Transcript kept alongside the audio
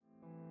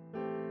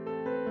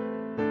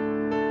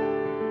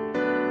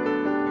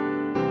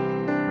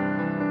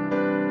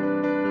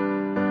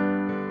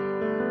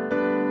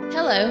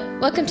Hello,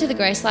 welcome to the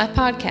Grace Life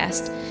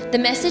Podcast. The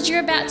message you're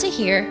about to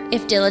hear,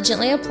 if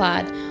diligently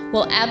applied,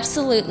 will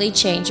absolutely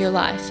change your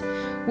life.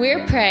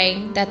 We're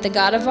praying that the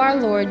God of our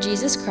Lord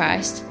Jesus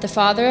Christ, the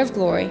Father of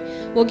glory,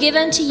 will give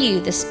unto you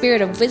the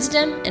spirit of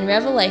wisdom and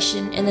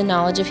revelation in the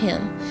knowledge of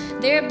Him,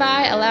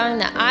 thereby allowing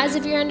the eyes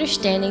of your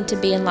understanding to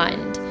be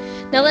enlightened.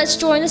 Now let's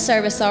join the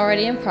service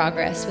already in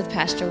progress with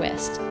Pastor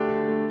West.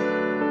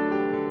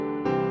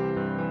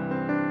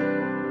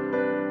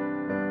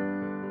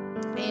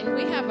 And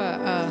we have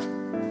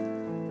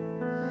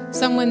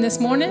someone this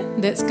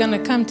morning that's going to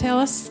come tell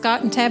us.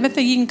 Scott and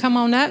Tabitha, you can come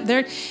on up.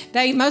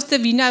 Most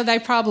of you know they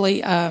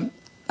probably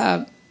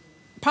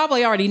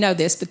already know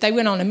this, but they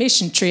went on a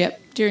mission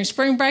trip during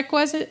spring break,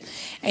 was it?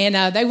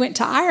 And they went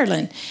to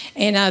Ireland,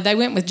 and they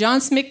went with John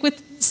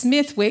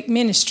Smithwick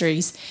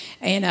Ministries,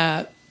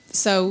 and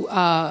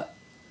so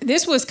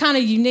this was kind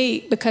of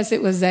unique because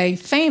it was a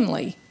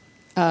family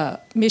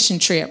mission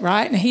trip,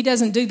 right? And he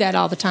doesn't do that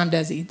all the time,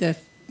 does he?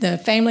 The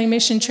family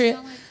mission trip.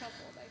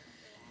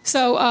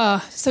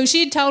 So she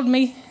had told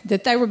me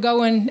that they were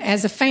going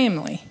as a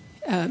family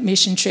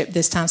mission trip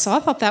this time. So I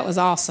thought that was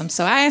awesome.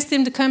 So I asked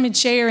them to come and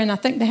share, and I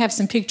think they have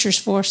some pictures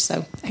for us.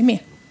 So,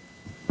 amen.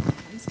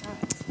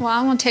 Well,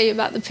 I want to tell you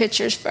about the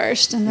pictures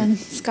first, and then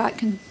Scott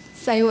can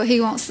say what he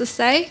wants to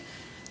say.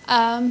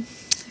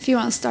 If you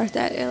want to start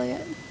that,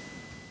 Elliot.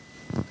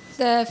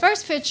 The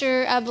first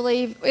picture, I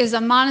believe, is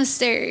a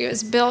monastery. It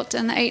was built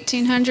in the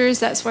 1800s.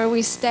 That's where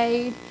we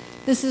stayed.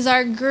 This is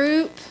our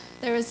group.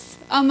 There was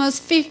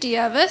almost 50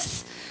 of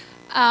us.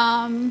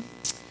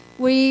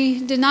 We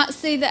did not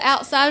see the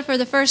outside for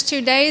the first 2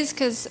 days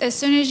because as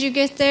soon as you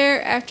get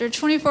there, after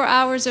 24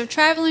 hours of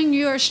traveling,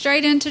 you are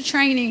straight into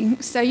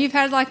training. So you've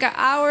had like an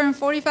hour and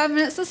 45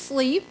 minutes of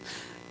sleep,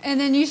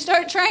 and then you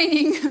start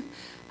training.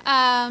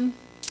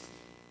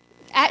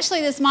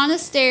 Actually, this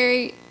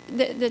monastery,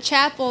 the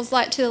chapel's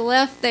like to the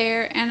left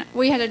there, and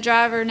we had a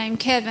driver named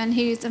Kevin.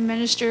 He's a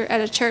minister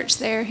at a church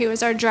there. He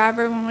was our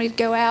driver when we'd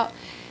go out.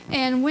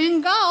 And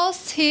Wynn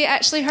Goss, he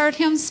actually heard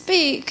him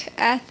speak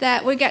at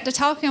that. We got to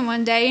talking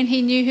one day, and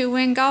he knew who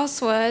Wynn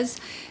Goss was,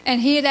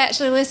 and he had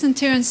actually listened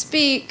to him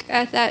speak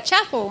at that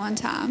chapel one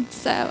time.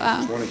 So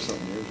 20-something years ago.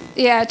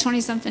 Yeah,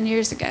 20-something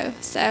years ago.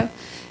 So,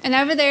 and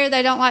over there,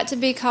 they don't like to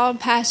be called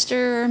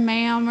pastor or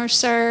ma'am or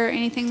sir or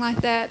anything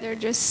like that.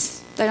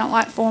 They don't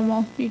like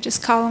formal. You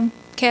just call them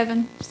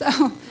Kevin.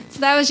 So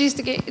that was used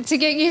to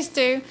get used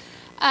to.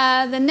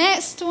 The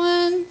next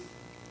one.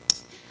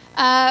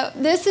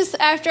 This is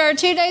after our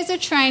 2 days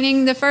of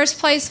training. The first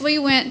place we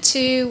went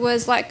to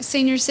was like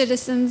senior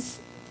citizens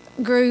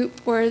group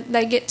where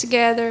they get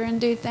together and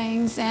do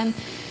things. And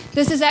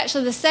this is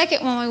actually the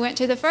second one we went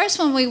to. The first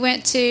one we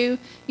went to,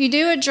 you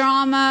do a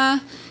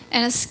drama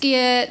and a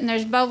skit, and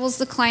there's Bubbles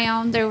the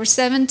Clown. There were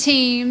 7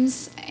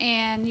 teams,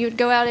 and you would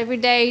go out every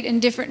day in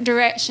different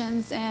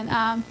directions.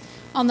 And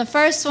on the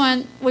first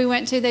one we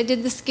went to, they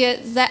did the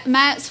skit.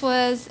 Max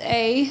was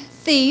a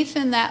thief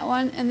in that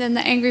one, and then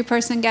the angry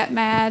person got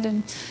mad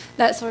and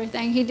that sort of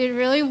thing. He did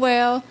really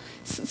well.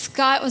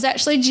 Scott was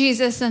actually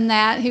Jesus in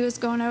that. He was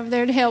going over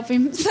there to help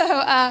him.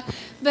 So,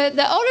 but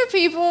the older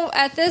people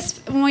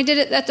when we did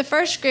it at the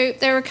first group,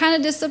 they were kind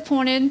of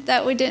disappointed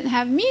that we didn't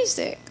have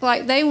music.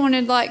 Like they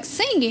wanted like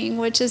singing,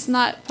 which is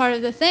not part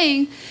of the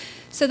thing.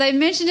 So they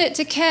mentioned it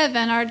to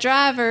Kevin, our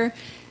driver.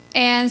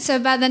 And so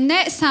by the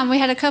next time we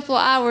had a couple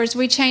of hours,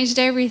 we changed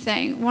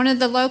everything. One of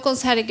the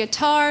locals had a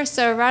guitar,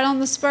 so right on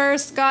the spur,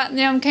 Scott and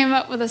them came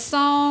up with a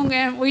song,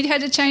 and we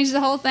had to change the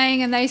whole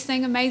thing, and they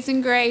sang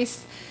Amazing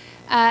Grace.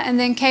 And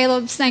then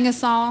Caleb sang a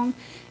song.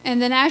 And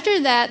then after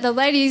that, the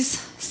ladies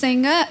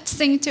sing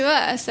to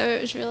us, so it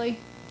was really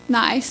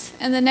nice.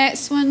 And the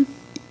next one,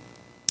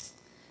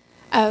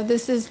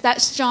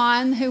 that's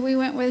John, who we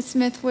went with,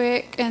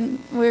 Smithwick, and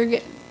we're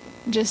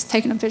just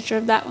taking a picture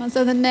of that one.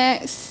 So the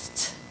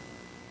next...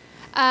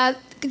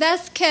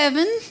 that's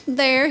Kevin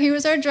there. He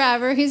was our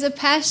driver. He's a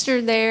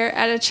pastor there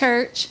at a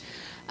church.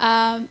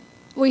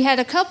 We had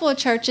a couple of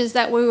churches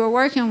that we were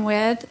working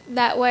with.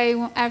 That way,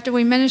 after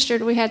we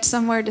ministered, we had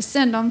somewhere to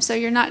send them. So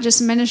you're not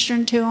just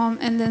ministering to them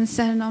and then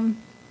sending them,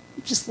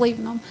 just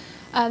leaving them.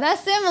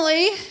 That's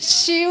Emily.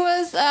 She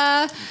was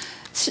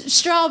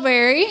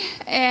Strawberry,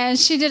 and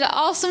she did an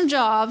awesome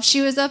job.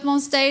 She was up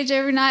on stage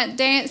every night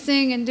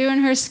dancing and doing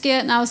her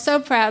skit, and I was so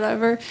proud of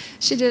her.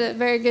 She did a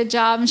very good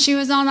job, and she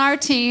was on our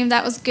team.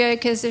 That was good,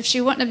 because if she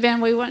wouldn't have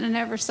been, we wouldn't have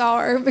never saw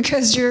her,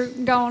 because you're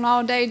going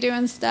all day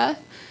doing stuff.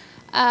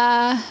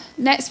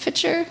 Next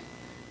picture.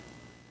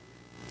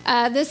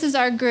 This is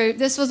our group.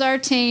 This was our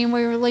team.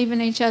 We were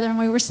leaving each other, and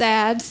we were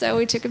sad, so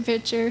we took a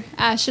picture.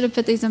 I should have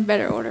put these in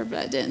better order, but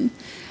I didn't.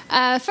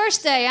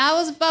 First day, I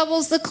was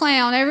Bubbles the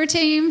Clown. Every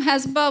team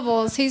has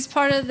Bubbles. He's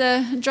part of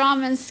the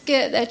drama and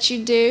skit that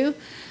you do.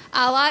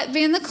 I like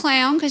being the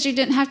clown because you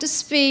didn't have to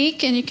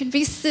speak and you could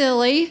be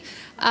silly.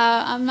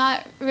 I'm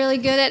not really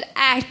good at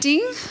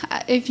acting.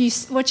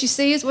 What you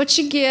see is what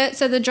you get.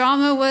 So the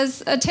drama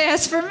was a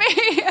test for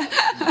me.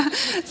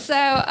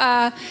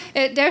 So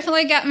it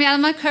definitely got me out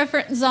of my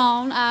comfort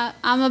zone.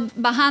 I'm a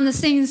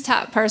behind-the-scenes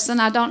type person.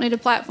 I don't need a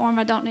platform.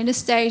 I don't need a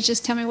stage.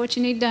 Just tell me what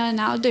you need done,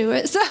 and I'll do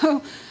it.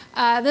 So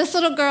this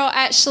little girl,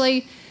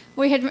 actually,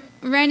 we had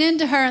ran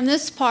into her in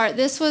this part.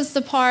 This was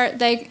the part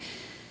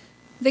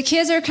the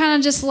kids are kind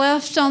of just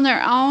left on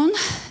their own.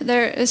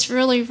 It's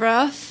really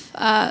rough.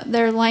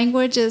 Their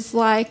language is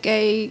like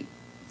a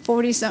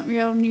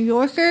 40-something-year-old New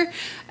Yorker,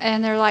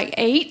 and they're like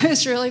 8.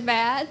 It's really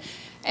bad.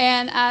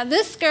 And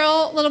this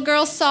little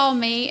girl saw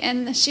me,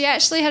 and she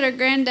actually had her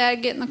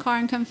granddad get in the car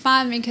and come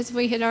find me because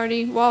we had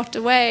already walked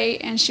away,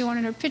 and she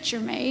wanted her picture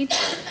made.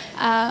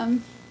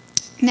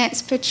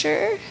 Next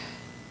picture.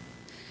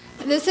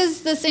 This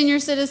is the senior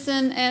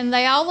citizen, and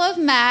they all love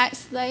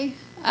Max. They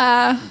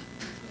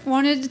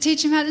wanted to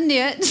teach him how to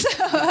knit,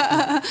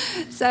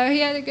 so he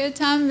had a good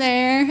time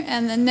there.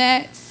 And the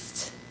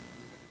next,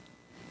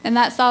 and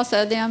that's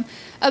also them.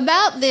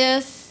 About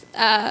this,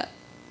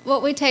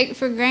 what we take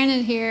for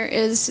granted here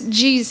is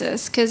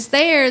Jesus, because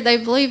they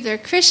believe they're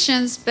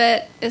Christians,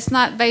 but it's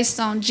not based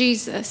on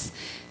Jesus.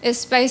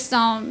 It's based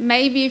on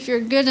maybe if you're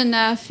good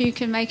enough, you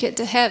can make it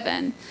to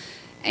heaven.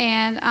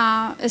 And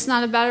it's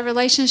not about a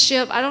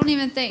relationship. I don't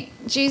even think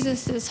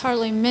Jesus is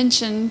hardly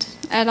mentioned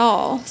at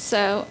all.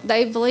 So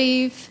they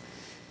believe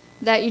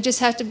that you just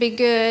have to be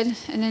good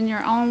and in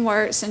your own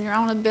works and your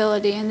own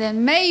ability. And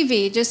then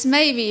maybe, just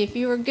maybe, if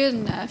you were good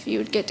enough, you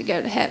would get to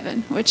go to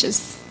heaven, which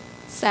is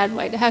a sad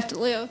way to have to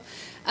live.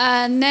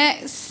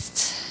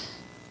 Next,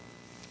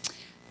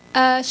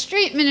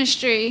 street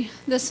ministry.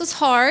 This was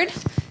hard.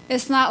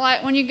 It's not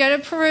like when you go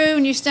to Peru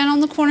and you stand on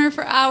the corner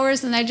for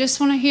hours and they just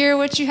want to hear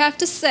what you have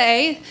to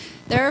say.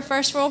 They're a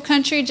first world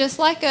country just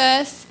like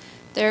us.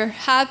 They're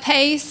high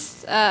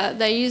paced.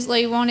 They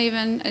usually won't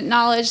even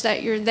acknowledge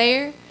that you're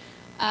there.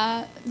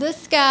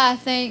 This guy, I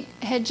think,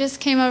 had just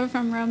came over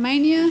from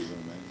Romania,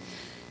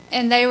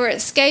 and they were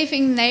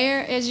escaping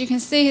there. As you can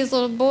see, his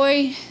little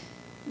boy,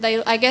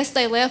 I guess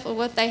they left with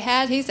what they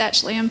had. He's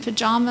actually in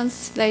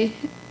pajamas. They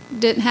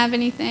didn't have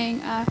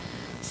anything.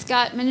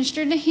 Scott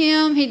ministered to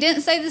him. He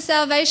didn't say the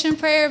salvation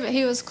prayer, but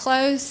he was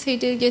close. He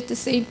did get the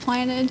seed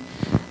planted.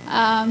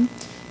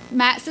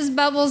 Max's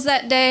Bubbles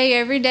that day,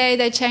 every day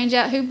they change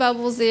out who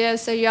Bubbles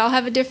is, so y'all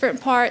have a different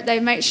part.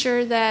 They make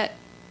sure that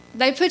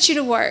they put you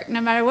to work.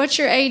 No matter what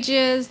your age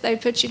is, they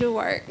put you to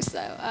work.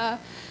 So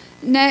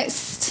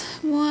next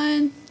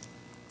one,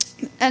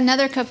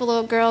 another couple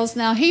little girls.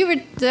 Now,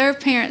 their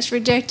parents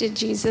rejected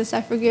Jesus.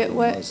 I forget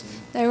what.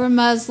 Muslim. They were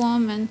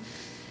Muslim, and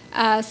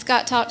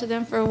Scott talked to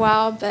them for a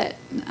while, but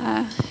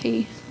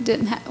he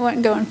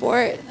wasn't going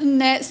for it.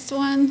 Next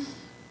one.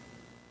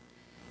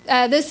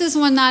 This is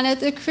one night at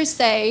the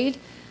crusade.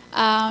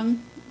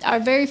 Our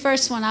very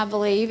first one, I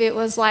believe. It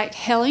was like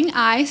helling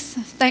ice.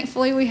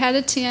 Thankfully, we had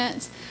a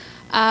tent.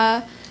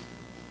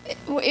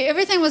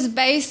 Everything was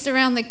based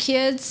around the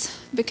kids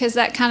because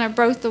that kind of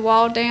broke the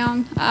wall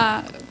down.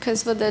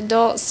 Because with the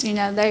adults,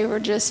 they were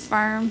just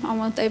firm on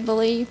what they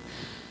believe.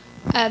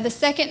 The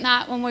second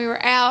night when we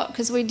were out,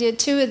 because we did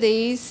 2 of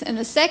these, and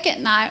the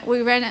second night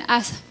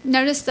I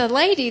noticed a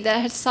lady that I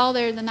had saw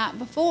there the night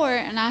before,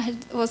 and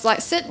was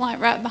like sitting like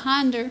right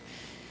behind her,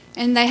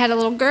 and they had a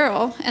little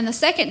girl. And the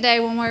second day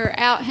when we were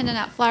out handing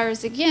out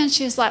flowers again,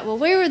 she was like, well,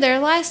 we were there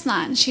last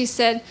night. And she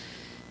said,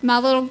 my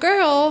little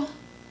girl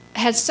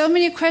had so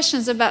many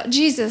questions about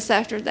Jesus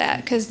after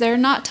that, because they're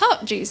not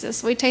taught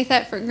Jesus. We take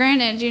that for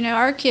granted.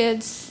 Our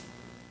kids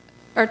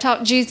are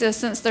taught Jesus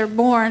since they're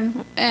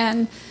born,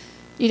 and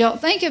you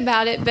don't think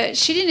about it, but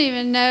she didn't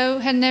even know,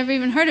 had never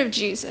even heard of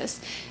Jesus.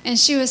 And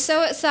she was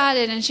so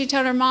excited, and she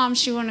told her mom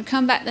she wanted to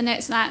come back the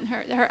next night, and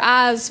her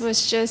eyes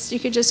was just, you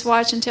could just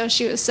watch until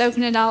she was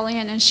soaking it all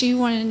in, and she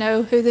wanted to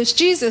know who this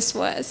Jesus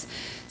was.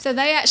 So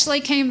they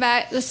actually came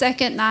back the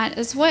second night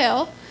as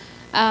well.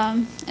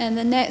 And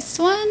the next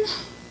one,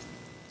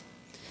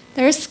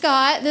 there's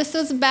Scott. This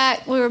was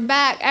we were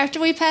back after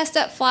we passed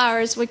up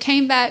flowers. We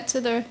came back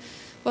to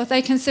what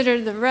they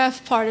considered the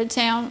rough part of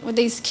town with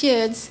these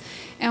kids,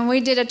 and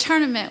we did a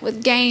tournament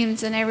with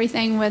games and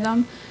everything with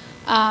them.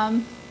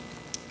 And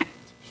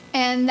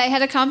they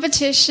had a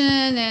competition,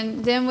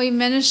 and then we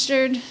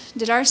ministered,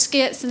 did our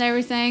skits and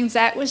everything.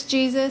 Zach was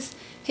Jesus.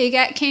 He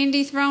got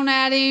candy thrown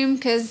at him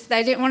because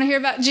they didn't want to hear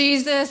about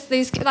Jesus.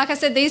 Like I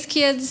said, these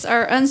kids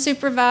are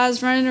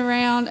unsupervised, running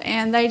around,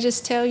 and they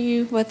just tell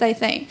you what they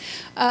think.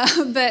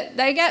 But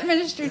they got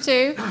ministered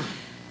to.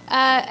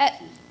 I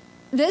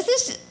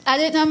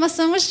didn't know my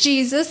son was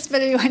Jesus,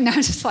 but anyway, no,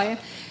 just playing.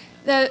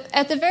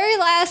 At the very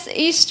last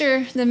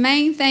Easter, the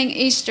main thing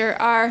Easter,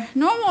 our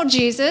normal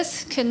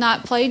Jesus could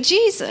not play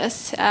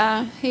Jesus.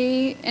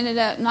 He ended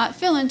up not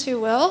feeling too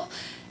well.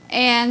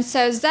 And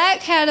so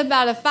Zach had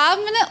about a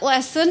 5-minute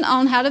lesson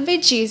on how to be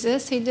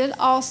Jesus. He did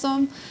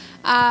awesome.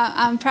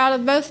 I'm proud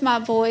of both my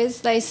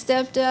boys. They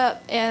stepped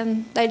up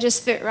and they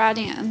just fit right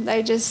in.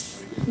 They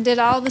just did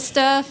all the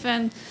stuff,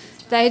 and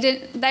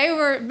they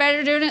were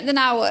better doing it than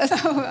I was.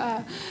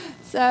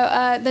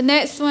 So the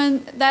next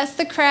one, that's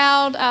the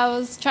crowd. I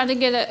was trying to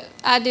get an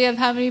idea of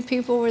how many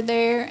people were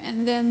there.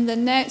 And then the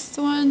next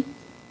one,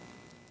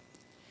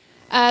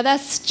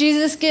 that's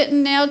Jesus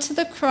getting nailed to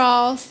the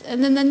cross.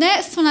 And then the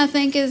next one I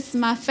think is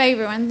my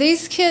favorite one.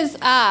 These kids'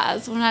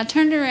 eyes, when I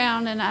turned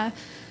around and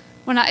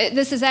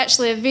this is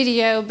actually a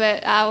video,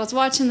 but I was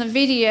watching the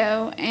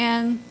video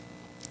and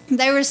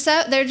they've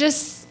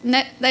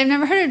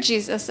never heard of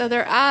Jesus, so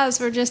their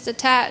eyes were just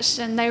attached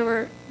and they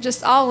were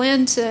just all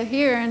into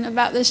hearing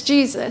about this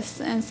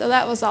Jesus, and so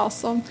that was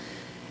awesome.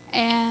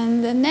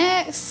 And the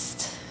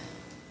next,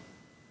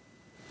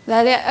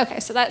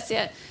 so that's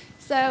it.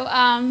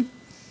 So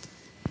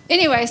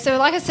anyway, so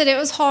like I said, it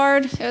was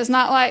hard. It was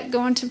not like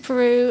going to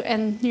Peru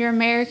and you're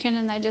American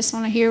and they just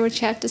want to hear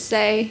what you have to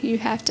say. You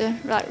have to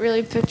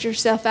really put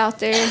yourself out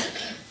there.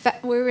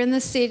 We were in the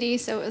city,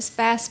 so it was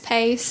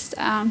fast-paced.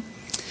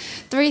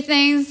 3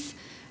 things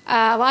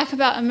I like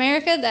about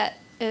America that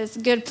is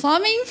good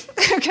plumbing,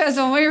 because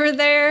when we were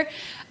there,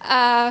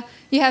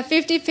 you have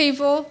 50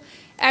 people.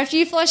 After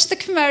you flush the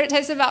commode, it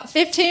takes about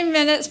 15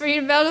 minutes for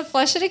you to be able to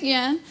flush it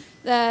again.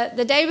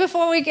 The day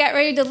before we got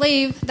ready to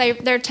leave,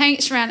 their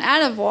tanks ran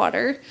out of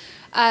water,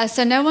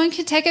 so no one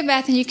could take a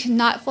bath and you could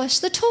not flush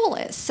the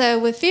toilets. So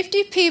with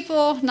 50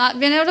 people not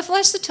being able to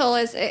flush the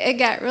toilets, it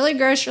got really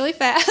gross really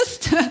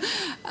fast.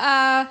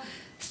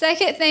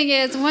 Second thing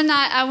is, one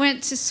night I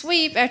went to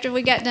sweep after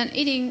we got done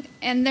eating,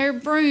 and their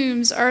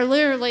brooms are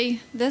literally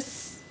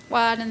this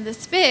wide and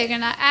this big.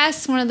 And I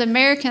asked one of the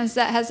Americans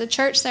that has a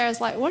church there, I was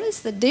like, what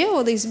is the deal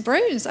with these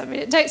brooms? I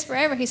mean, it takes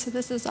forever. He said,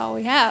 this is all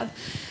we have.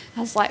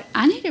 I was like,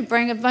 I need to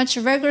bring a bunch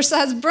of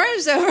regular-sized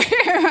brooms over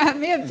here. I'd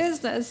be a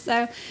business.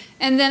 So,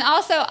 and then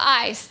also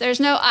ice. There's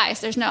no ice.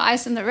 There's no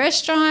ice in the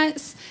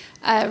restaurants.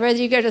 Whether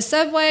you go to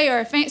Subway or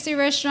a fancy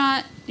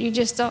restaurant,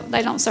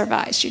 they don't serve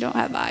ice. You don't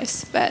have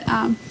ice. But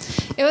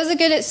it was a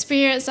good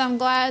experience. I'm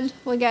glad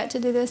we got to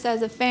do this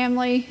as a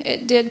family.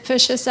 It did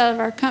push us out of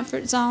our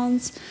comfort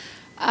zones.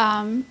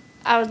 I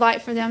would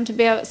like for them to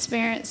be able to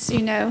experience,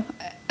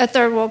 a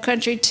third world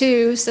country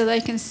too, so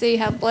they can see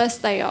how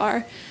blessed they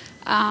are.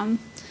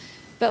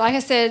 But like I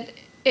said,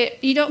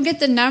 you don't get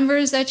the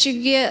numbers that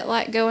you get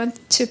like going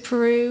to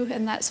Peru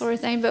and that sort of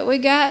thing, but we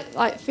got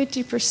like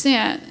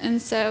 50%, and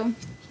so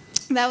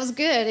that was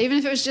good. Even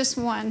if it was just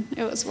one,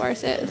 it was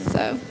worth it.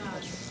 So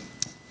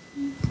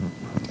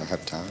I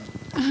have time.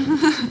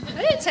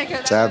 I didn't take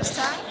her that much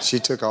time. She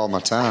took all my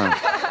time.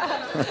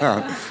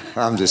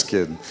 I'm just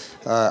kidding.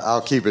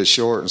 I'll keep it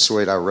short and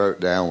sweet. I wrote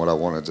down what I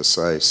wanted to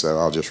say, so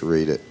I'll just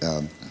read it.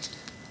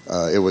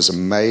 It was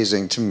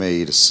amazing to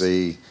me to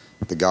see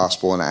the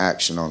gospel in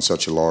action on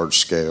such a large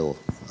scale,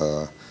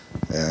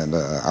 and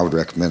I would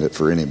recommend it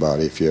for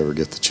anybody if you ever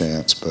get the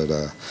chance.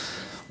 But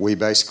we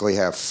basically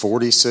have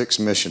 46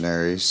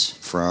 missionaries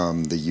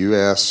from the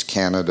U.S.,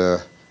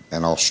 Canada,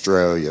 and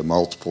Australia,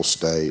 multiple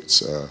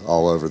states,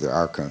 all over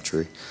our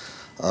country.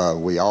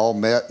 We all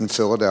met in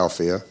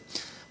Philadelphia,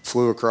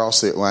 flew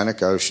across the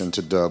Atlantic Ocean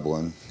to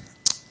Dublin,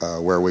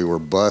 where we were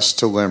bused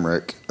to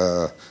Limerick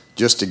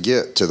just to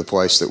get to the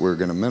place that we were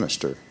going to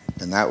minister.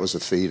 And that was a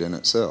feat in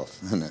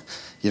itself. And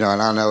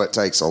I know it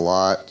takes a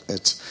lot.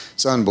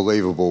 It's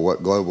unbelievable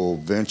what Global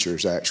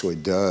Ventures actually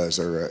does,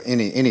 or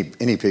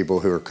any people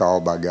who are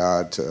called by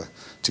God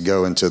to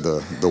go into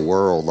the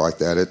world like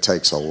that. It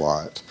takes a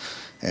lot.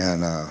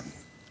 And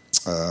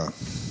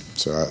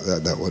so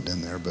that wasn't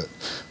in there, but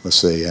let's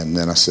see. And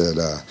then I said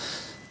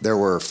there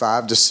were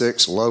 5 to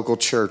 6 local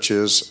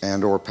churches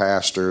and or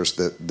pastors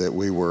that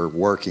we were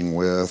working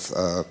with,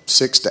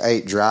 6 to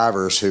 8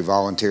 drivers who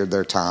volunteered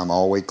their time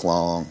all week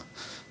long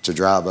to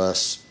drive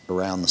us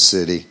around the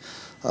city,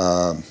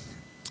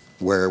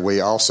 where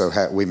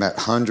we met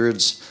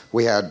hundreds.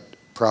 We had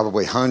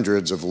probably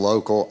hundreds of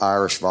local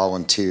Irish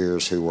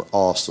volunteers who were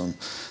awesome.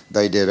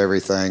 They did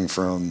everything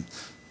from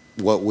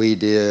what we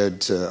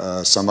did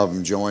to some of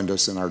them joined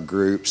us in our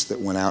groups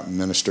that went out and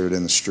ministered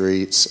in the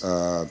streets,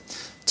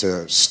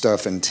 to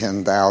stuffing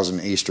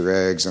 10,000 Easter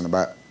eggs in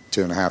about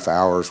 2.5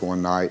 hours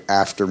one night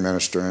after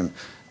ministering,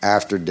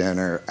 after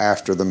dinner,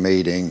 after the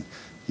meeting.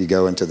 You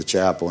go into the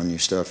chapel and you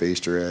stuff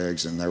Easter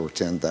eggs, and there were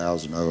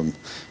 10,000 of them.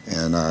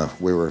 And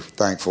we were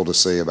thankful to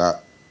see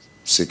about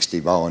 60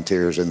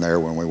 volunteers in there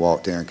when we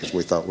walked in, because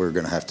we thought we were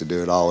going to have to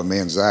do it all. And me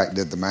and Zach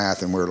did the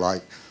math, and we were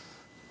like,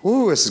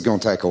 ooh, this is going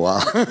to take a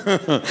while.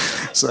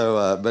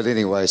 So, but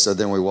anyway, so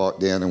then we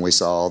walked in and we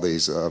saw all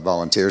these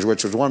volunteers,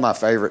 which was one of my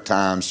favorite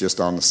times,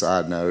 just on the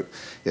side note,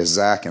 is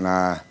Zach and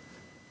I,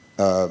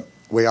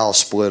 we all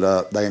split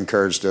up. They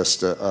encouraged us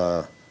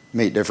to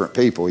meet different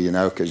people,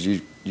 because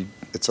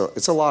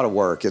it's a lot of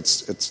work.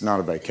 It's not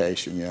a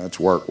vacation, it's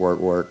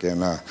work.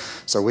 And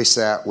so we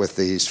sat with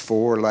these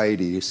 4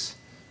 ladies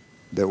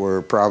that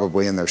were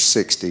probably in their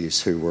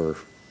 60s who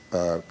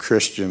were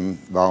Christian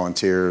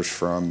volunteers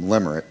from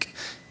Limerick.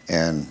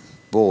 And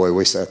boy,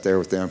 we sat there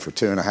with them for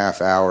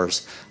 2.5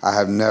 hours. I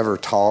have never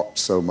talked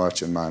so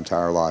much in my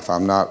entire life.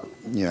 I'm not,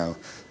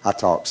 I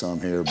talk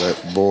some here,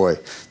 but boy,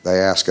 they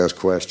ask us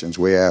questions.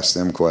 We asked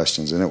them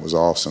questions, and it was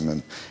awesome.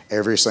 And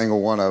every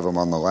single one of them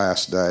on the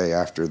last day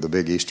after the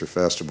big Easter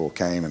festival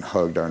came and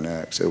hugged our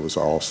necks. It was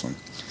awesome.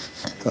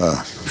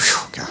 God,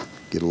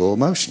 get a little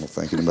emotional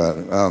thinking about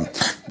it.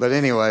 But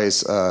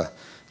anyways,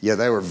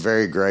 they were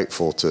very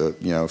grateful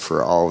to,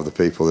 for all of the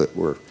people that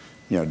were,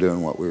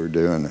 doing what we were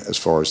doing as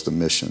far as the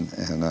mission.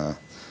 And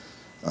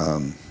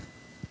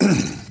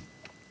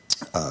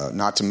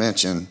not to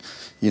mention,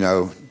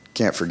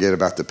 can't forget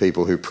about the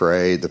people who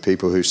prayed, the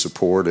people who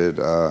supported,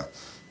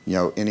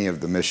 any of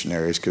the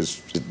missionaries,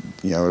 because,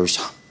 there's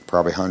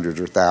probably hundreds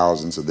or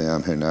thousands of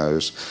them, who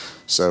knows.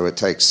 So it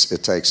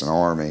takes an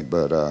army,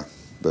 but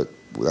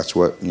that's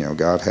what,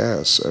 God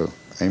has. So,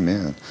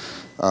 amen.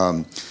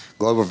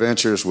 Global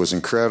Ventures was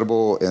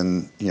incredible,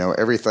 and,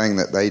 everything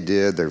that they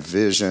did, their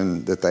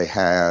vision that they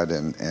had,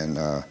 and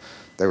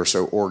they were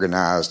so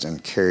organized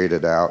and carried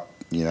it out,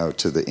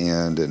 to the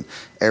end, and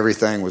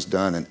everything was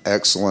done in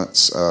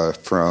excellence,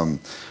 from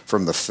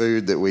the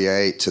food that we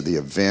ate to the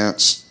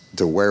events,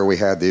 to where we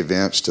had the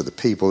events, to the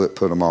people that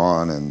put them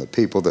on, and the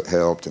people that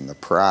helped, and the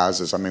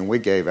prizes. I mean, we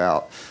gave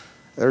out,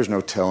 there's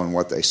no telling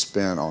what they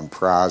spent on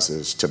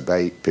prizes to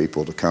bait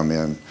people to come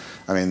in.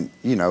 I mean,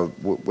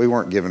 we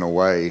weren't giving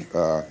away,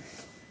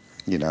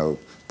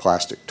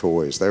 plastic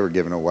toys. They were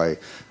giving away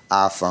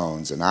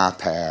iPhones and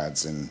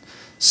iPads and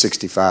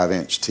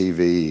 65-inch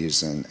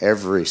TVs, and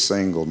every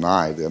single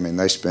night. I mean,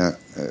 they spent,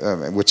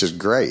 which is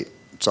great.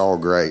 It's all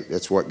great.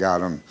 It's what got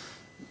them,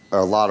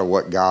 a lot of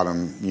what got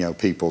them,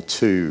 people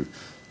to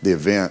the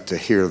event to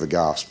hear the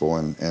gospel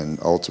and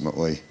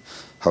ultimately,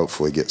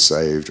 hopefully, get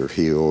saved or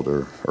healed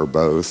or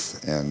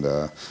both.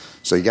 And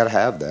so you got to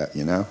have that,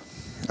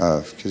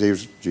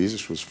 because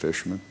Jesus was a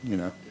fisherman,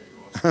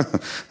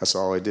 That's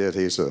all he did.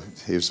 He was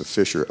a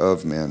fisher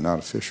of men, not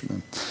a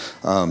fisherman.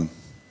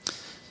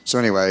 So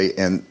anyway,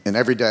 and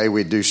every day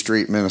we'd do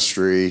street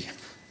ministry,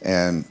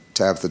 and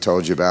Tabitha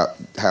told you about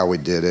how we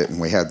did it, and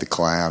we had the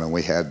clown, and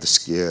we had the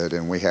skid,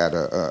 and we had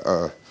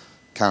a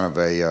kind of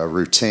a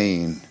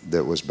routine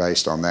that was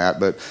based on that.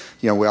 But,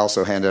 we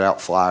also handed out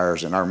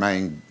flyers, and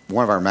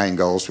one of our main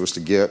goals was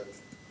to get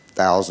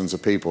thousands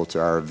of people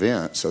to our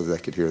event so that they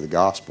could hear the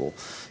gospel,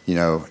 in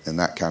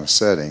that kind of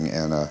setting.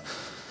 And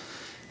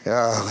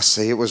let's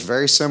see, it was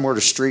very similar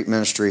to street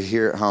ministry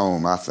here at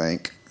home, I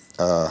think.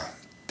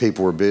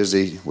 People were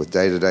busy with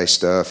day-to-day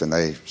stuff, and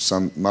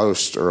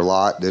most or a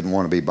lot didn't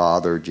want to be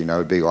bothered.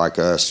 It'd be like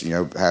us,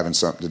 having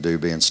something to do,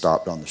 being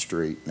stopped on the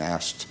street and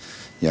asked,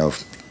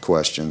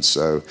 questions.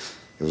 So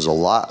it was a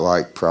lot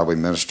like probably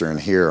ministering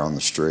here on the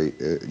street,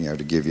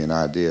 to give you an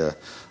idea.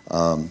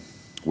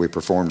 We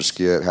performed a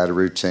skit, had a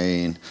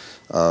routine,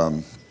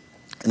 and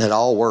it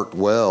all worked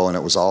well, and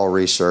it was all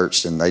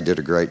researched, and they did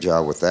a great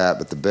job with that.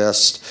 But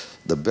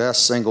the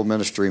best single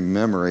ministry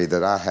memory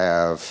that I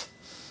have,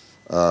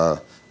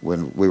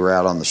 when we were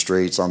out on the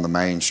streets, on the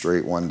main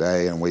street one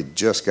day, and we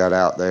just got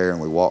out there, and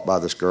we walked by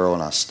this girl,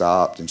 and I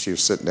stopped, and she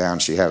was sitting down.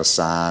 She had a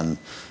sign.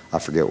 I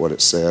forget what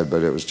it said,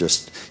 but it was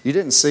just, you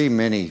didn't see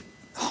many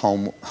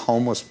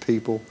homeless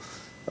people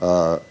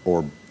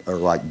or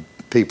like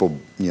people,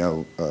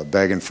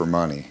 begging for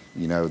money.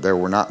 There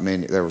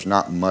was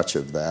not much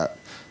of that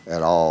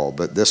at all.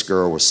 But this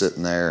girl was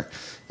sitting there,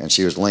 and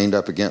she was leaned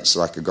up against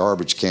like a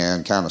garbage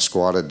can, kind of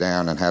squatted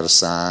down, and had a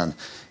sign,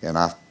 and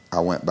I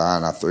went by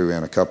and I threw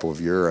in a couple of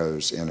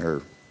euros in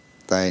her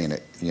thing, and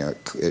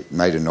it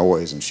made a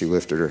noise, and she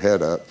lifted her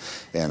head up,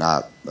 and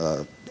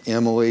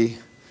Emily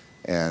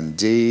and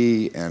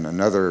Dee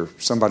and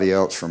somebody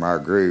else from our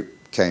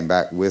group came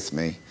back with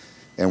me,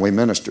 and we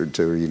ministered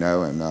to her,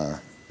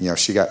 and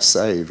she got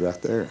saved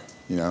right there.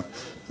 It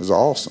was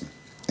awesome,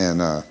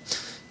 and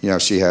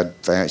she had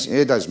family.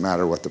 It doesn't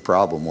matter what the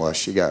problem was.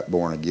 She got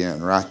born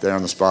again right there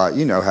on the spot.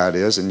 You know how it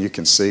is, and you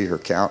can see her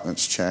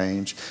countenance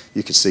change.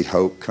 You could see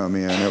hope come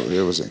in.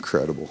 It was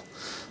incredible.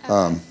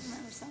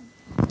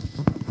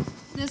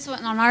 This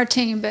wasn't on our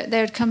team, but they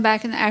would come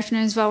back in the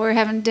afternoons while we were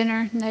having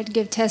dinner, and they'd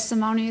give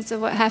testimonies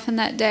of what happened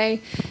that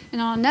day.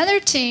 And on another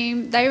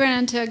team, they ran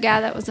into a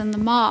guy that was in the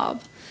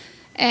mob,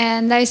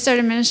 and they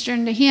started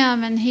ministering to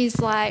him, and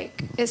he's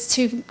like,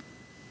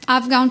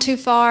 I've gone too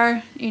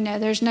far,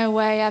 there's no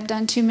way. I've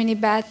done too many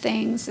bad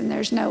things, and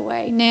there's no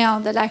way now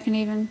that I can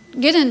even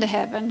get into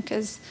heaven,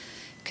 because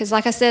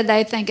like I said,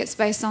 they think it's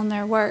based on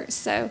their works.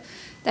 So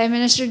they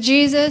ministered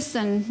Jesus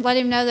and let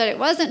him know that it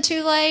wasn't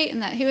too late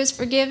and that he was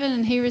forgiven,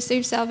 and he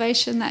received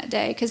salvation that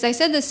day. Because they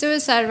said the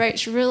suicide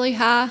rate's really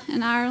high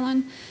in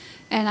Ireland,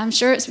 and I'm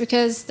sure it's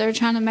because they're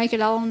trying to make it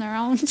all on their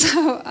own,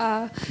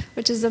 so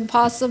which is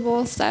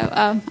impossible. So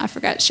I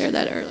forgot to share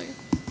that earlier.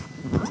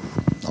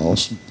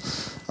 Awesome.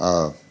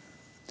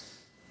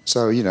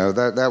 So,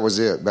 that was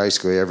it.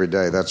 Basically, every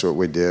day, that's what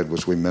we did,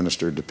 was we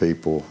ministered to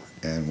people,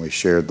 and we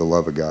shared the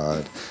love of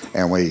God,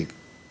 and we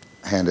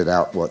handed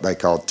out what they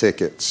called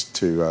tickets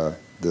to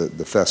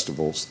the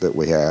festivals that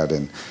we had,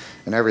 and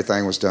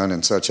everything was done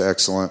in such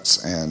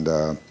excellence. And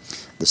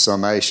the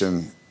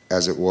summation,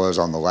 as it was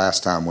on the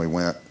last time we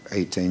went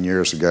 18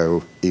 years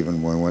ago,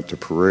 even when we went to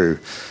Peru,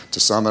 to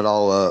sum it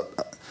all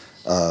up,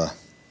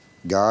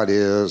 God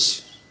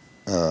is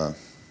to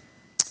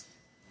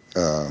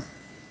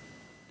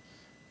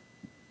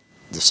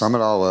sum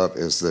it all up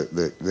is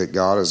that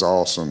God is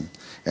awesome,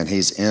 and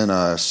He's in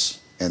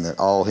us, and that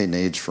all He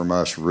needs from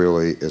us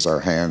really is our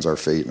hands, our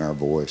feet, and our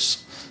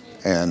voice,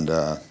 and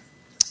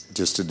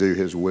just to do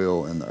His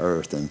will in the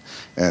earth.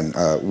 And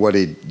what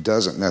He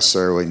doesn't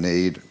necessarily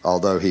need,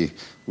 although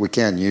we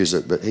can use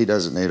it, but He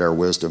doesn't need our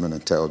wisdom and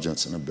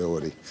intelligence and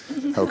ability.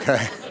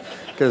 Okay?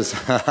 Because,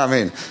 I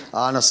mean,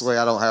 honestly,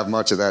 I don't have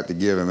much of that to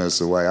give Him, is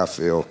the way I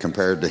feel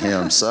compared to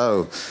Him.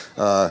 So,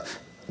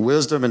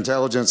 wisdom,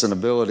 intelligence, and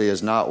ability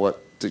is not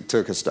what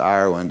took us to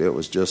Ireland. It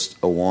was just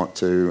a want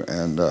to,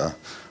 and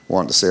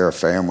wanting to see our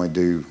family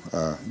do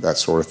that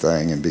sort of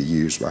thing and be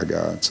used by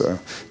God. So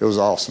it was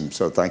awesome.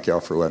 So thank y'all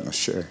for letting us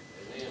share.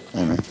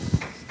 Amen.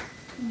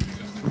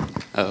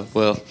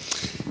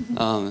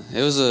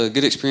 It was a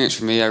good experience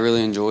for me. I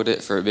really enjoyed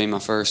it for it being my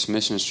first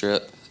missions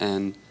trip,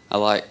 and I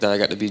like that I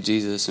got to be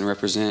Jesus and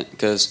represent,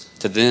 because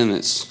to them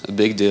it's a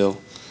big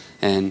deal,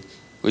 and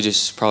we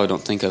just probably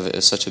don't think of it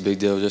as such a big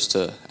deal just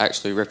to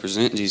actually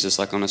represent Jesus,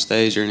 like on a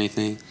stage or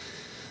anything.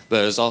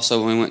 But it was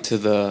also when we went to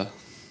the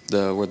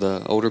where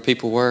the older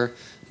people were,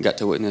 and got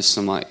to witness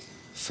some like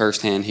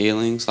firsthand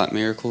healings, like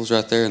miracles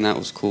right there, and that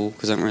was cool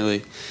because I haven't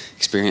really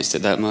experienced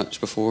it that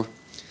much before.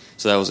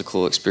 So that was a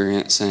cool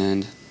experience,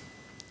 but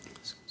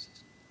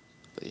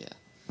yeah,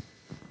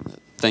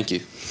 thank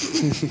you.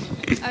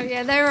 Oh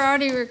yeah, they were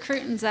already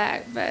recruiting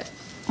Zach, but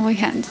we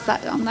hadn't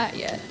decided on that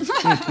yet.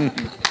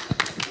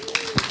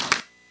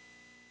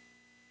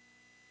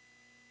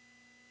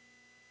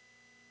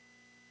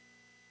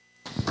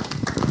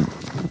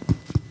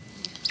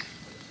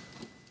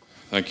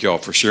 Thank you all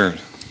for sharing.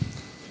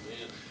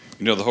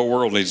 You know, the whole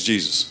world needs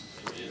Jesus.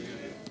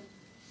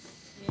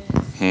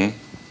 In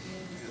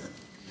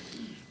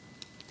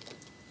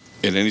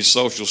any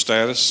social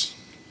status.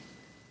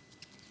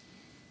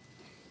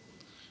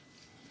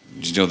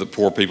 Did you know that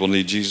poor people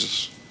need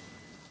Jesus?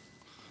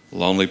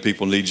 Lonely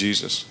people need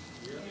Jesus.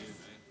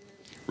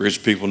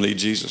 Rich people need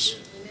Jesus.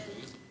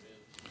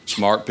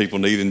 Smart people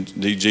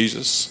need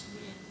Jesus.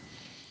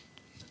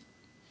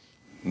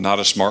 Not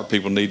as smart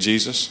people need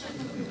Jesus.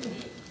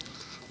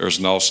 There's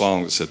an old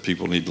song that said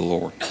people need the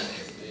Lord.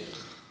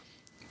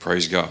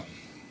 Praise God.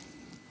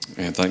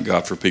 And thank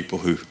God for people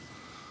who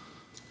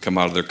come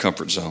out of their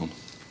comfort zone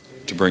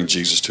to bring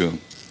Jesus to them.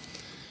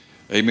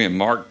 Amen.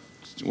 Mark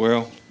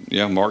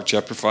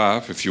chapter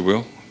 5, if you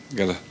will.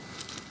 Got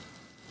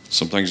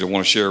some things I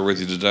want to share with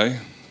you today.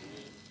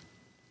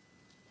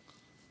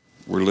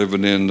 We're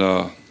living in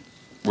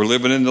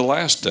the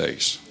last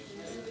days.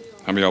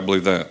 How many of y'all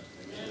believe that?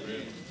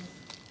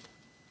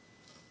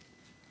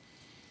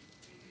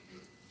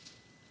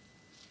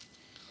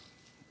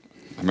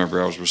 I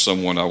remember I was with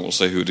someone, I won't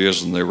say who it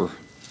is, and they were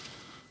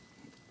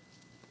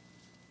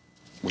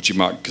what you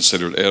might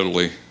consider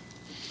elderly.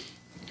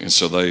 And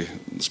so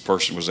this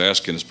person was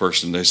asking this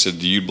person, they said,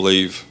 do you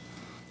believe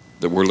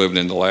that we're living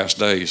in the last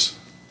days?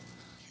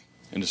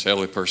 And this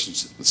elderly person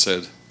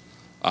said,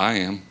 I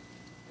am.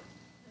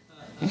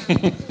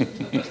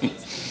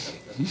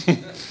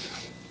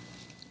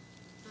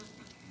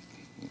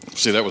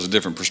 See, that was a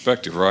different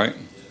perspective, right?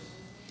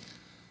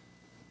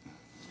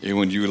 And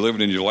when you were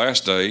living in your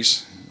last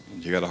days,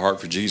 you got a heart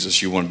for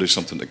Jesus, you want to do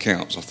something that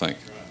counts, I think.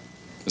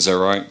 Is that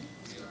right?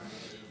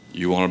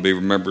 You want to be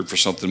remembered for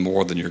something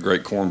more than your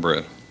great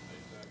cornbread.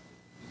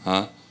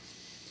 Huh?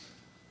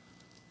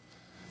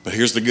 But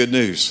here's the good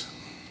news.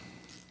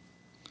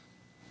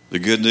 The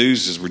good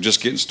news is we're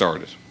just getting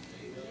started.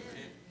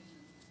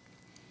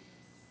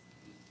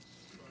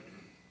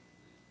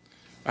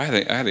 I had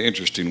an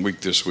interesting week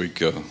this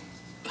week,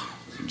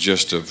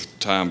 just of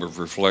time of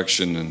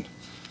reflection, and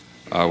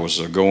I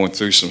was going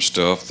through some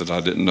stuff that I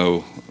didn't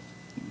know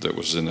that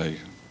was in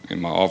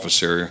my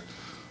office area.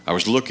 I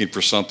was looking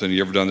for something.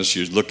 You ever done this?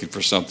 You was looking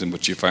for something,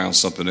 but you found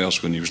something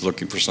else when you was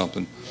looking for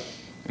something.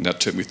 And that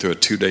took me through a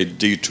 2-day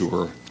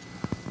detour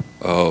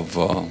of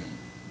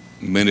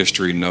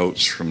ministry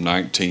notes from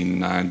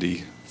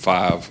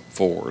 1995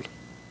 forward.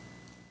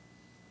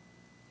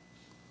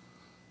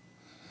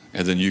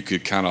 And then you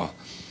could kind of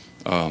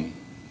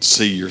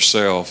see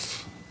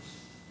yourself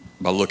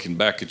by looking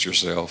back at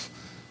yourself,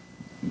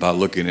 by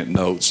looking at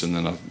notes. And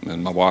then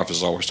and my wife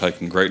is always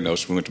taking great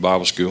notes. We went to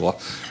Bible school.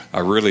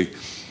 I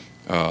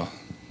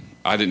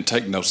didn't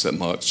take notes that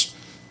much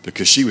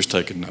because she was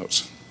taking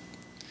notes.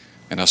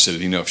 And I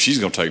said, if she's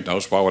going to take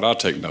notes, why would I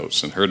take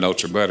notes? And her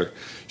notes are better.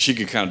 She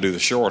could kind of do the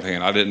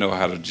shorthand. I didn't know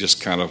how to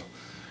just kind of,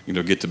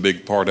 get the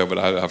big part of it.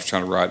 I was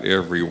trying to write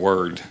every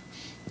word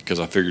because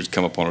I figured it'd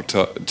come up on a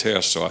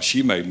test. So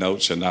she made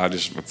notes, and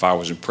if I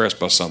was impressed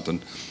by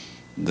something,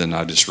 then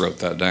I just wrote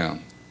that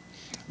down.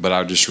 But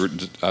I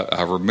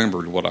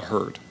remembered what I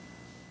heard.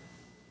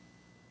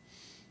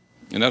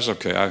 And that's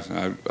okay.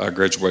 I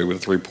graduated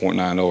with a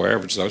 3.90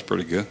 average. So that was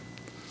pretty good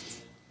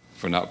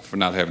for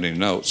not having any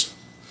notes.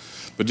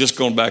 But just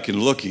going back and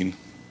looking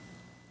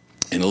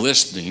and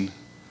listening,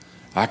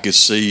 I could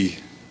see.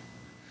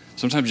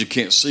 Sometimes you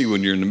can't see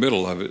when you're in the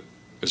middle of it,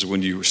 is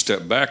when you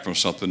step back from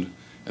something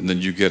and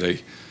then you get a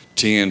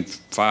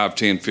 5,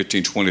 10,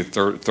 15, 20,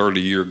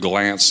 30-year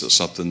glance at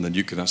something, then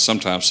you can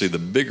sometimes see the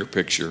bigger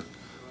picture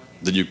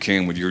than you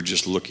can when you're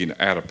just looking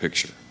at a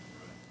picture.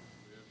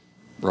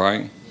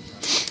 Right?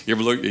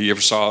 You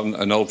ever saw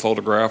an old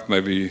photograph,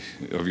 maybe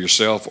of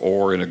yourself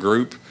or in a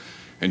group,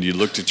 and you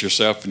looked at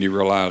yourself and you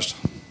realized,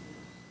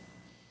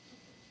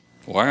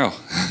 wow.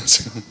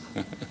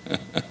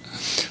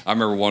 I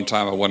remember one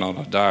time I went on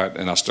a diet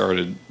and I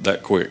started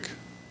that quick.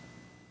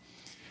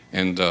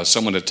 And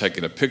someone had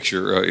taken a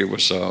picture. It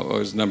was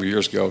a number of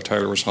years ago.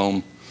 Taylor was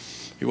home.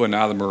 He wasn't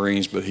out of the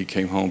Marines, but he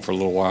came home for a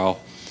little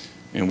while.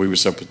 And we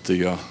was up at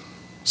the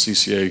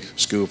CCA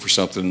school for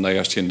something, and they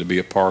asked him to be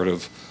a part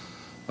of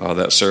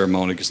that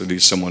ceremony because they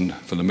needed someone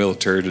from the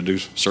military to do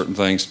certain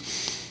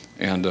things.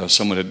 And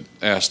someone had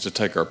asked to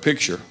take our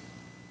picture.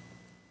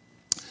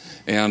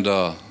 And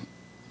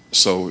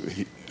so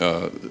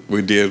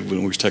we did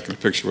when we was taking a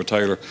picture with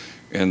Taylor.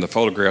 And the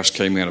photographs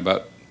came in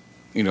about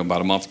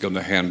a month ago, and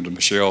they handed to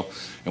Michelle.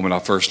 And when I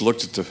first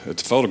looked at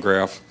the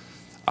photograph,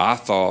 I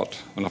thought,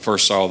 when I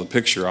first saw the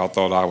picture, I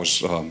thought I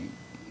was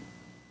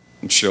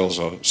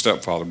Michelle's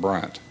stepfather,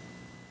 Bryant.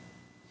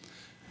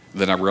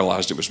 Then I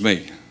realized it was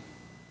me.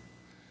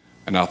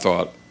 And I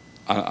thought,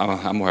 I'm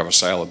going to have a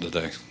salad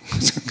today.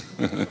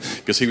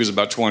 Because he was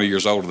about 20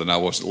 years older than I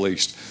was at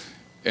least.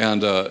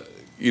 And,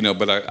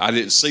 but I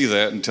didn't see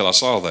that until I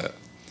saw that.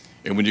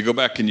 And when you go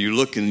back and you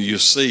look and you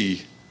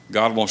see,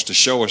 God wants to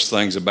show us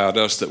things about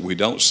us that we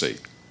don't see.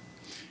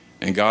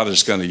 And God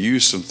is going to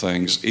use some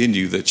things in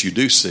you that you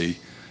do see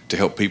to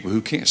help people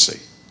who can't see.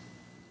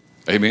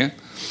 Amen?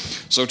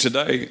 So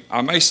today,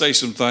 I may say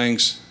some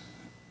things,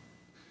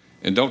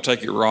 and don't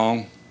take it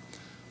wrong.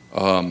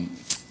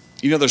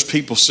 There's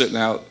people sitting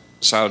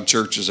outside of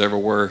churches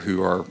everywhere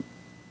who are,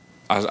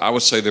 I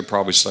would say they're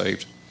probably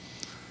saved.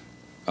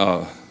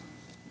 The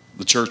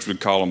church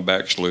would call them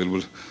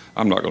backslid.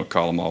 I'm not going to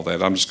call them all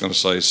that. I'm just going to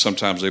say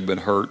sometimes they've been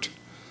hurt,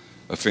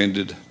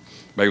 offended.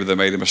 Maybe they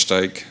made a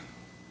mistake,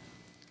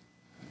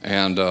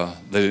 and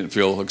they didn't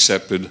feel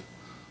accepted.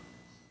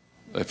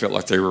 They felt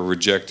like they were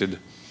rejected,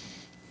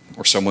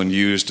 or someone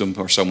used them,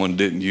 or someone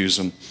didn't use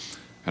them,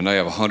 and they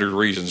have 100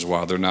 reasons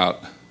why they're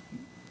not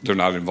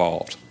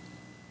involved.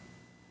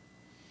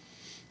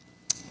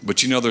 But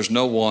there's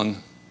no one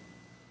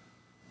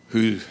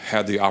who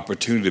had the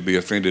opportunity to be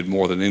offended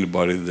more than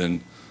anybody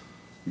than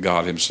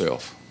God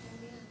himself.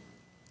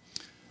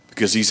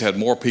 Because he's had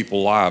more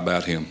people lie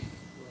about him.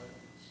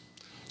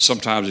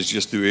 Sometimes it's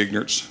just through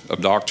ignorance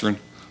of doctrine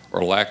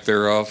or lack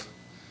thereof.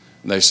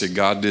 And they say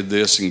God did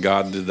this and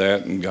God did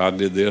that and God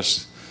did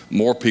this.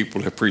 More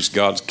people have preached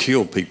God's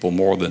killed people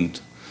more than.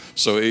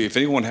 So if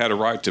anyone had a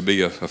right to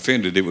be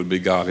offended, it would be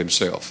God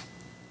himself.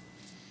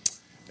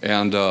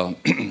 And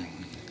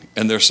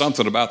and there's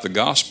something about the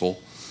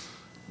gospel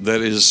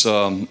that is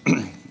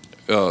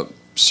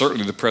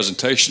certainly the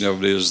presentation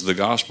of it is the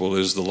gospel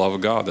is the love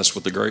of God. That's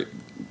what the great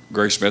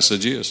grace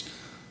message is.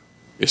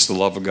 It's the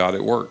love of God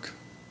at work.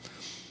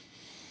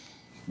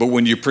 But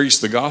when you preach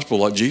the gospel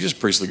like Jesus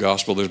preached the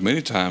gospel, there's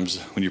many times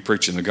when you're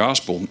preaching the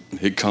gospel,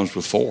 it comes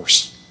with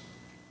force.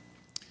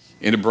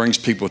 And it brings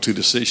people to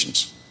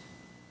decisions.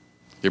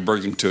 It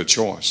brings them to a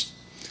choice.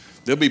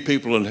 There'll be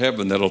people in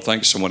heaven that'll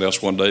thank someone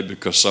else one day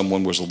because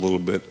someone was a little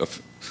bit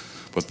of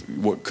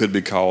what could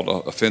be called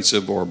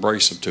offensive or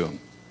abrasive to them.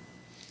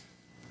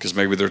 Because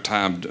maybe their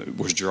time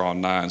was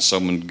drawing nigh and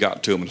someone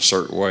got to them in a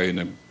certain way and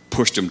then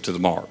pushed them to the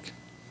mark.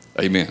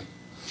 Amen.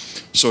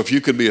 So if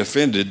you could be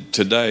offended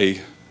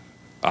today,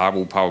 I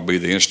will probably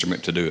be the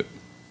instrument to do it.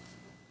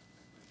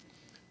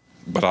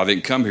 But I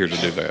didn't come here to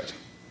do that.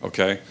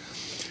 Okay?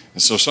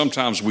 And so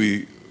sometimes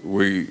we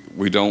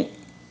don't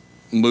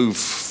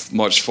move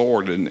much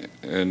forward,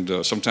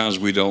 and sometimes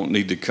we don't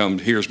need to come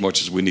here as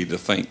much as we need to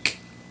think.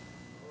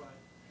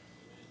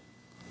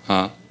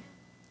 Huh?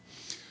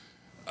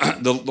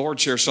 The Lord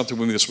shared something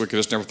with me this week. I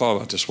just never thought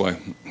about it this way.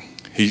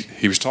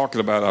 He was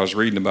talking about, I was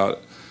reading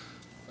about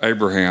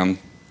Abraham,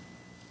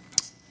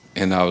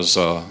 and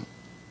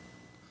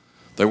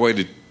they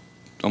waited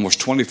almost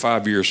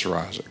 25 years for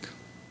Isaac,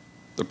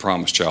 the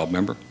promised child,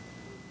 remember?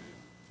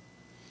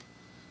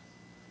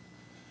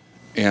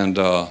 And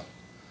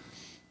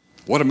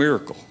what a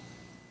miracle.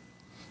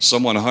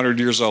 Someone 100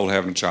 years old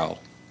having a child.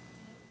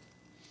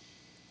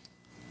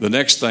 The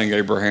next thing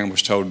Abraham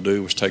was told to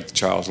do was take the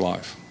child's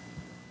life.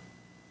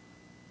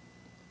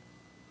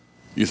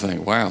 You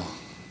think, wow,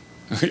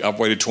 I've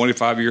waited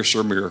 25 years for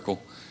a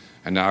miracle,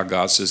 and now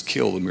God says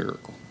kill the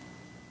miracle.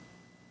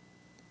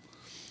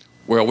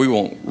 Well, we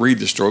won't read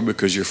the story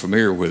because you're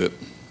familiar with it.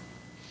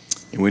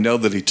 And we know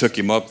that he took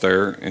him up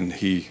there and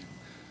he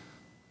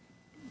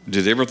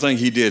did everything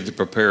he did to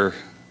prepare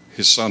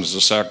his son as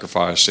a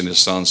sacrifice. And his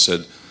son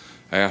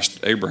asked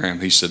Abraham,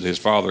 he said, his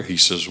father, he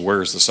says,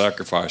 where's the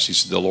sacrifice? He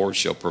said, the Lord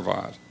shall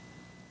provide.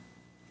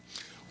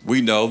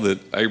 We know that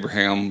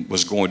Abraham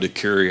was going to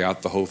carry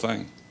out the whole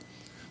thing.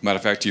 Matter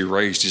of fact, he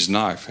raised his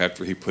knife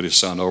after he put his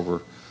son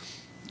over,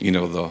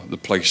 the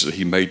place that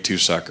he made to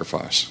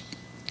sacrifice.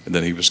 And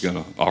then he was going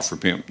to offer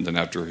him. And then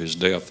after his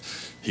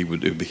death, he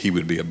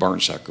would be a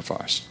burnt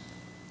sacrifice.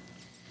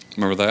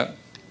 Remember that?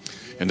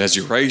 And as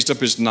he raised up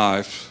his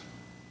knife,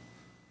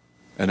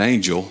 an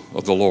angel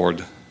of the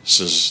Lord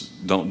says,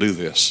 don't do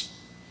this.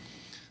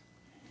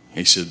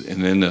 He said,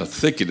 and in the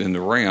thicket, in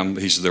the ram,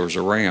 he said there was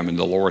a ram, and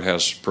the Lord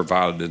has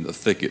provided in the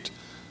thicket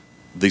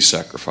the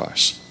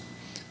sacrifice.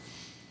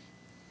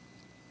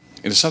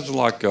 And it's something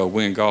like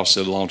Wayne Goss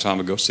said a long time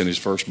ago, in his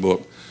first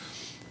book.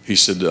 He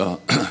said, the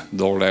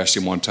Lord asked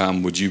him one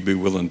time, would you be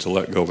willing to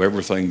let go of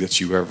everything that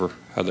you ever,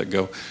 how'd that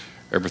go?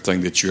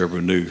 Everything that you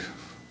ever knew,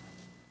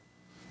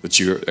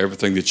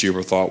 everything that you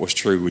ever thought was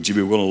true. Would you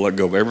be willing to let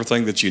go of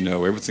everything that you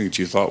know, everything that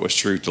you thought was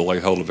true, to lay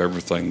hold of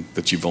everything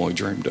that you've only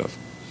dreamed of?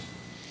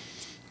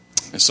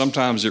 And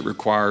sometimes it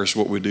requires,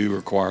 what we do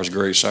requires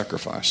great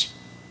sacrifice.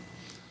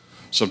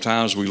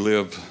 Sometimes we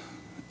live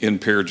in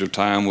periods of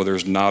time where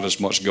there's not as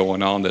much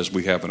going on as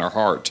we have in our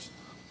heart.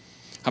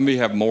 How many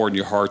have more in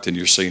your heart than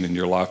you're seeing in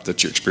your life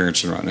that you're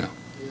experiencing right now?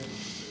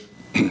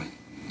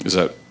 Is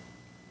that?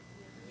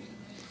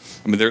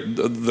 I mean,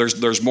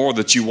 there's more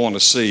that you want to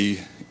see,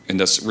 and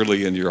that's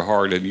really in your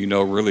heart, and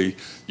really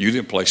you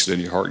didn't place it in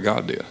your heart,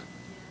 God did.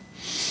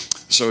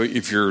 So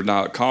if you're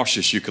not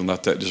cautious, you can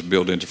let that just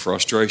build into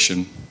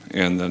frustration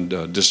and then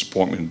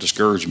disappointment and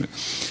discouragement.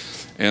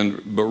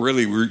 But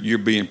really, you're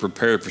being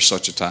prepared for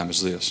such a time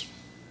as this.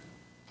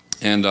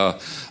 And I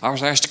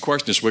was asked a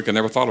question this week I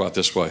never thought about it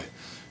this way.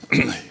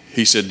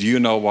 He said, do you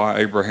know why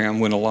Abraham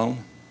went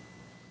alone?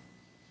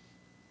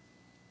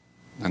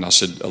 And I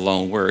said,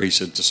 alone where? He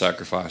said, to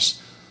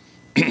sacrifice.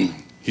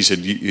 He said,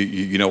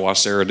 you know why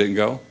Sarah didn't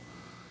go?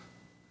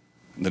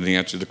 And then he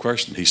answered the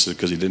question. He said,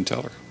 because he didn't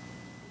tell her.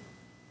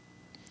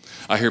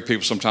 I hear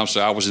people sometimes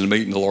say, I was in a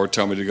meeting, the Lord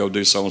told me to go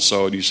do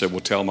so-and-so, and you said, well,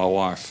 tell my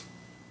wife.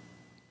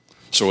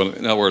 So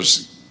in other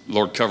words,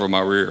 Lord, cover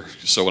my rear.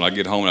 So when I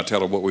get home and I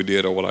tell her what we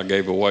did or what I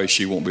gave away,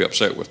 she won't be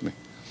upset with me.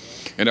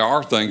 And there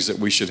are things that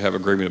we should have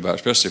agreement about,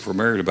 especially if we're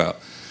married about.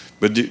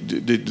 But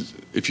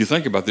if you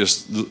think about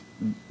this,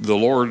 the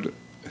Lord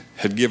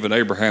had given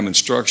Abraham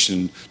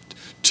instruction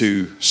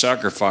to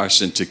sacrifice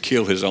and to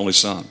kill his only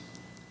son.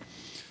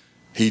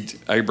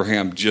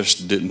 Abraham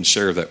just didn't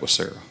share that with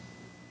Sarah.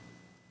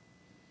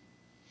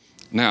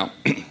 Now,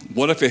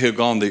 what if it had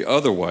gone the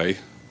other way,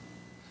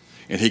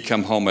 and he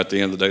come home at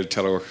the end of the day to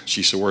tell her,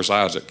 she said, where's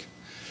Isaac?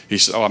 He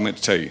said, I meant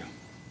to tell you.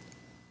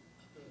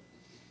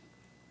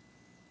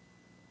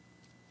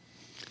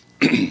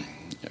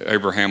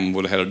 Abraham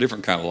would have had a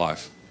different kind of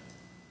life.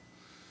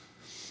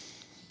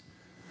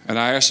 And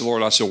I asked the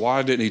Lord, I said,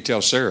 why didn't he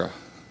tell Sarah?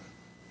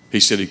 He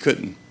said he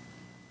couldn't,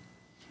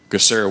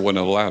 because Sarah wouldn't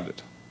have allowed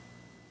it.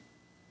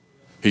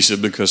 He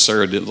said, because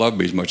Sarah didn't love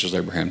me as much as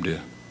Abraham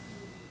did,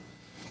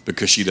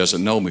 because she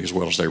doesn't know me as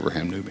well as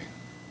Abraham knew me.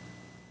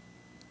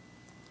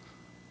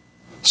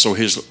 So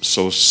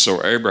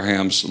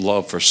Abraham's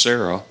love for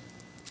Sarah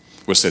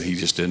was that he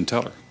just didn't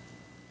tell her,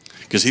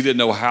 because he didn't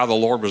know how the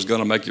Lord was going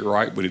to make it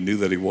right, but he knew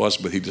that he was,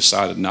 but he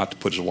decided not to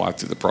put his wife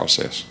through the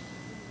process.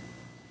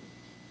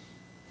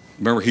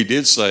 Remember, he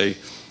did say,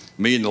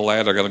 me and the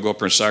lad are going to go up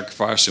there and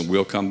sacrifice and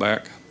we'll come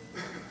back.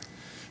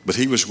 But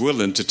he was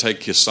willing to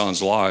take his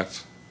son's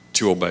life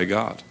to obey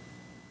God,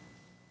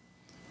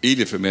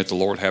 even if it meant the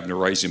Lord having to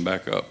raise him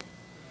back up,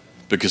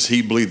 because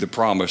he believed the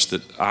promise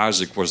that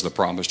Isaac was the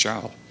promised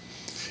child.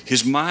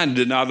 His mind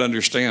did not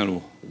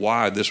understand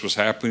why this was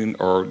happening,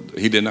 or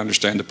he didn't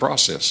understand the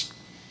process.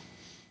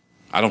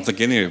 I don't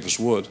think any of us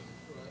would.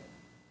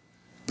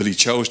 But he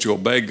chose to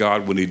obey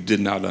God when he did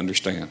not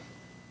understand.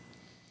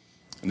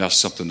 And that's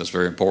something that's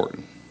very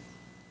important.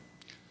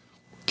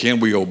 Can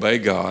we obey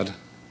God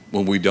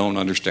when we don't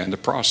understand the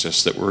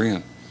process that we're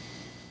in?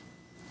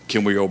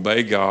 Can we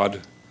obey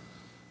God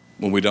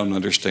when we don't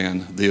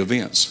understand the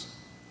events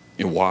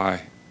and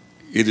why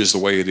it is the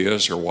way it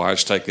is, or why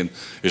it's taken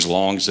as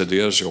long as it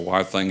is, or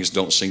why things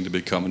don't seem to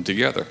be coming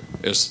together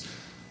as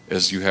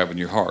you have in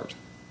your heart?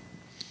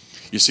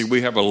 You see,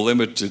 we have a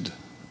limited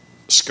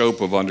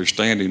scope of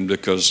understanding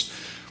because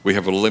we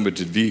have a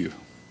limited view.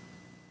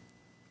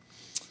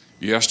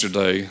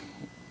 Yesterday,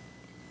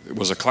 it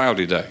was a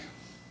cloudy day.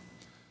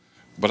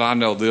 But I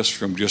know this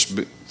from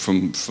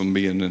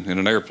being in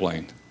an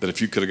airplane, that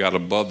if you could have got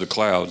above the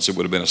clouds, it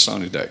would have been a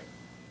sunny day.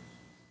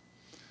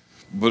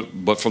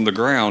 But from the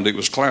ground, it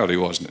was cloudy,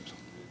 wasn't it?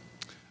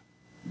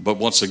 But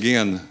once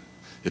again,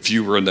 if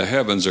you were in the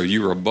heavens or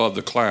you were above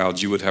the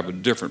clouds, you would have a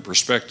different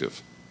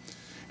perspective.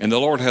 And the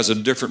Lord has a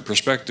different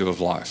perspective of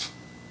life.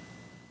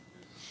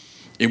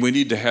 And we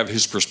need to have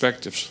his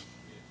perspectives.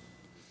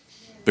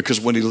 Because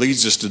when he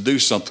leads us to do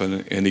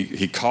something, and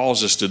he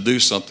calls us to do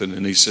something,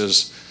 and he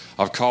says,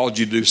 I've called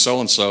you to do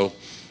so-and-so,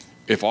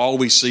 if all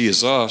we see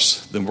is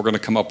us, then we're going to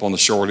come up on the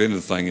short end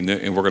of the thing,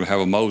 and we're going to have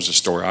a Moses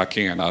story. I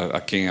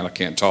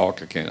can't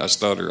talk, I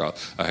stutter,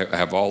 I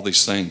have all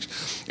these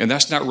things. And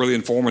that's not really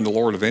informing the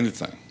Lord of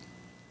anything.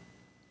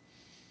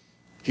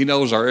 He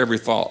knows our every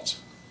thought.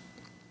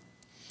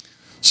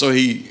 So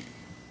he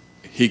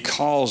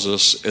calls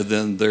us, and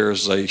then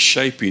there's a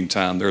shaping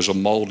time, there's a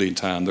molding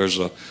time, there's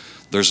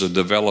a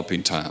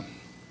developing time.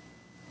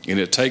 And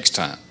it takes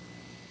time.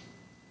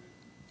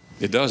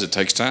 It does, it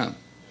takes time.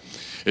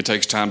 It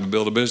takes time to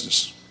build a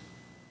business.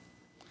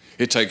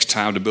 It takes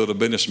time to build a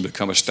business and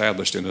become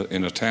established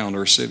in a town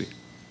or a city.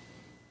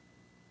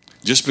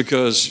 Just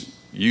because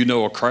you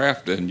know a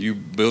craft and you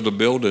build a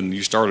building and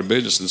you start a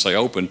business and say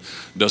open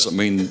doesn't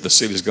mean the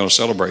city's going to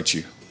celebrate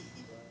you.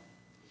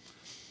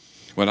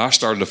 When I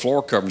started a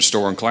floor covering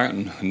store in Clanton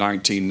in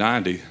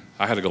 1990,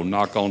 I had to go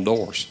knock on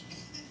doors.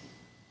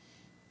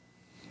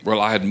 Well,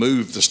 I had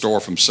moved the store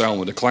from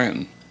Selma to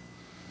Clanton.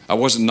 I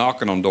wasn't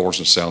knocking on doors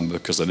in Selma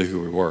because I knew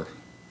who we were.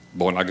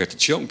 But when I got to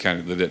Chilton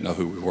County, they didn't know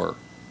who we were.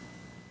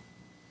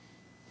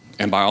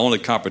 And my only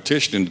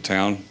competition in the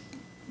town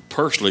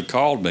personally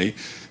called me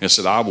and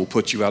said, I will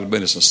put you out of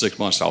business in 6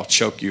 months. I'll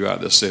choke you out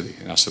of the city.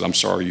 And I said, I'm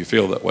sorry you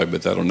feel that way,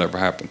 but that'll never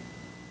happen.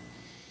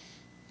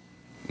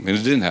 And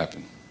it didn't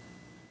happen.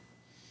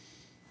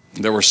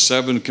 There were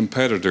 7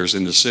 competitors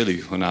in the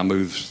city when I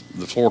moved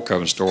the floor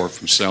covering store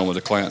from Selma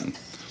to Clanton.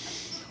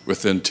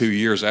 Within 2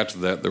 years after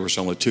that, there was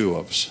only 2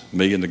 of us,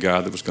 me and the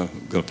guy that was going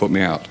to put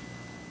me out.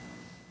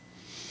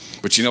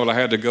 But you know what I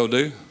had to go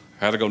do?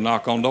 I had to go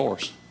knock on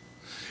doors.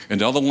 And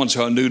the other ones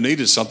who I knew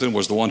needed something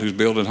was the one who's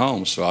building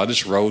homes. So I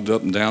just rode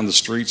up and down the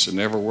streets and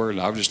everywhere,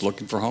 and I was just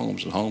looking for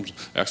homes and homes.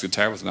 Actually,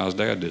 Tabitha and I's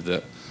dad did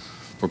that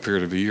for a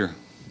period of a year.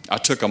 I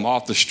took them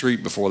off the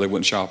street before they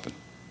went shopping.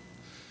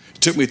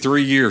 It took me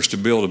 3 years to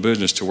build a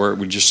business to where it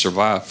would just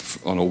survive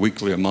on a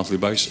weekly and monthly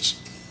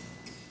basis.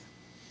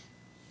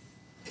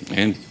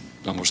 And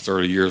almost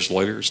 30 years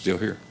later, it's still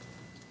here.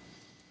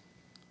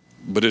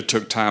 But it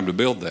took time to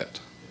build that.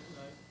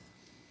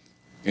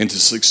 And to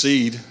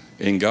succeed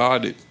in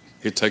God,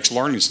 it takes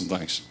learning some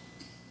things.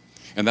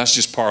 And that's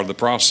just part of the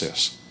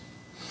process.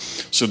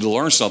 So to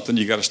learn something,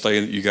 you got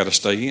to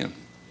stay in.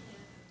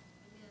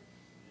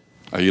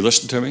 Are you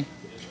listening to me?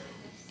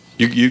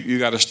 You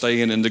got to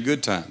stay in the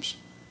good times.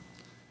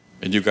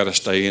 And you got to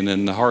stay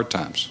in the hard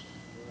times.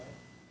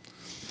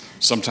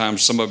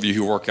 Sometimes some of you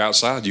who work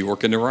outside, you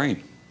work in the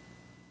rain.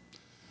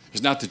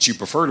 It's not that you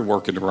prefer to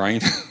work in the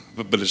rain,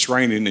 but it's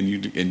raining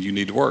and you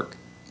need to work,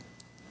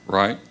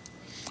 right?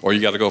 Or you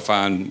got to go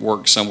find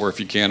work somewhere if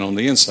you can on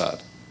the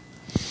inside.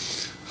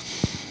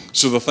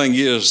 So the thing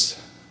is,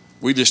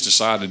 we just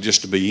decided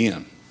just to be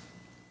in.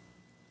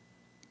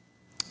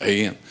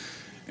 A.M.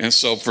 And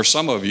so for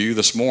some of you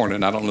this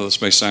morning, I don't know,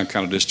 this may sound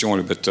kind of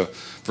disjointed, but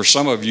for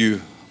some of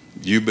you,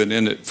 you've been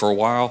in it for a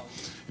while,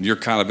 and you're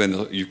kind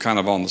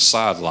of on the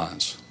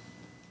sidelines.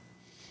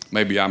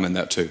 Maybe I'm in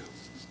that too.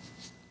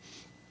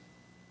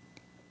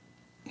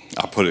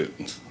 I put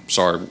it,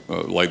 sorry,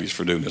 ladies,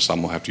 for doing this. I'm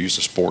going to have to use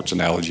the sports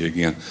analogy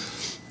again.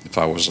 If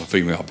I was a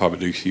female, I'd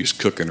probably use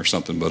cooking or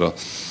something, but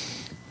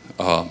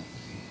or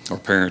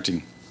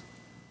parenting.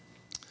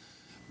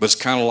 But it's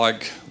kind of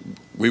like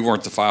we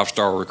weren't the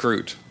 5-star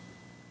recruit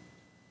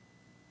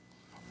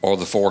or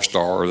the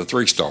 4-star or the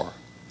 3-star.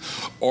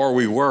 Or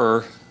we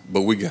were,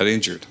 but we got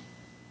injured.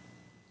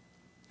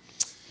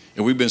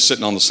 And we've been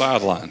sitting on the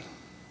sideline.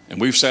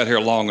 And we've sat here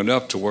long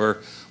enough to where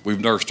we've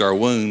nursed our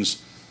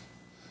wounds,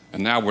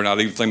 and now we're not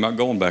even thinking about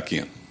going back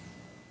in.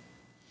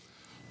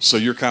 So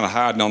you're kind of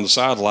hiding on the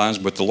sidelines,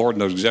 but the Lord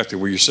knows exactly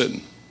where you're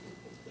sitting.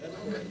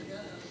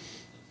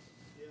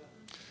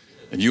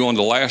 And you're on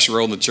the last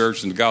row in the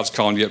church, and God's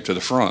calling you up to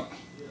the front.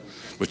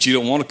 But you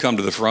don't want to come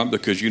to the front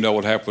because you know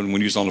what happened when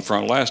you was on the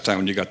front last time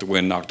and you got the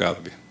wind knocked out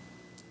of you.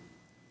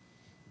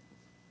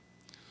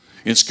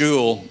 In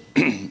school,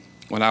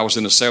 when I was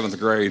in the 7th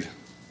grade,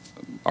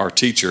 our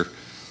teacher,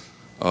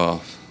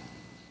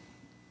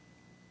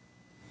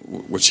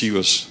 which he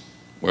was,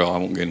 well, I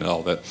won't get into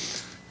all that,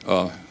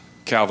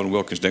 Calvin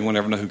Wilkins. Did anyone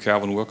ever know who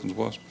Calvin Wilkins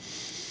was?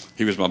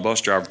 He was my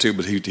bus driver too,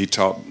 but he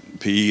taught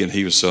PE, and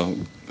he was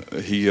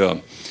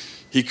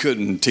he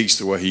couldn't teach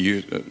the way he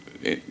used.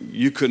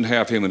 You couldn't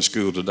have him in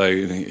school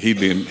today, and he'd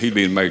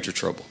be in major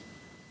trouble.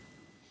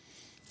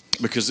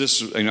 Because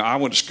this, I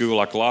went to school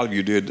like a lot of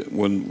you did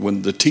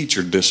when the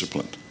teacher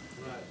disciplined,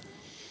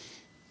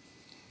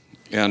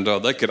 and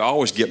they could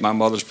always get my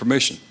mother's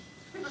permission.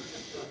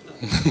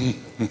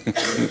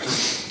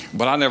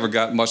 But I never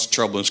got much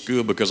trouble in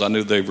school because I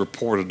knew they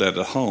reported that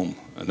at home,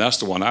 and that's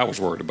the one I was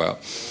worried about.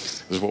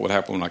 Is what would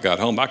happen when I got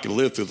home. I could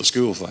live through the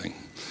school thing.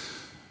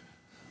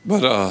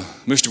 But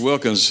Mr.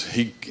 Wilkins,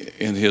 he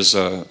in his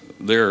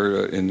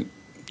there in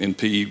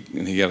PE,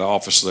 and he had an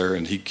office there,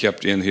 and he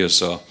kept in his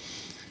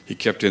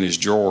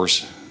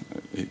drawers.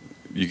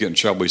 You get in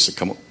trouble, he said,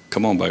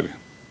 "Come on, baby,"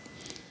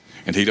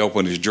 and he'd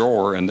open his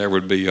drawer, and there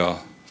would be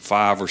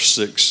 5 or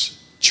 6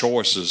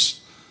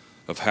 choices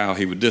of how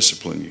he would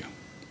discipline you.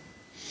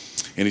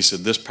 And he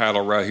said, "This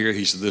paddle right here,"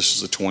 he said, "this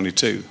is a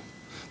 22.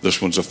 This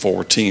one's a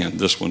 410.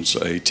 This one's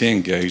a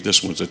 10 gauge.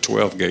 This one's a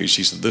 12 gauge."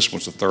 He said, "This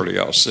one's a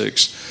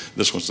 30-06.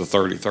 This one's a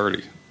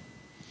 30-30.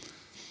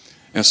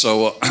 And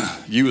so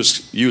you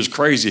was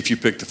crazy if you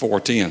picked the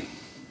 410,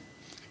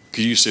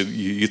 because you said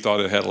you thought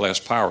it had less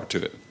power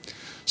to it.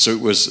 So it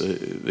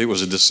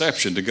was a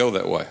deception to go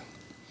that way.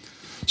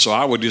 So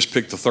I would just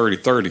pick the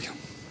 30-30.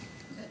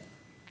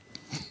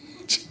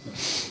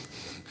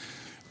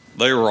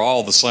 They were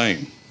all the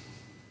same.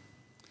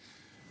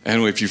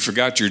 And if you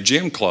forgot your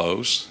gym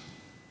clothes,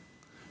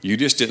 you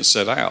just didn't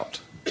set out.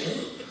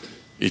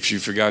 If you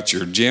forgot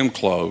your gym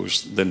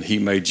clothes, then he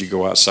made you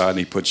go outside and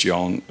he put you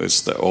on,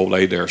 it's the old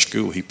Adair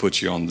school, he put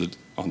you on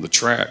the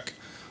track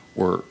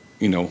where,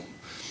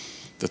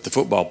 that the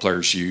football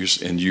players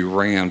use, and you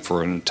ran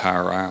for an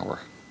entire hour.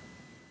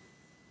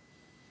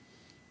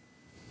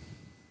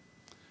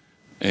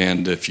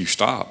 And if you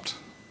stopped,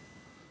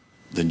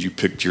 then you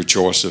picked your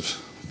choice of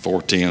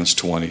 4 10s,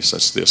 20s,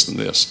 that's this and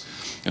this.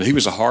 And he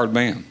was a hard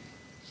man.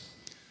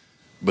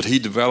 But he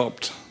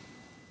developed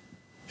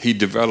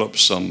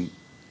some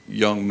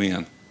young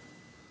men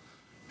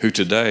who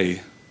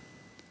today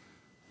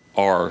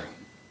are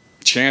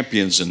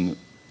champions in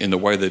the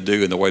way they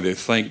do and the way they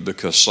think,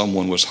 because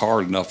someone was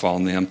hard enough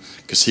on them,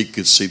 because he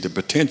could see the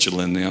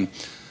potential in them.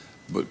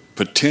 But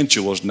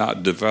potential is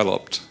not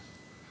developed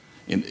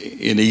in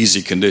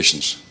easy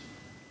conditions.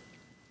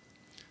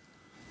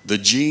 The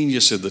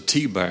genius of the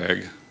tea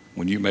bag,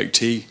 when you make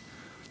tea,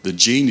 the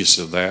genius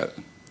of that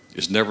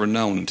is never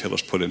known until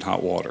it's put in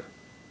hot water.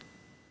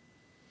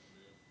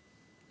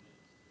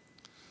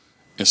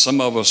 And some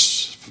of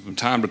us, from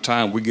time to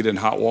time, we get in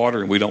hot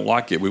water and we don't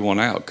like it. We want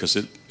out because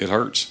it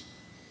hurts.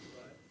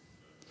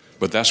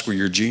 But that's where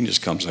your genius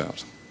comes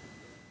out.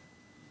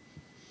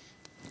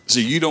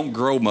 See, you don't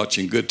grow much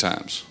in good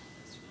times.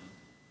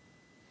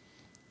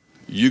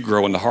 You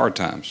grow in the hard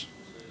times.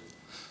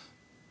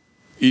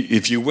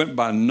 If you went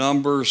by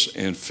numbers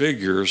and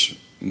figures,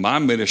 my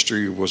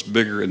ministry was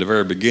bigger in the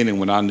very beginning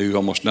when I knew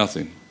almost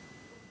nothing.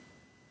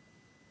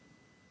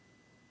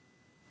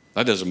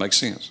 That doesn't make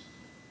sense.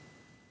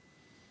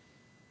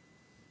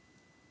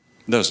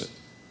 Does it?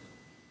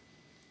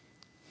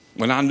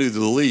 When I knew the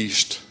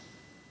least,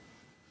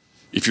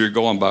 if you're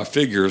going by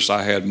figures,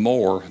 I had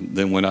more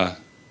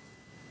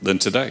than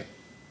today.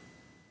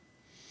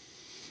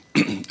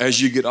 As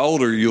you get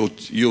older,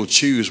 you'll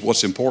choose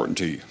what's important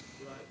to you.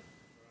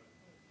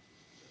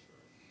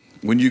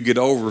 When you get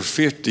over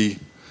 50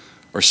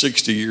 or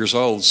 60 years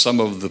old, some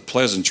of the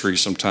pleasantries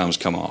sometimes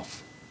come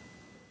off.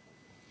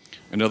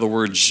 In other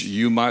words,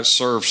 you might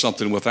serve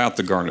something without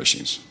the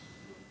garnishings.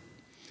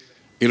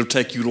 It'll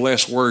take you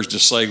less words to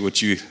say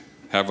what you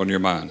have on your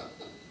mind.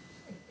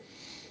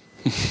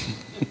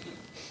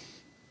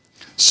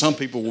 Some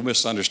people will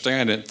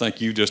misunderstand it and think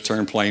you just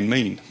turned plain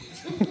mean.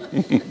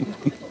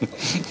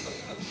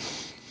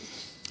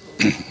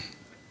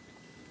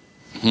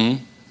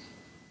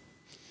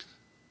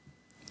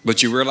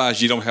 But you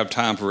realize you don't have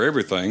time for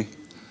everything,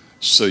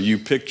 so you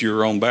pick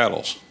your own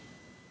battles,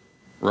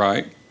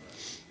 right?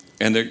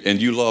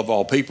 And you love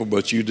all people,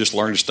 but you just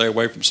learn to stay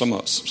away from some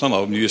of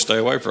them. You just stay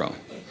away from.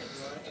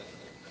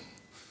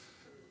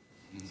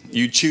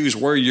 You choose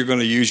where you're going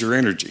to use your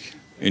energy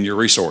and your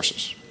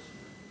resources.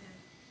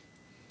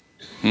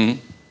 The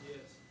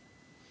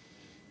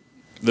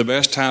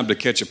best time to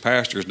catch a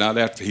pastor is not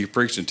after he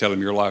preached and tell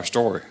him your life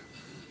story.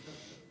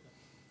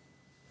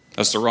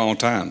 That's the wrong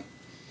time.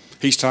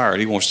 He's tired.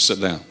 He wants to sit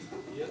down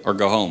or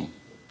go home.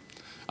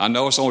 I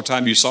know it's the only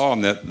time you saw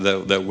him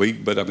that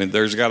week, but I mean,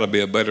 there's got to be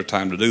a better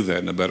time to do that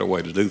and a better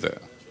way to do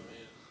that.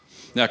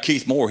 Now,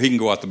 Keith Moore, he can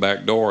go out the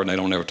back door and they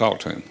don't ever talk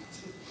to him.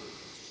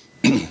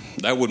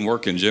 That wouldn't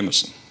work in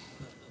Jemison.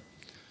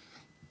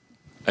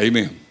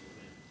 Amen.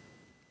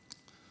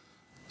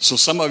 So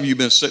some of you have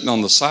been sitting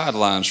on the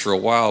sidelines for a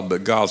while,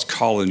 but God's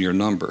calling your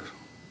number.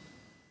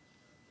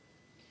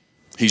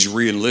 He's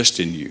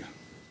re-enlisting you.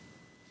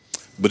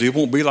 But it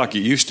won't be like it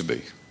used to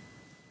be.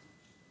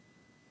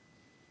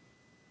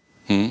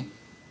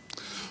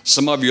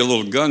 Some of you are a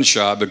little gun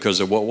shy because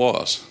of what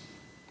was.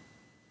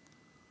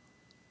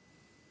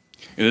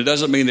 And it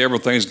doesn't mean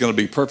everything's going to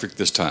be perfect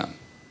this time.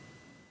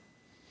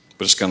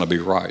 But it's going to be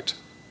right.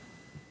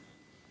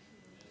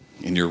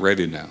 And you're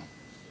ready now.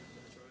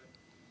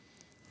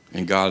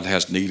 And God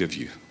has need of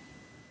you.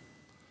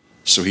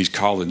 So he's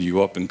calling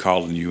you up and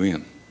calling you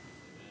in.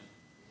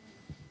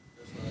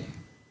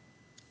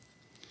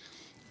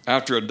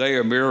 After a day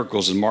of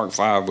miracles in Mark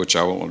 5, which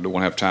I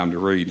don't have time to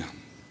read,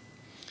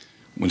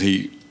 when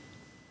he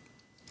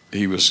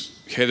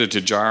was headed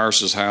to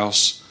Jairus'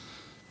 house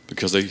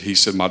because he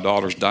said, my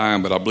daughter's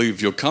dying, but I believe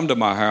if you'll come to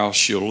my house,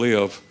 she'll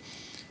live.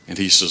 And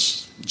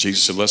Jesus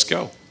said, let's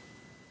go.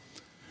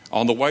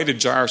 On the way to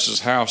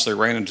Jairus' house, they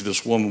ran into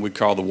this woman we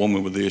call the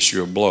woman with the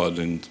issue of blood,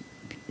 and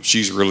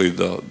she's really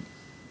the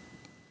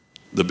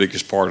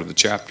biggest part of the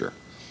chapter.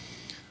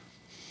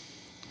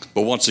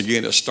 But once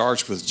again, it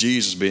starts with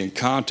Jesus being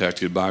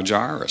contacted by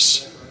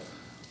Jairus.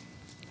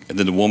 And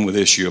then the woman with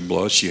the issue of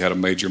blood, she had a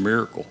major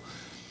miracle.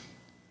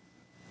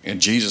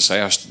 And Jesus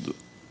asked the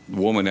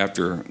woman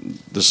after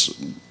this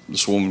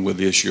woman with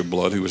the issue of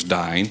blood who was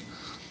dying,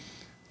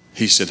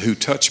 he said, who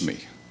touched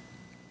me?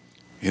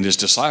 And his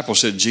disciples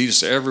said,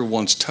 Jesus,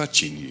 everyone's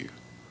touching you.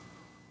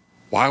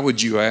 Why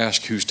would you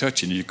ask who's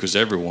touching you? Because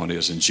everyone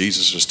is. And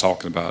Jesus was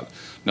talking about,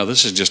 now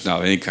this is just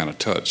not any kind of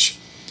touch.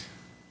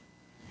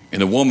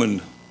 And the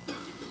woman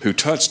who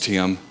touched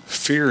him,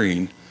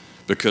 fearing,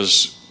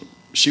 because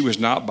she was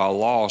not by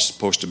law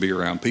supposed to be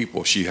around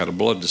people. She had a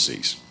blood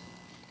disease.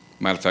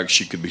 Matter of fact,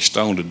 she could be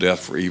stoned to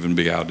death for even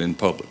be out in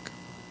public.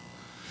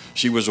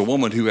 She was a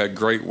woman who had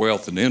great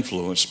wealth and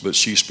influence, but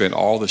she spent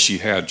all that she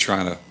had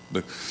trying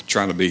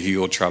to be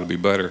healed, trying to be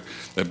better.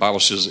 The Bible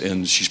says,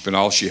 and she spent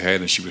all she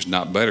had, and she was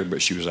not better,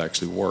 but she was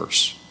actually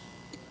worse.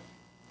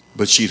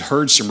 But she'd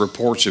heard some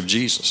reports of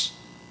Jesus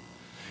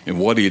and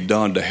what he had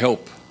done to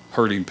help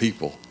hurting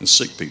people and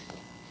sick people.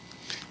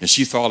 And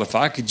she thought, if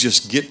I could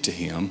just get to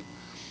him,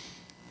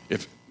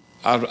 if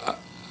I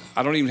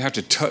don't even have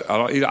to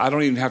I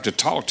don't even have to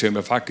talk to him.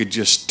 If I could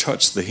just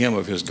touch the hem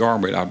of his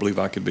garment, I believe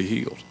I could be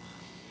healed.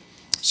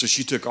 So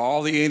she took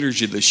all the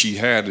energy that she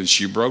had and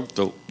she broke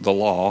the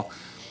law,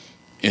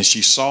 and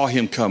she saw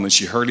him coming.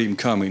 She heard him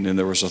coming, and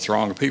there was a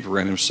throng of people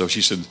around him. So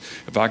she said,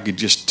 if I could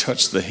just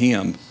touch the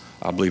hem,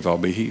 I believe I'll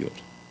be healed.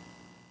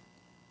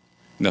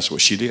 And that's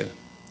what she did.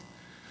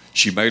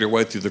 She made her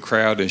way through the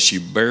crowd, and she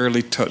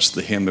barely touched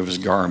the hem of his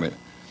garment.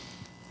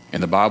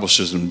 And the Bible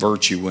says, and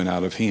virtue went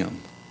out of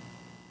him.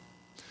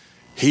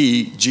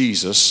 He,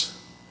 Jesus,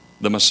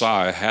 the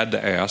Messiah, had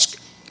to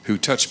ask, who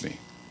touched me?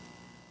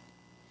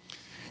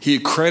 He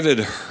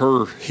accredited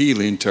her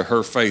healing to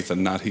her faith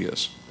and not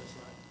his.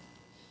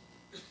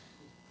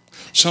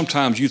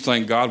 Sometimes you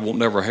think God will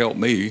never help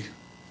me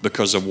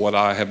because of what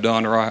I have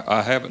done or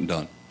I haven't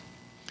done.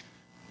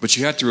 But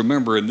you have to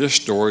remember in this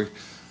story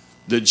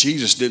that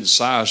Jesus didn't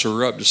size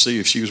her up to see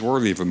if she was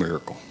worthy of a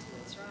miracle.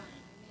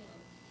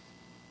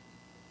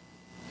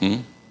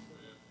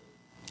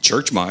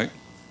 Church might.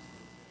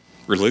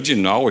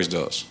 Religion always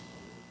does.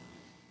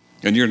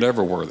 And you're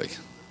never worthy.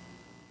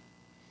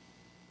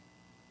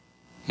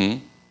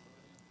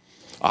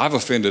 I've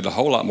offended a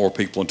whole lot more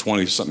people in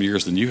 20-something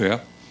years than you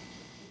have,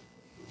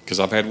 because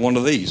I've had one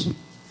of these.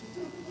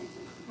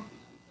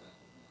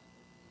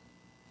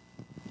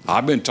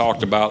 I've been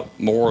talked about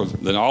more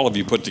than all of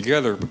you put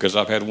together because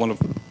I've had one of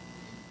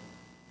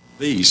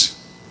these.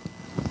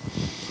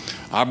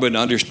 I've been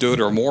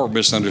understood or more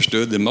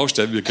misunderstood than most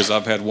of you because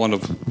I've had one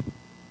of.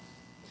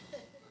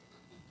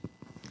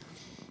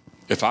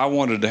 If I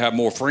wanted to have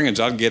more friends,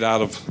 I'd get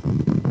out of,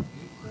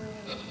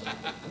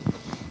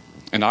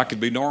 and I could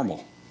be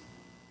normal.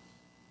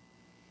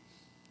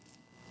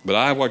 But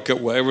I wake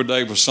up every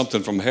day with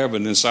something from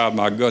heaven inside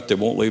my gut that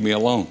won't leave me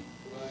alone.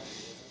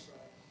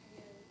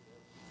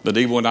 But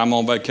even when I'm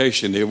on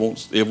vacation, it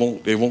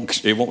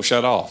won't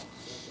shut off.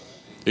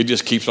 It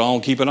just keeps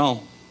on keeping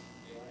on.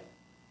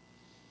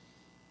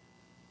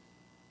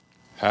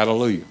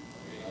 Hallelujah.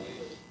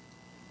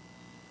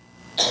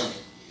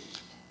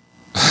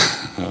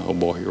 Oh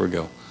boy, here we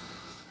go.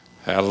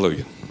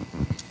 Hallelujah.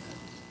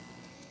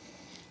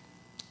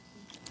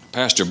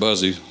 Pastor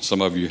Buzzy,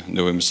 some of you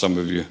knew him, some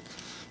of you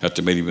had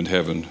to meet him in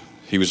heaven.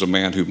 He was a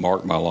man who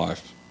marked my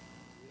life.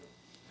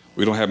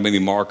 We don't have many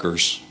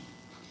markers,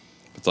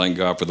 but thank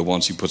God for the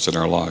ones he puts in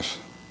our life.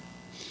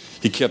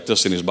 He kept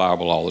this in his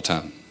Bible all the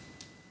time.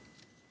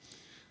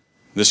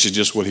 This is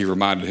just what he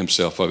reminded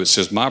himself of. It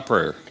says, my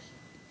prayer,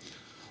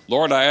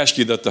 Lord, I ask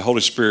you that the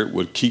Holy Spirit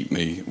would keep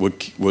me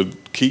with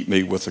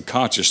the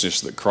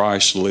consciousness that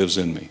Christ lives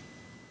in me.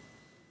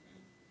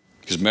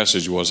 His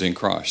message was in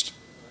Christ.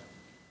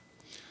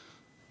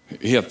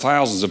 He had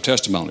thousands of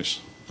testimonies.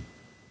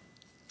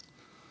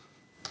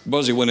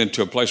 Buzzy went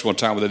into a place one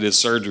time where they did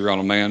surgery on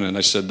a man, and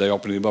they said they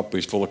opened him up.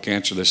 He's full of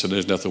cancer. They said,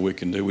 there's nothing we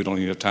can do. We don't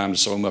even have time to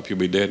sew him up. He'll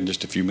be dead in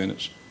just a few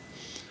minutes.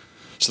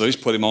 So they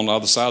just put him on the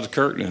other side of the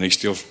curtain, and he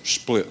still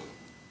split.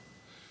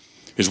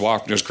 His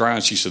wife was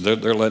crying. She said,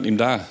 they're letting him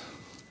die.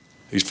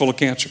 He's full of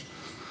cancer.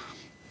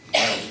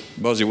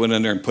 Buzzy went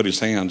in there and put his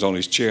hands on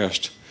his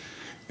chest,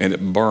 and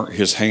it burnt.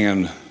 His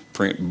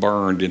handprint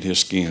burned in his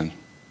skin.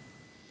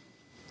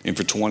 And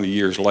for 20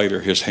 years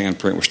later, his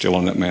handprint was still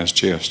on that man's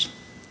chest.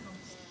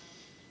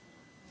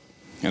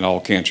 And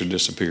all cancer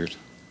disappeared.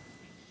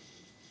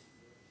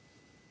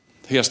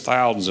 He has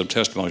thousands of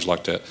testimonies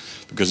like that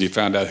because he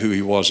found out who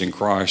he was in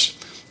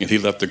Christ, and he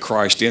let the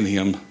Christ in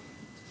him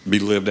be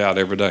lived out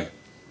every day.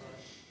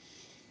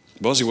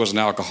 Buzzy was an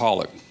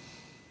alcoholic.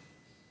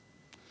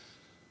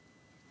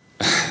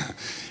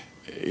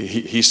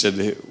 He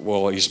said,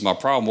 my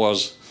problem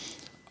was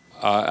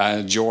I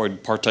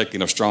enjoyed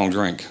partaking of strong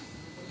drink.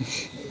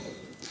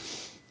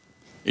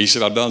 He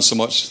said, I've done so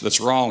much that's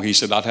wrong. He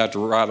said, I'd have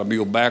to ride a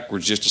mule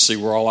backwards just to see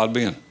where all I'd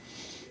been.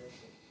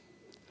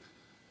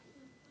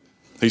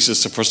 He said,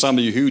 so for some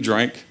of you who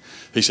drank,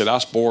 he said, I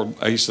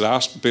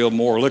spilled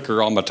more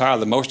liquor on my tie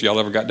than most of y'all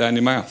ever got down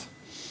your mouth.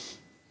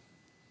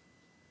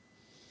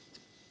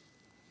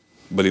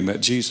 But he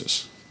met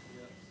Jesus.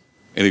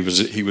 And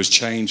he was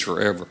changed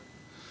forever.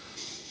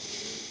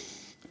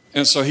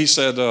 And so he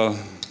said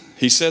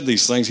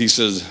these things. He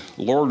says,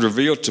 Lord,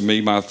 reveal to me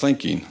my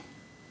thinking,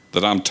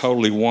 that I'm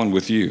totally one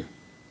with you.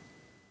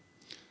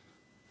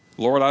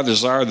 Lord, I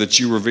desire that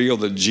you reveal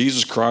that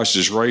Jesus Christ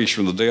is raised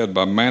from the dead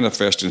by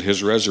manifesting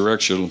his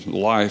resurrection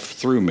life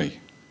through me.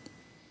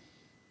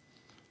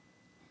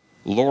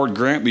 Lord,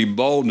 grant me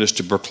boldness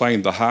to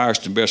proclaim the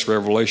highest and best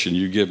revelation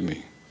you give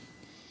me.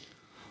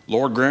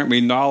 Lord, grant me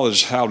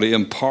knowledge how to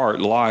impart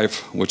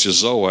life, which is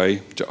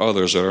Zoe, to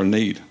others that are in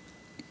need.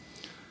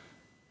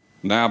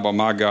 Now, by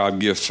my God,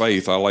 give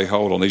faith, I lay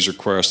hold on these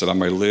requests that I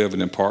may live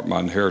and impart my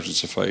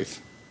inheritance of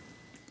faith.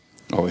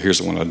 Oh, here's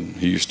the one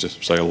he used to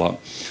say a lot.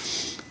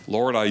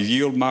 Lord, I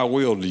yield my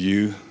will to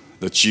you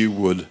that you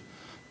would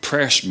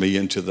press me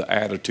into the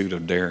attitude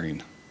of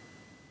daring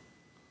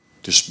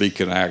to speak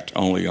and act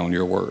only on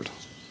your word.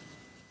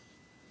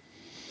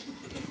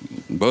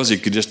 Buzzy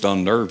could just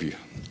unnerve you.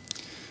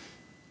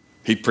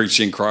 He'd preach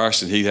in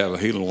Christ and he'd have a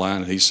healing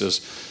line, and he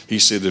said,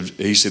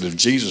 if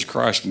Jesus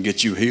Christ can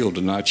get you healed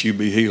tonight, you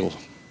be healed.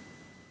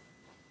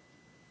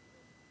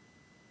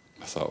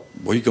 I thought,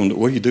 what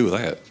do you do with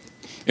that?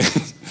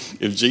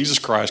 If Jesus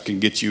Christ can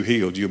get you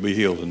healed, you'll be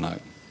healed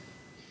tonight.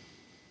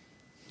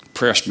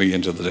 Press me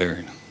into the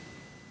daring.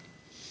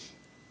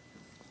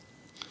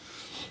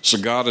 So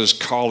God is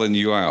calling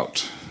you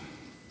out.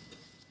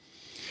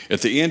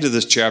 At the end of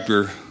this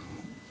chapter,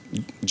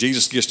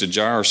 Jesus gets to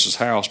Jairus'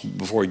 house.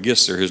 Before he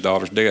gets there, his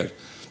daughter's dead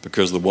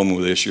because of the woman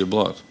with the issue of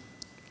blood.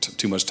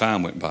 Too much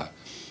time went by.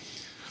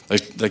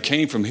 They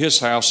came from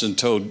his house and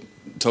told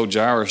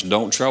Jairus,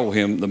 don't trouble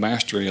him, the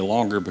master, any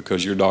longer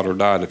because your daughter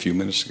died a few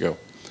minutes ago.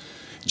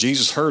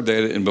 Jesus heard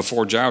that, and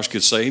before Jairus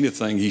could say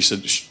anything, he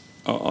said,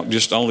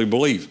 just only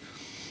believe.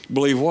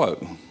 Believe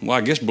what? Well,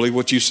 I guess believe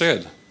what you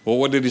said. Well,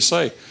 what did he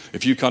say?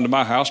 If you come to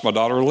my house, my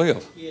daughter will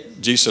live. Yes.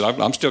 Jesus said,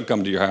 I'm still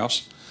coming to your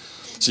house.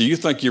 So you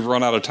think you've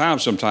run out of time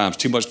sometimes.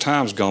 Too much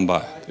time's gone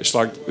by. It's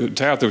like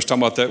Tabitha was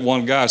talking about that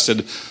one guy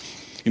said,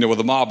 with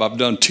the mob, I've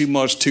done too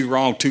much, too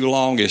wrong, too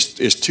long.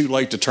 It's too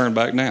late to turn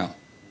back now.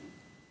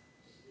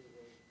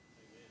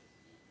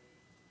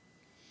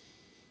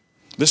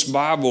 This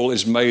Bible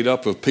is made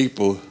up of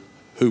people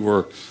who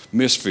were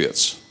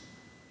misfits.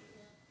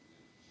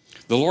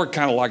 The Lord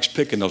kind of likes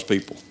picking those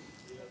people.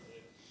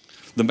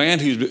 The man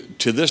who,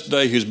 to this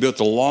day, who's built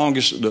the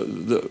longest,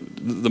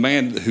 the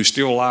man who's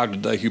still alive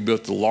today, who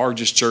built the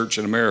largest church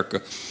in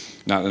America,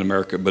 not in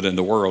America, but in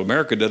the world.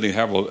 America doesn't even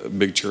have a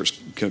big church,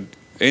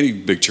 any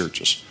big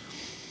churches,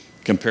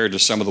 compared to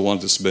some of the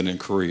ones that's been in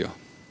Korea.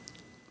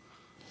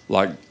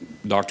 Like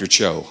Dr.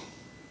 Cho.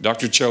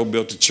 Dr. Cho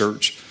built a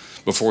church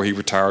before he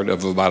retired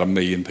of about 1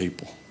 million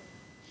people.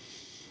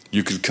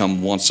 You could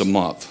come once a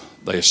month.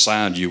 They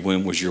assigned you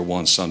when was your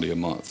one Sunday a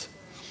month.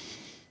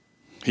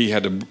 He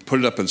had to put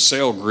it up in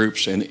cell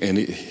groups, and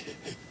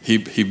he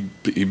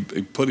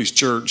put his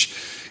church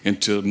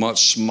into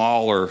much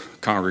smaller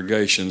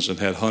congregations and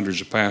had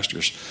hundreds of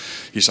pastors.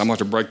 He said, I'm going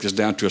to break this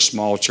down to a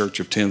small church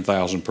of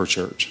 10,000 per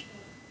church.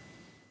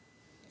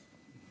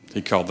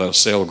 He called that a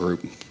cell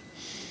group.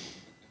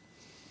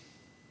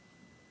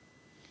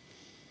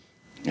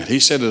 And he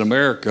said in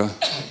America,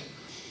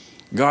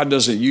 God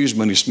doesn't use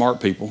many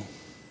smart people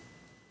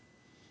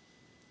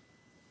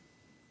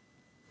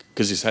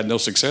because he's had no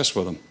success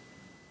with them.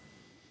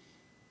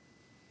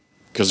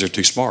 Because they're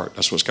too smart.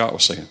 That's what Scott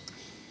was saying.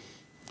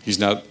 He's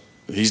not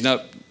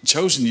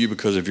chosen you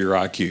because of your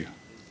IQ.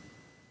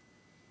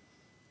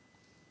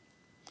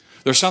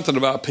 There's something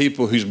about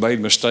people who's made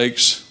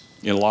mistakes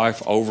in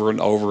life over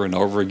and over and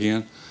over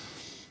again,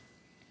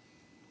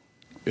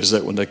 is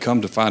that when they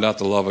come to find out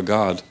the love of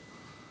God,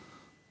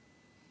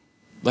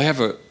 they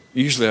have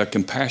usually a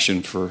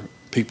compassion for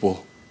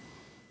people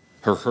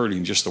who are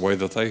hurting just the way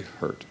that they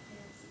hurt.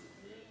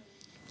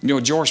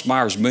 Joyce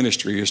Meyer's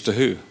ministry is to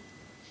who?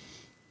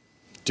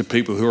 To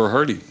people who are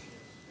hurting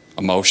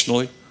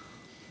emotionally,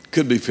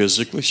 could be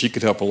physically. She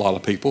could help a lot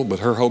of people, but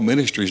her whole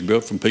ministry is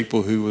built from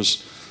people who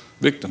was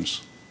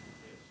victims.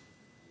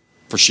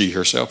 For she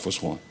herself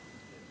was one.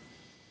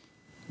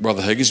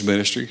 Brother Hagin's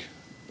ministry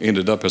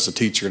ended up as a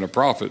teacher and a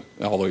prophet,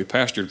 although he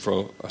pastored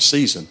for a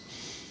season.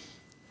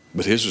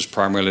 But his was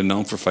primarily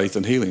known for faith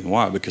and healing.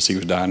 Why? Because he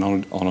was dying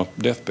on a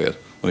deathbed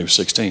when he was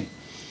 16.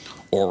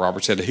 Oral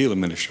Roberts had a healing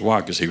ministry.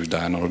 Why? Because he was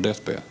dying on a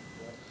deathbed.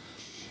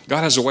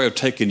 God has a way of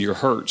taking your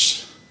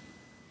hurts,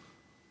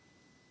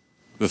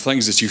 the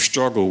things that you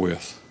struggle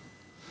with,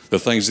 the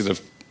things that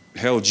have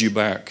held you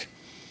back,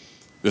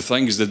 the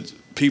things that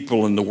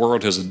people in the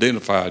world has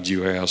identified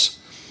you as,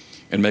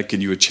 and making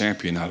you a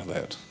champion out of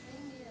that.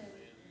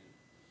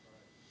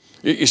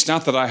 It's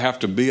not that I have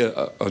to be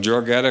a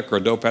drug addict or a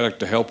dope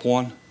addict to help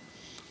one,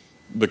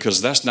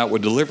 because that's not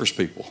what delivers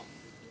people.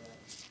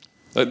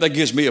 That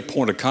gives me a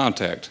point of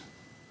contact.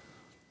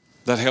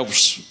 That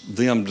helps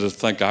them to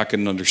think I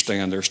can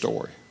understand their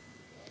story.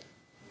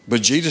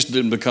 But Jesus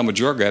didn't become a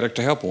drug addict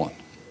to help one.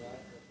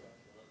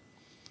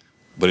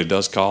 But he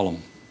does call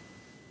them.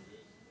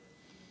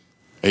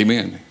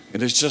 Amen.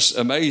 And it's just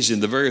amazing.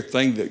 The very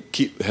thing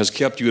that has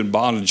kept you in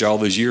bondage all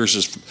these years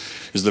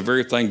is the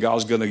very thing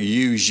God's going to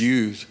use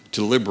you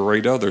to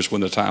liberate others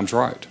when the time's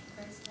right.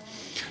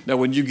 Now,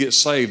 when you get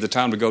saved, the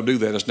time to go do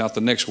that is not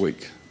the next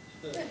week.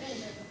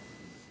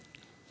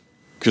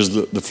 Because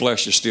the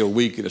flesh is still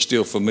weak and it's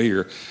still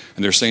familiar.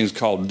 And there's things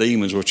called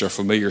demons, which are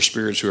familiar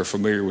spirits who are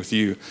familiar with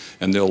you.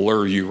 And they'll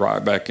lure you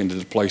right back into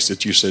the place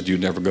that you said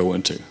you'd never go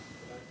into.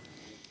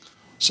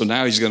 So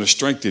now he's going to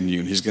strengthen you,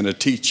 and he's going to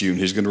teach you, and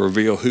he's going to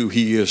reveal who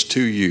he is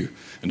to you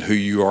and who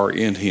you are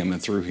in him and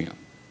through him.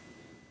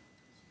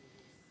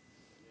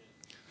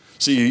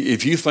 See,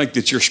 if you think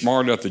that you're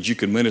smart enough that you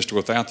can minister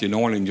without the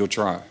anointing, you'll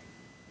try.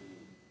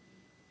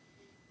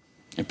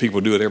 And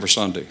people do it every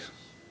Sunday.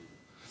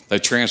 They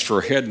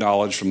transfer head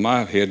knowledge from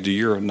my head to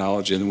your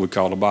knowledge, and we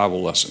call it a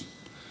Bible lesson.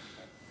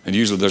 And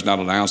usually there's not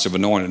an ounce of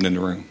anointing in the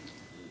room.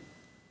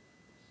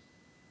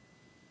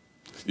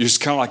 It's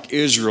kind of like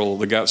Israel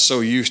that got so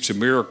used to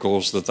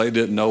miracles that they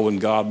didn't know when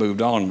God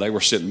moved on. They were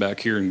sitting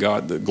back here and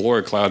the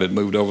glory cloud had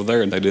moved over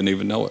there and they didn't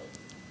even know it.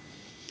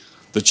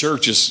 The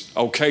church is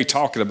okay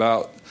talking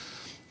about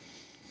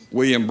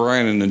William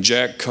Brannon and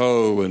Jack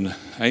Coe and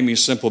Amy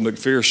Semple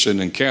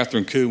McPherson and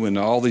Catherine Kuhlman and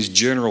all these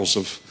generals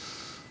of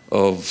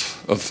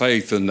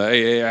faith and the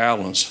A.A.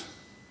 Allens.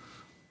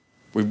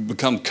 We've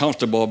become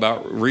comfortable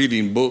about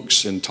reading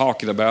books and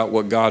talking about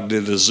what God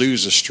did at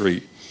Azusa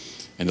Street.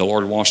 And the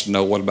Lord wants to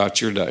know, what about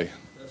your day?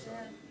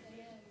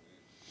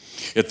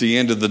 At the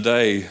end of the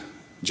day,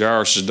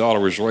 Jairus' daughter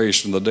was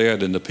raised from the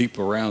dead, and the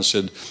people around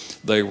said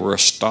they were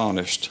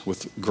astonished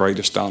with great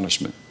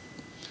astonishment.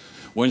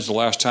 When's the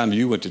last time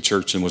you went to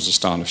church and was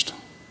astonished?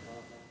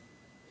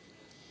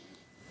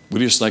 We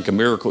just think a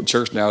miracle at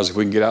church now is if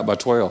we can get out by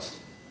 12.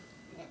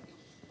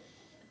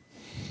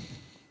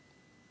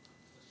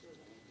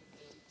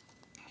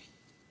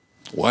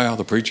 Wow,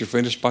 the preacher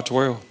finished by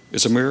 12.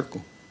 It's a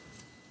miracle.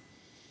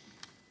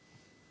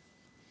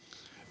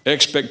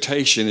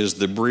 Expectation is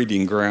the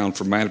breeding ground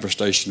for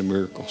manifestation of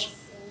miracles.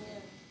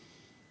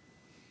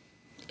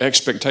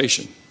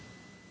 Expectation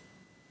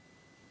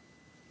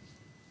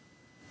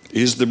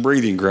is the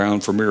breeding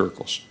ground for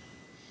miracles.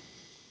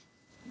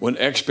 When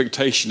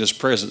expectation is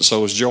present,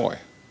 so is joy.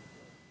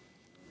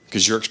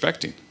 Because you're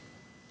expecting.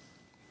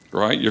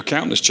 Right? Your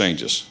countenance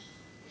changes.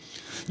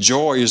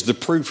 Joy is the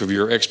proof of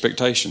your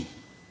expectation.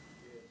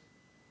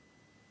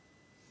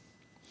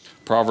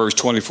 Proverbs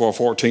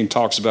 24:14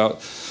 talks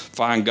about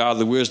find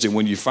godly wisdom.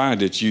 When you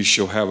find it, you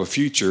shall have a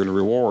future and a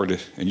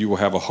reward, and you will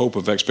have a hope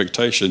of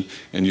expectation,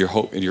 and your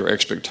hope and your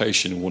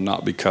expectation will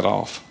not be cut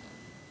off.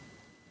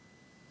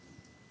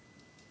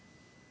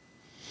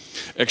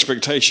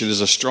 Expectation is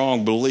a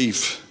strong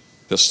belief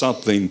that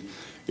something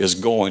is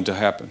going to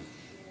happen.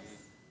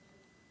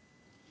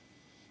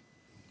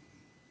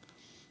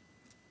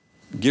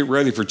 Get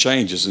ready for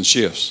changes and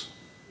shifts.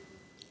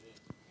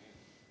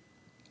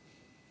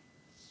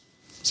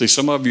 See,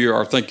 some of you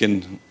are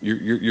thinking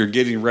you're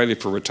getting ready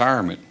for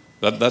retirement.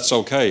 That's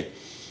okay,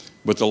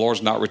 but the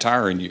Lord's not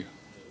retiring you.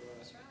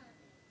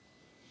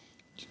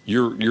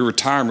 Your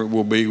retirement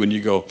will be when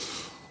you go,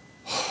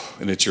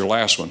 and it's your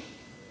last one.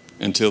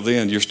 Until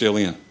then, you're still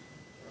in.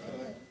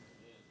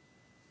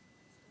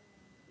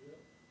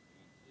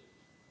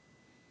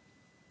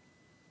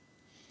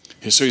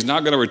 So he's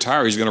not going to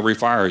retire, he's going to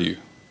refire you.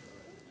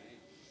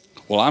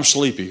 Well, I'm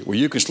sleepy. Well,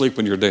 you can sleep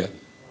when you're dead.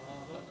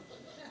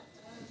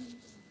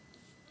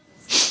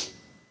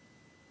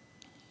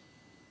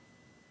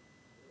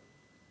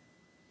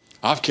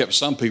 I've kept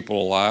some people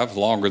alive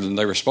longer than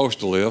they were supposed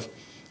to live.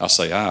 I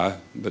say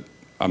but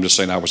I'm just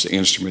saying I was the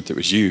instrument that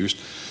was used.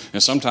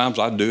 And sometimes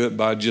I do it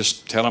by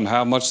just telling them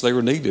how much they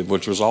were needed,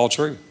 which was all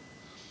true.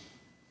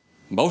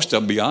 Most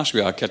of them, to be honest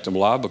with you, I kept them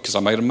alive because I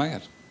made them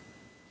mad.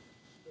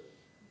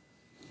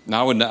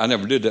 Now, I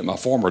never did that in my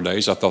former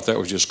days. I thought that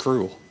was just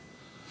cruel.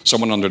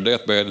 Someone on their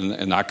deathbed,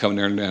 and I come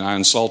there and I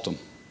insult them.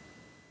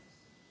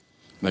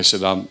 And they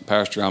said,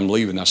 Pastor, I'm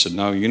leaving. I said,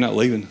 no, you're not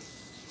leaving.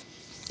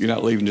 You're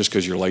not leaving just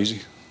because you're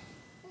lazy.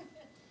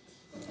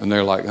 And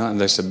they're like, huh?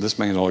 And they said, this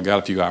man only got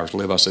a few hours to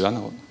live. I said, I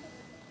know it.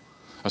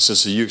 I said,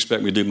 so you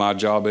expect me to do my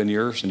job and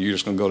yours, and you're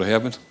just going to go to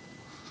heaven?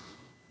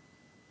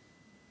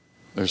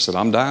 They said,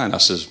 I'm dying. I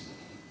said,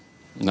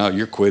 no,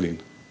 you're quitting.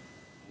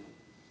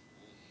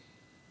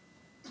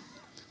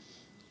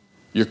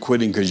 You're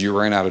quitting because you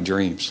ran out of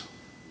dreams.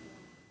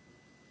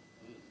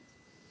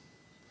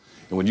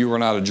 And when you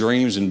run out of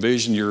dreams and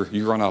vision,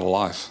 you run out of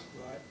life.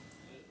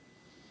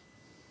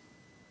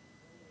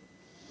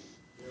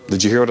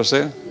 Did you hear what I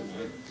said?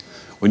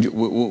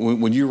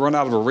 When you run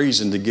out of a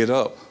reason to get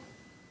up,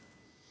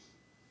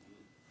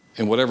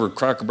 and whatever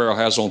Cracker Barrel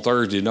has on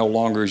Thursday no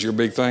longer is your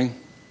big thing,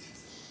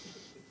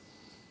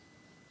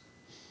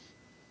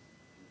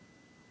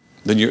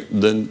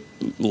 then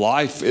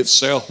life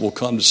itself will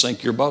come to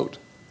sink your boat.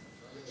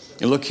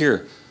 And look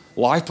here,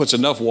 life puts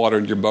enough water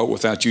in your boat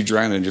without you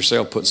drowning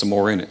yourself, put some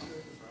more in it.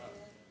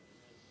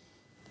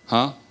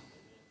 Huh?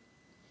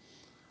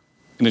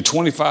 And in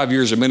 25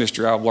 years of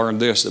ministry, I've learned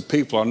this, that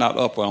people are not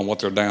up on what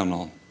they're down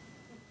on.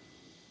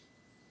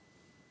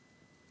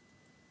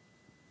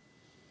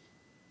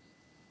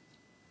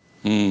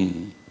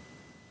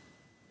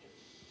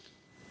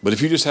 But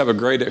if you just have a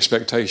great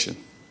expectation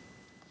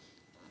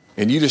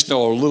and you just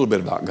know a little bit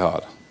about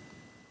God,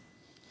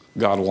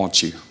 God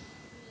wants you.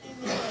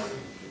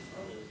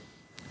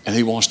 And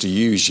He wants to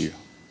use you.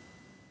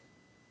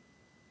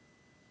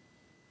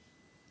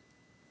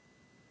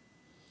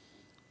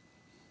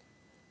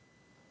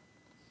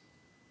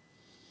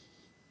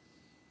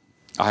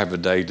 I have a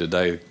day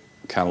today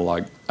kind of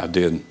like I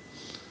did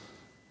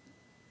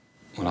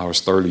when I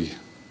was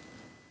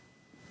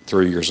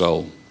 33 years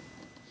old.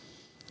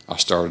 I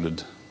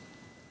started,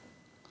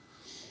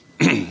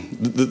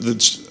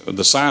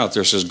 the sign out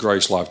there says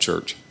Grace Life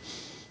Church.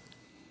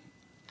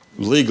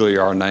 Legally,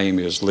 our name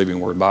is Living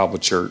Word Bible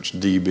Church,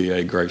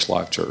 DBA Grace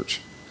Life Church.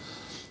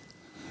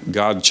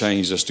 God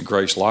changed us to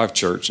Grace Life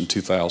Church in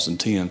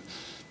 2010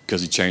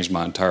 because he changed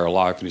my entire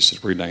life, and he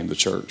said, rename the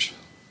church.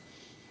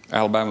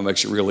 Alabama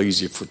makes it real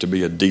easy for it to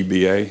be a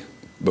DBA,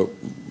 but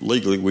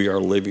legally we are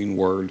Living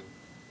Word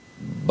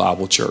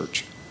Bible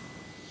Church.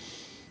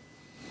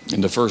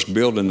 And the first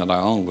building that I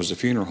owned was a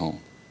funeral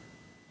home.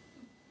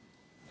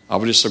 I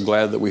was just so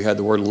glad that we had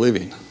the word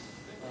living.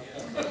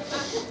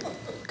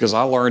 Because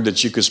I learned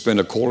that you could spend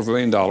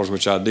 $250,000,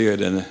 which I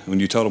did, and when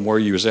you told them where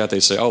you was at, they'd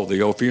say, oh,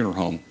 the old funeral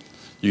home.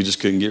 You just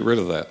couldn't get rid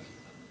of that.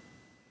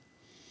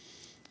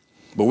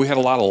 But we had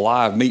a lot of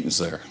live meetings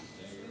there.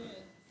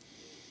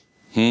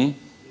 We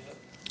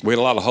had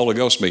a lot of Holy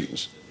Ghost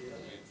meetings.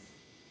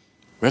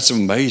 We had some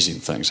amazing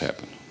things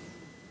happen.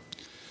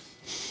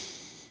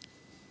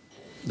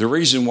 The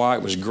reason why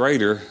it was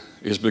greater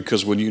is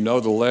because when you know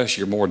the less,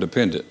 you're more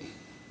dependent.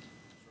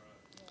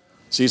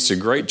 See, it's a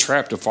great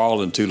trap to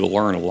fall into to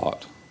learn a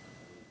lot.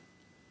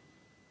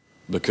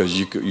 Because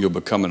you'll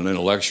become an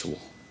intellectual.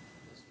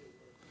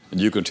 And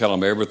you can tell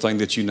them everything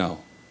that you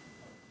know.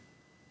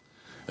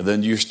 And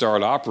then you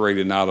start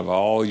operating out of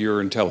all your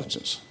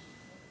intelligence.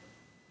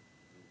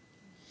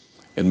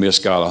 And miss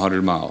God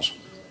 100 miles.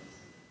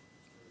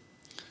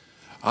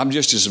 I'm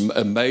just as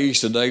amazed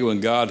today when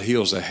God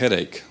heals a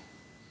headache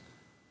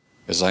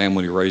as I am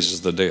when he raises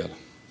the dead.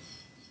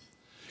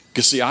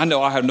 Because see, I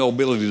know I have no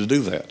ability to do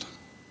that.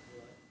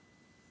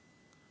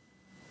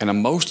 And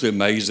I'm mostly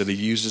amazed that he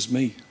uses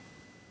me.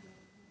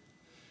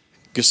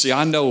 Because see,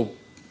 I know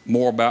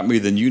more about me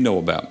than you know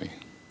about me.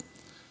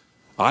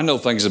 I know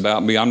things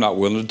about me I'm not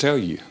willing to tell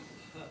you.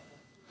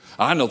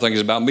 I know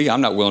things about me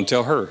I'm not willing to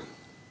tell her.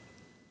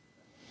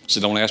 So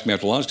don't ask me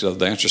after lunch because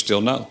the answer is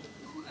still no.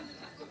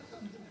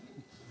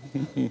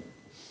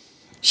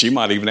 She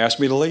might even ask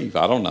me to leave.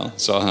 I don't know.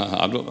 So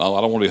I don't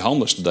want to be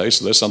homeless today.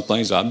 So there's some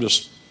things I'm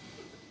just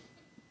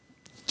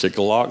kick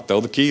the lock, throw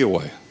the key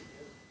away.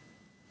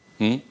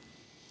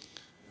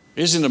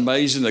 Isn't it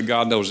amazing that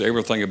God knows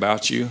everything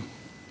about you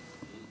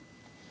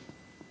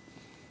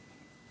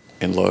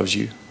and loves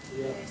you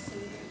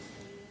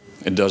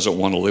and doesn't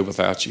want to live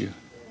without you?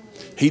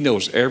 He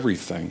knows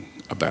everything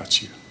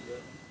about you.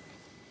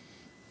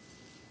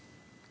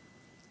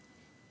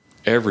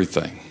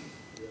 Everything.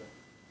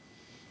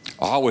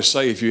 I always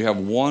say if you have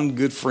one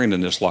good friend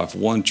in this life,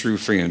 one true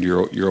friend,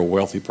 you're a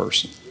wealthy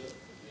person.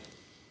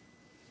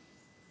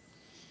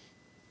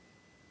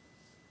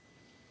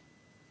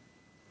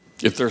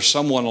 If there's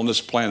someone on this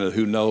planet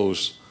who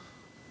knows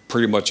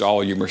pretty much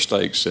all your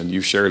mistakes and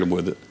you've shared them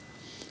with it,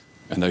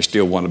 and they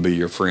still want to be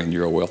your friend,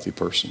 you're a wealthy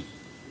person.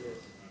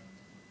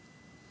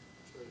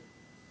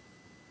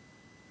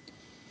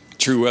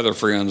 True other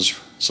friends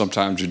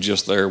sometimes are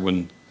just there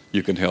when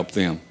you can help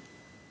them.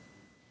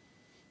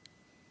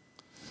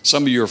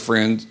 Some of your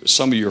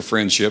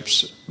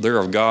friendships, they're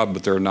of God,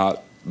 but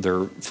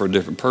they're for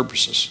different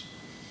purposes.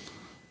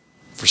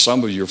 For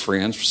some of your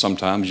friends,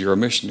 sometimes you're a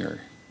missionary.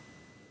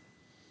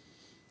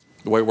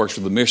 The way it works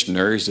with the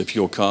missionaries, if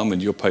you'll come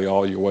and you'll pay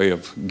all your way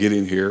of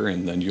getting here,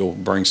 and then you'll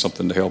bring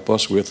something to help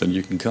us with, and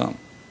you can come.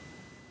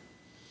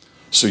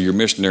 So your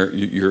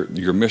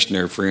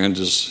missionary friends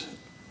is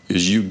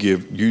you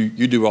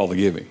do all the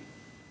giving.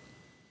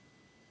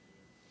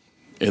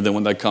 And then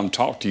when they come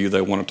talk to you,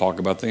 they want to talk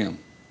about them.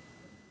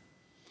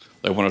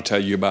 They want to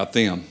tell you about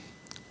them.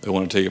 They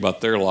want to tell you about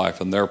their life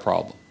and their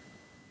problem.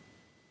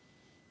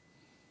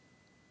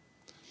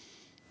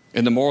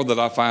 And the more that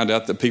I find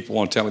out that people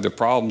want to tell me their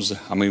problems,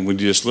 I mean, when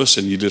you just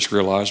listen, you just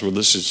realize, well,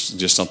 this is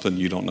just something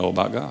you don't know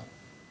about God.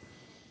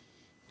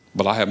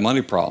 But I have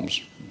money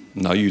problems.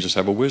 No, you just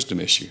have a wisdom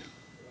issue.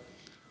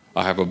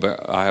 I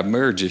have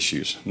marriage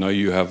issues. No,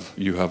 you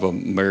have a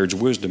marriage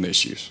wisdom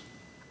issues.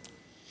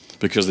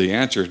 Because the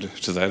answer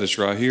to that is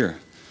right here.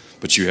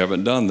 But you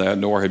haven't done that,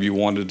 nor have you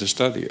wanted to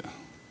study it.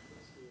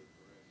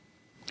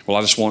 Well,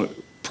 I just want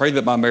to pray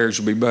that my marriage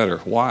will be better.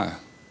 Why?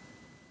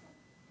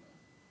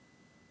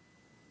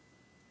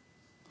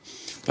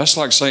 That's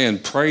like saying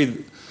pray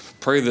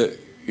that,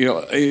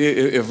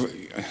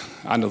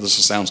 if I know this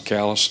sounds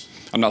callous.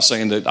 I'm not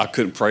saying that I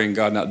couldn't pray and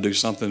God not do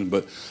something,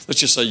 but let's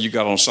just say you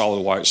got on a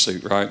solid white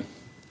suit, right?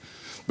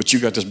 But you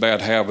got this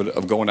bad habit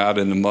of going out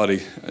in the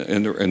muddy,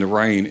 in the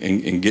rain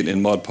and getting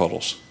in mud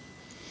puddles.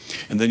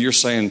 And then you're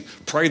saying,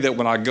 pray that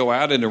when I go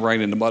out in the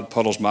rain and the mud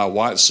puddles, my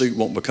white suit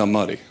won't become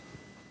muddy.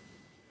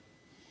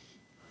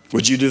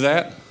 Would you do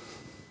that?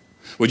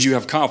 Would you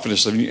have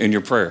confidence in your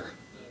prayer?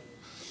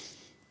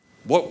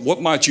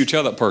 What might you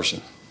tell that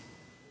person?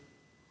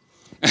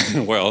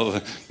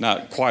 Well,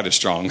 not quite as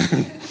strong.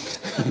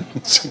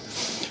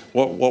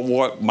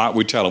 What might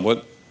we tell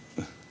them?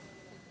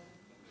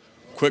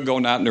 Quit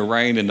going out in the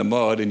rain and the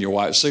mud in your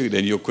white suit,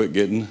 and you'll quit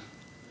getting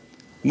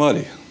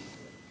muddy.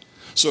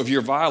 So if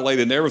you're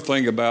violating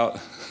everything about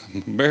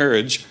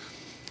marriage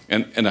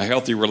and a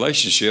healthy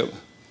relationship,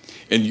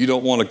 and you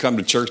don't want to come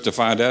to church to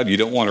find out, you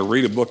don't want to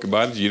read a book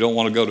about it, you don't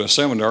want to go to a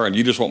seminar, and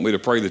you just want me to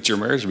pray that your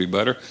marriage will be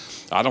better,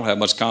 I don't have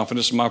much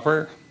confidence in my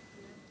prayer.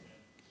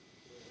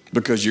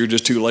 Because you're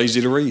just too lazy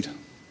to read.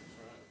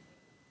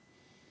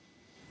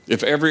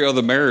 If every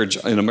other marriage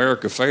in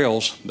America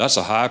fails, that's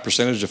a high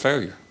percentage of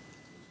failure.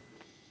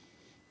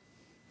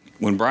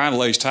 When Brian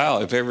lays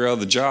tile, if every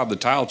other job the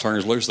tile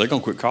turns loose, they're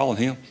going to quit calling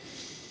him.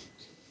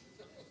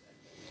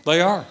 They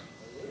are.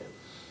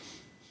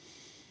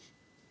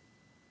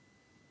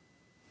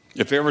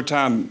 If every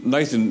time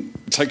Nathan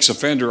takes a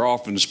fender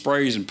off and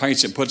sprays and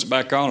paints it and puts it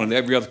back on, and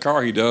every other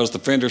car he does, the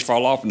fenders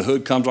fall off and the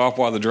hood comes off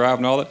while they're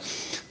driving and all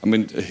that, I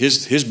mean,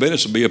 his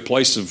business will be a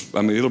place of,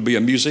 I mean, it'll be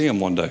a museum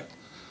one day.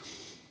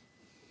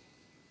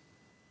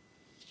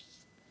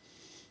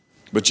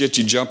 But yet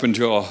you jump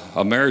into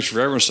a marriage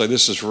forever and say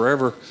this is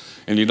forever,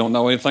 and you don't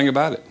know anything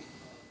about it.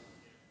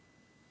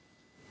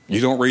 You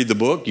don't read the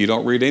book. You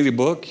don't read any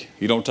book.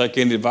 You don't take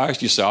any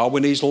advice. You say, all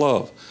we need is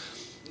love.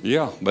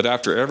 Yeah, but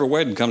after every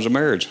wedding comes a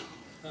marriage.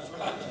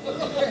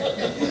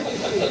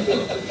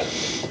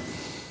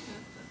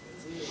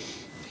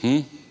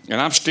 And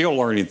I'm still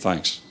learning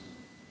things.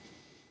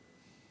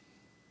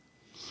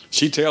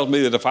 She tells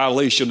me that if I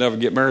leave, she'll never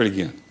get married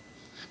again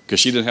because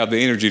she didn't have the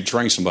energy to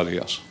train somebody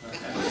else.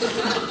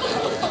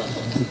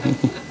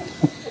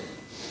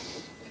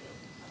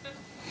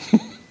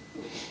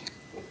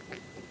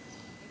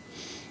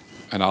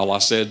 And all I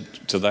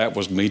said to that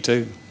was, me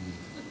too.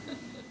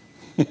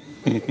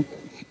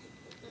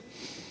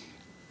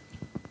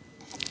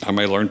 I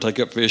may learn to take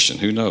up fishing.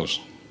 Who knows?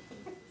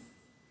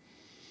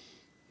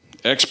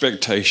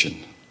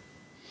 Expectation.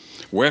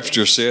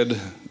 Webster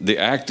said, the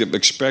act of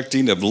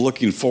expecting, of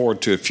looking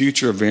forward to a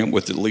future event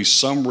with at least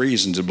some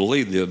reason to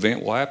believe the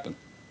event will happen.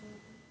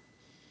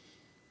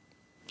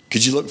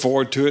 Could you look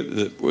forward to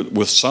it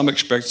with some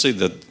expectancy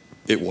that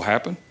it will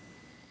happen?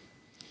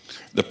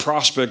 The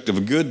prospect of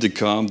a good to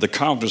come, the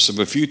confidence of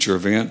a future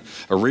event,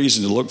 a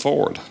reason to look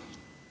forward.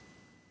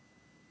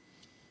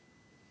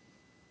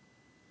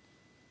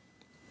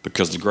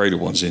 Because the greater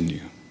one's in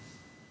you.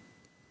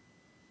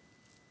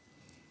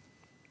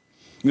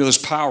 You know, there's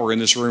power in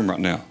this room right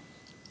now.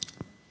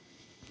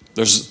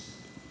 There's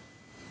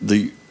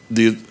the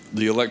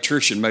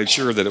electrician made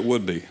sure that it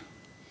would be.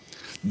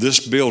 This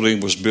building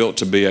was built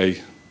to be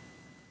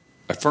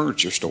a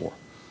furniture store.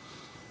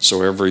 So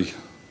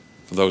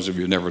for those of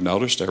you who never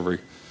noticed, every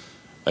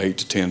 8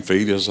 to 10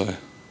 feet is a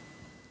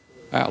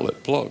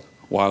outlet plug.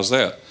 Why is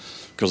that?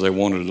 Because they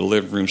wanted a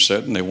living room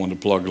set and they wanted to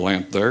plug a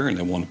lamp there and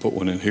they wanted to put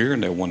one in here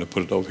and they wanted to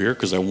put it over here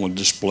because they wanted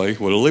to display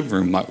what a living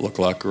room might look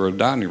like or a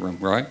dining room,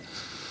 right?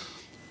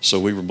 So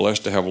we were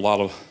blessed to have a lot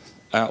of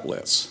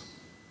outlets.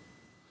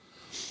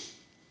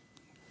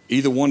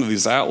 Either one of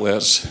these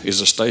outlets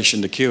is a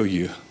station to kill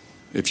you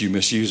if you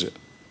misuse it.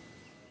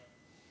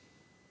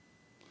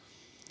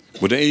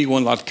 Would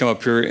anyone like to come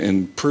up here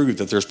and prove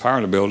that there's power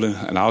in the building,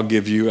 and I'll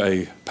give you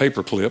a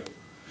paper clip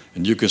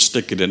and you can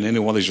stick it in any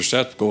one of these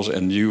receptacles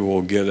and you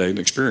will get an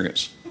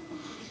experience?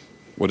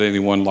 Would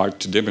anyone like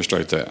to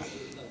demonstrate that?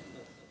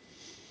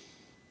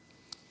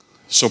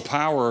 So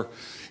power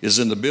is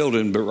in the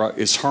building, but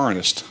it's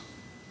harnessed.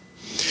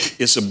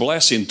 It's a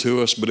blessing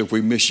to us, but if we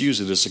misuse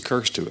it, it's a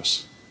curse to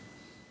us.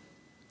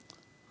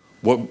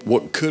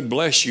 What could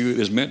bless you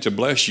is meant to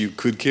bless you,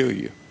 could kill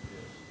you.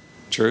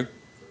 True?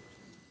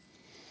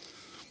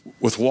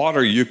 With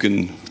water, you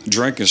can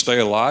drink and stay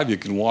alive. You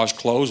can wash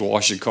clothes,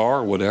 wash your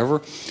car,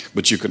 whatever.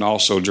 But you can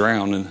also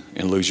drown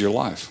and lose your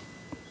life.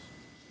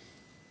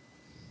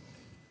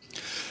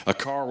 A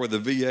car with a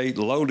V8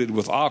 loaded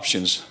with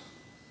options.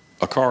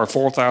 A car of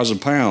 4,000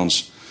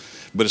 pounds.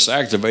 But it's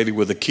activated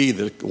with a key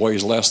that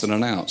weighs less than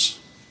an ounce.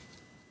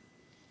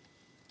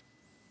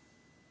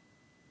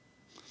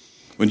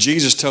 When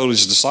Jesus told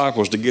his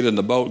disciples to get in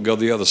the boat and go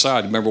to the other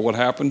side, remember what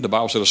happened? The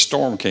Bible said a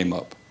storm came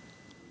up.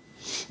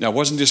 Now, it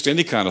wasn't just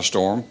any kind of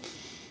storm.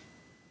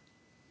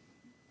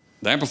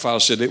 The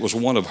Amplified said it was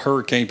one of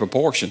hurricane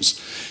proportions.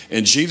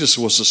 And Jesus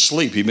was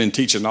asleep. He'd been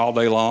teaching all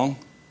day long.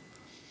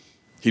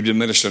 He'd been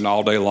ministering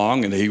all day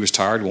long, and he was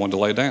tired and wanted to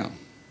lay down.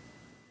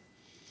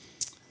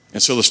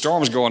 And so the storm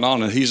was going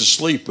on, and he's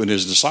asleep, and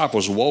his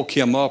disciples woke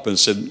him up and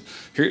said,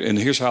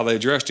 here's how they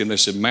addressed him. They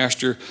said,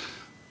 Master,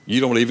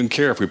 you don't even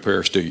care if we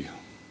perish, do you?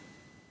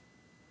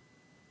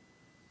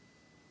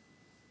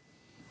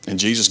 And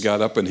Jesus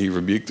got up and he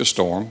rebuked the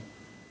storm.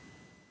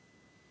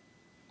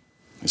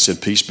 He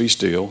said, peace be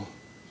still.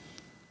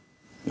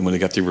 And when he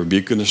got the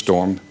rebuke in the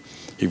storm,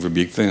 he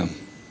rebuked them.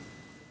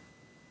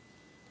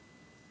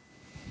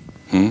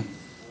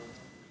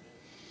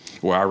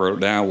 What I wrote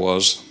down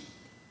was,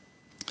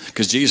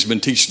 because Jesus has been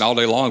teaching all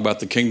day long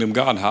about the kingdom of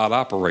God and how it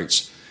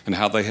operates and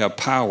how they have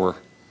power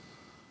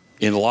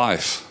in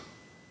life.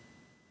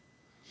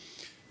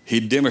 He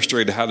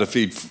demonstrated how to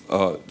feed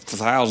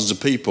thousands of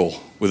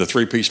people with a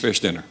 3-piece fish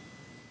dinner.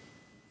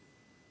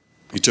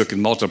 He took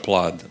and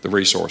multiplied the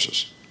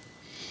resources.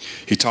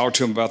 He talked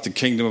to them about the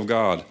kingdom of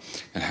God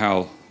and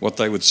how what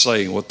they would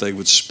say and what they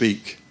would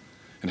speak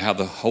and how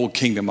the whole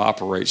kingdom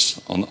operates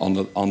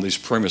on these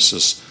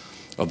premises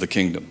of the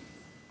kingdom.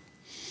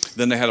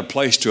 Then they had a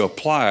place to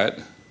apply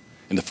it,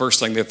 and the first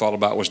thing they thought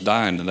about was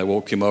dying, and they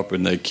woke him up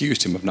and they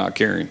accused him of not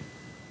caring.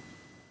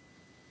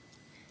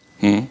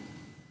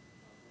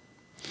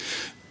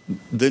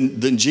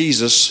 Then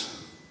Jesus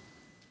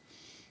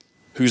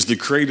who's the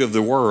creator of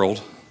the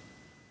world,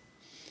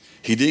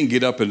 he didn't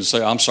get up and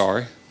say, I'm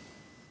sorry.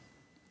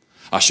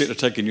 I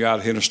shouldn't have taken you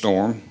out here in a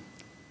storm.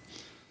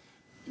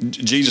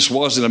 Jesus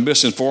wasn't a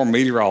misinformed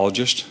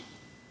meteorologist.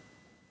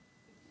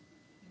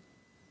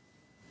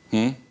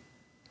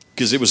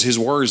 Because it was his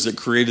words that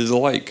created the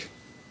lake.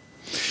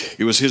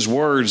 It was his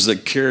words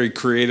that carry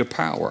creative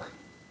power.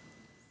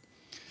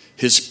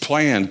 His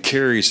plan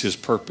carries his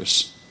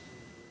purpose.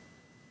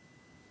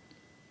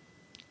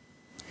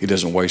 He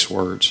doesn't waste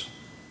words.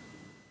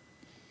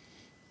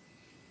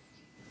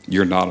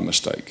 You're not a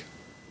mistake.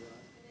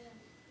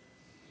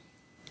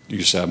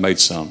 You say, I made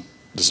some.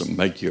 Doesn't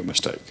make you a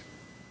mistake.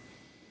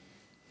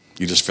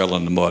 You just fell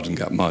in the mud and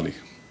got muddy.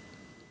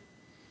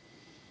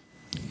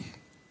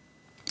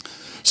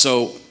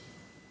 So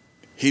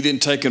he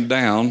didn't take him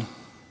down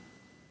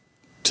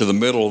to the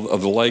middle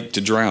of the lake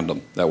to drown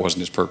them. That wasn't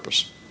his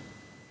purpose.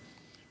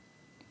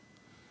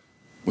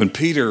 When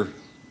Peter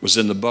was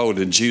in the boat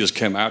and Jesus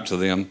came out to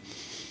them,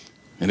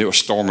 and it was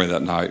stormy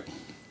that night,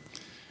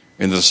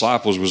 and the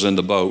disciples was in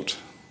the boat,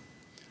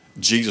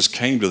 Jesus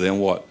came to them,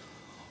 what?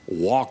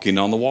 Walking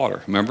on the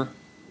water, remember?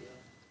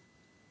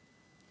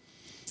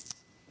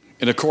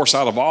 And of course,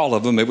 out of all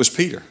of them, it was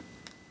Peter.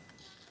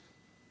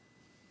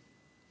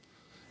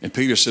 And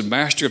Peter said,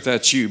 Master, if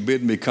that's you,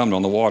 bid me come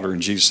on the water.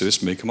 And Jesus said,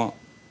 it's me, come on.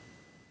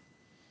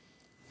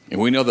 And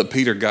we know that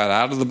Peter got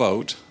out of the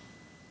boat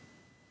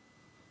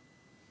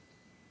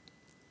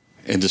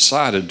and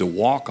decided to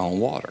walk on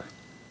water.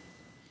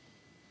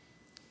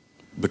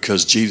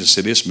 Because Jesus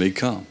said, it's me,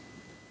 come.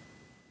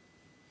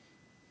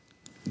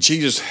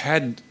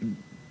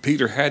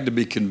 Peter had to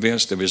be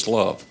convinced of his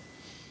love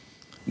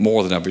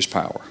more than of his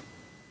power.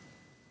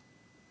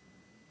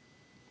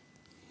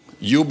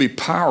 You'll be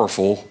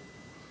powerful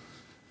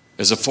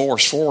as a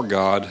force for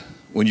God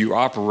when you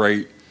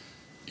operate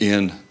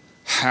in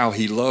how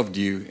he loved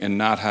you and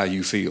not how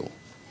you feel.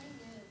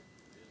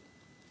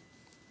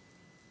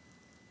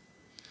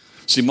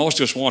 See, most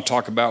of us want to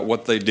talk about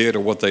what they did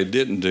or what they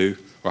didn't do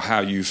or how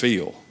you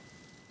feel.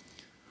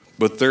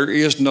 But there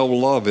is no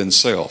love in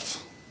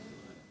self.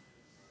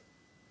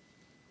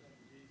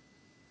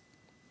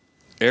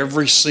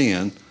 Every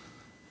sin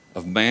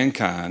of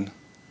mankind,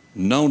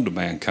 known to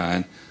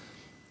mankind,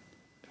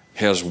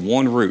 has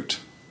one root.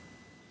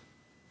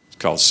 It's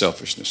called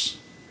selfishness.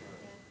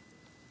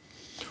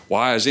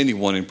 Why is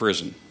anyone in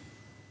prison?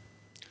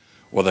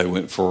 Well, they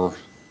went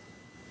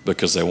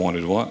because they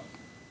wanted what?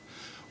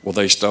 Well,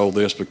 they stole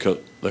this because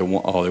they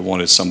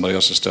wanted somebody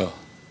else's stuff.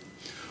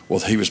 Well,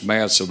 he was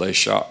mad, so they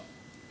shot.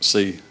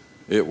 See,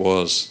 it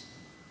was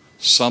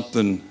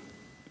something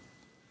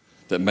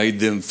that made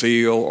them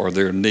feel, or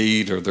their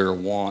need, or their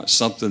want,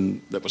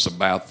 something that was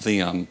about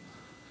them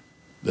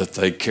that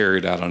they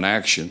carried out an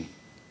action.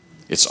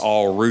 It's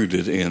all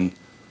rooted in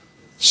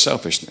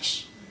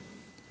selfishness.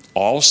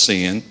 All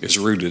sin is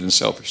rooted in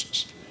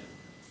selfishness.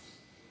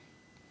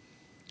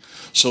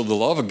 So the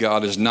love of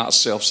God is not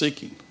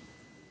self-seeking.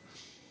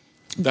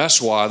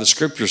 That's why the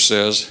scripture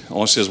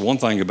only says one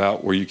thing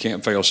about where you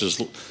can't fail. It says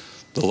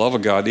the love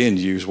of God in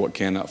you is what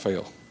cannot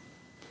fail.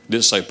 It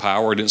didn't say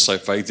power, it didn't say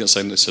faith, it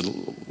said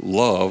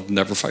love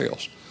never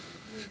fails.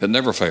 It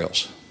never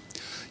fails.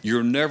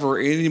 You're never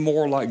any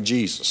more like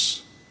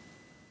Jesus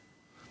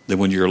than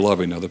when you're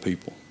loving other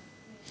people.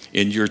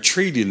 And you're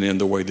treating them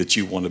the way that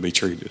you want to be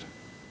treated.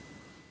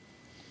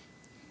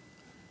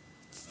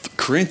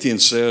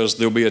 Corinthians says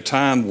there'll be a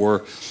time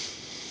where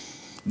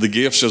the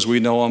gifts as we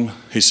know them,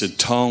 he said,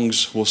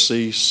 tongues will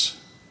cease.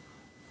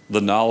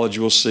 The knowledge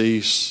will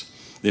cease.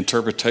 The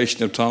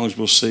interpretation of tongues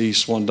will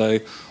cease one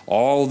day.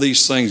 All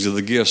these things of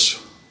the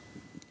gifts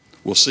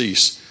will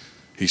cease.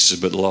 He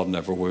said, but love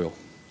never will.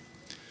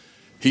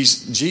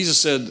 Jesus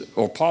said,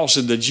 or Paul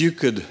said, that you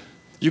could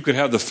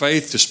have the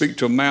faith to speak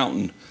to a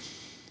mountain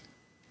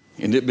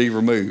and it be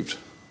removed.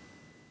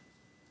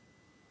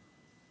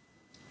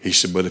 He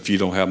said, but if you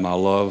don't have my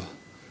love,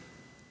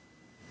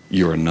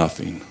 you are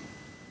nothing.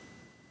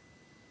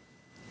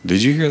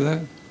 Did you hear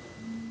that?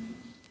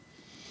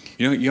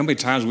 You know how many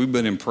times we've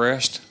been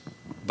impressed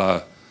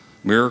by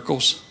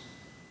miracles?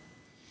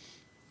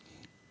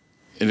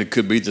 And it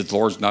could be that the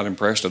Lord's not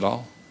impressed at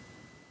all.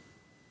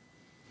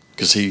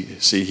 Because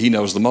he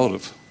knows the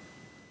motive.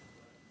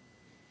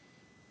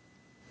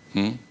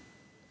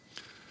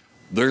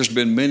 There's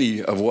been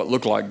many of what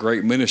look like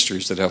great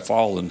ministries that have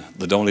fallen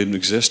that don't even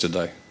exist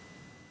today.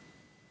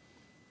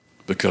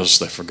 Because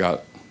they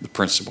forgot the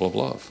principle of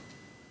love.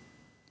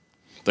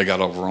 They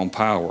got over on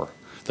power.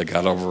 They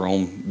got over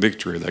on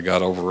victory. They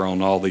got over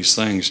on all these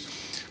things.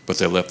 But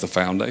they left the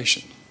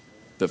foundation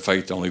that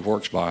faith only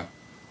works by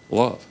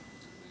love.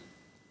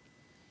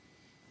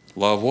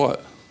 Love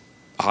what?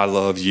 I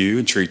love you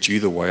and treat you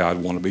the way I'd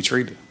want to be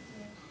treated.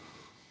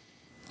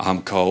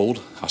 I'm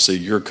cold. I see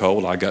you're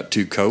cold. I got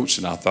 2 coats,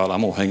 and I thought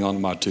I'm going to hang on to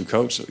my 2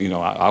 coats.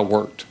 I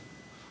worked.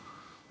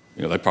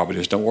 They probably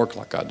just don't work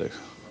like I do.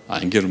 I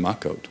ain't give them my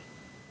coat.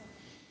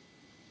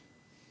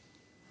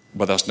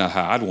 But that's not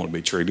how I'd want to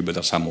be treated, but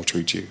that's how I'm going to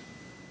treat you.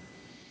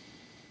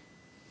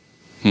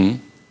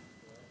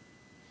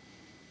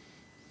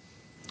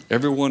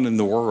 Everyone in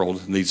the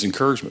world needs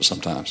encouragement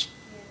sometimes.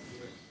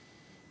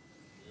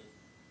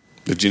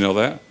 Did you know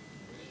that?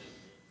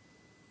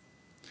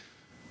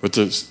 But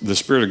the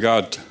Spirit of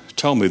God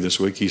told me this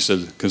week, he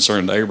said,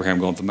 concerning Abraham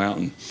going to the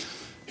mountain,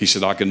 he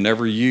said, I can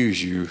never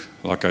use you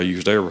like I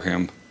used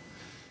Abraham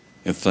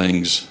in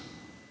things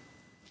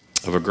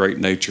of a great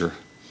nature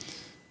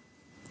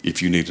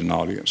if you need an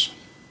audience.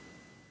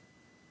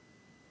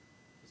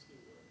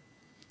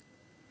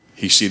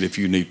 He said, if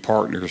you need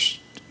partners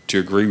to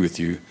agree with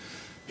you,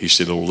 he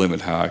said, it'll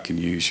limit how I can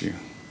use you.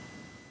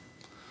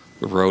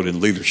 The road in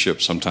leadership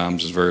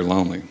sometimes is very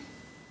lonely.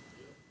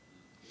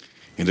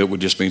 And it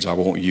just means I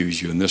won't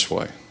use you in this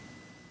way.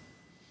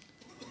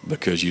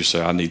 Because you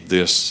say, I need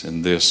this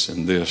and this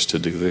and this to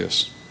do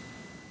this.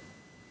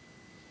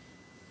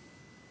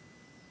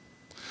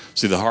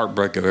 See, the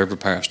heartbreak of every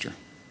pastor,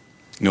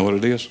 you know what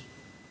it is?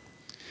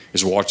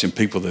 Is watching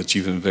people that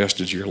you've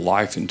invested your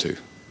life into.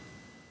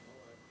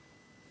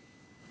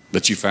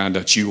 That you found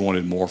out you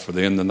wanted more for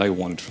them than they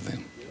wanted for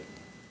them.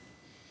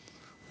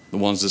 The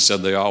ones that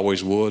said they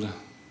always would,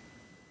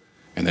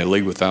 and they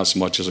leave without so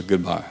much as a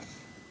goodbye.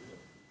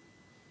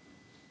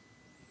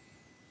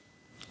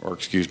 Or,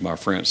 excuse my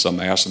French,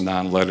 some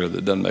asinine letter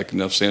that doesn't make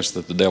enough sense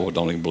that the devil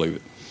don't even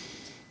believe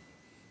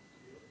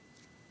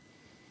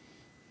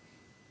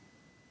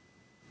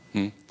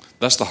it.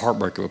 That's the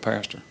heartbreak of a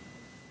pastor.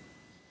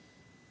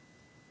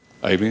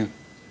 Amen.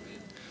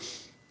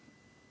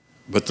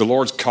 But the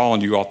Lord's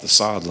calling you off the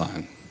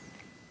sideline.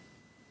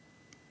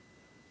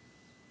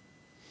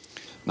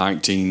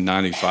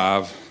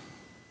 1995,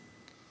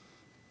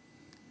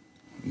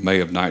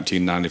 May of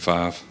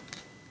 1995,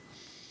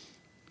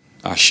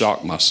 I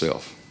shocked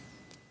myself.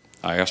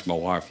 I asked my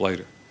wife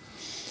later.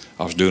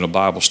 I was doing a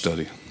Bible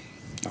study.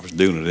 I was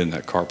doing it in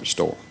that carpet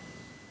store.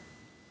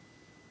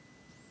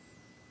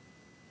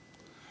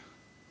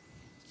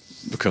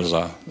 Because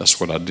that's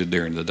what I did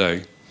during the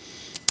day.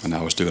 And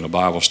I was doing a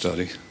Bible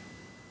study.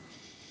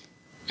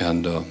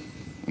 And I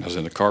was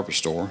in the carpet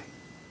store.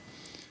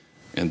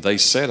 And they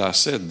said I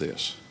said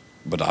this.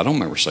 But I don't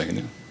remember saying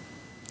it.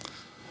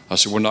 I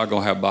said, we're not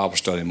going to have Bible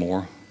study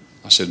anymore.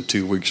 I said, in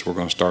 2 weeks we're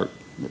going to start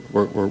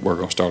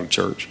a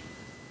church.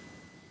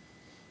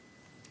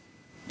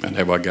 And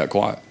everybody got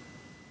quiet.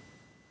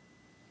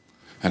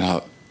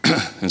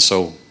 And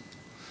so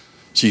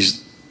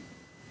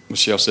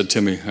Michelle said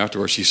to me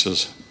afterwards, she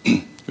says,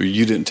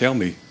 you didn't tell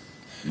me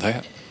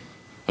that.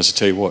 I said,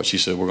 tell you what, she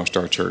said, we're going to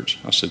start a church.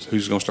 I said,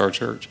 who's going to start a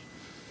church?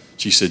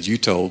 She said, you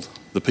told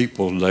the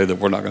people today that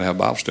we're not going to have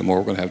Bible study anymore,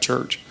 we're going to have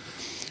church.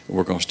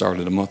 We're going to start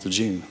in the month of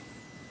June.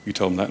 You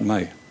told them that in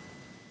May.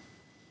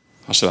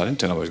 I said, I didn't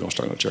tell nobody I was going to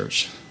start no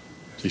church.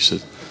 She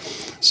said,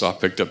 so I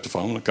picked up the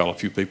phone and I called a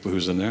few people who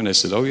was in there, and they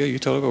said, oh yeah, you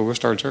told everybody we're going to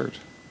start a church.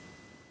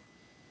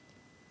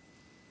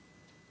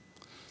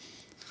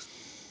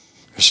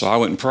 So I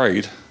went and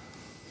prayed.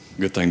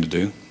 Good thing to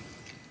do.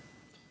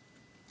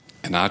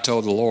 And I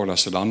told the Lord, I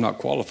said, I'm not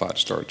qualified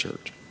to start a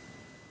church.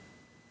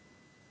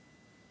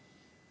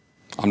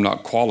 I'm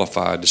not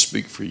qualified to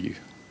speak for you.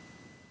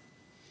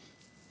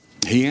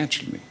 He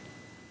answered me.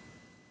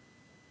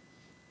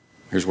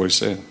 Here's what he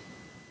said.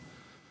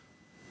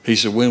 He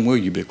said, when will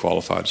you be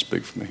qualified to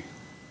speak for me?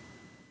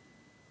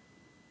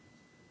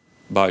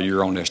 By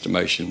your own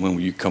estimation, when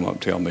will you come up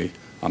and tell me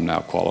I'm now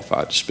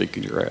qualified to speak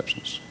in your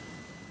absence?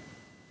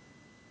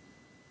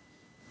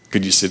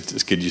 Could you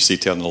see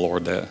telling the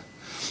Lord that?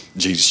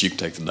 Jesus, you can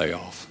take the day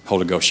off.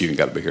 Holy Ghost, you ain't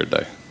got to be here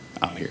today.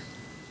 I'm here.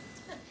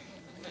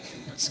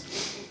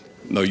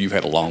 No, you've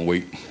had a long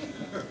week.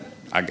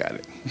 I got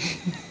it.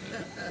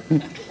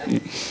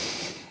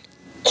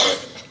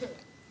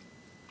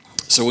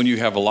 So when you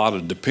have a lot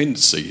of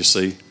dependency, you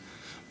see,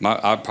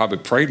 I probably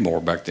prayed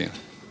more back then.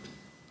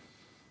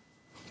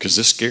 Because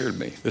this scared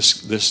me.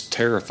 This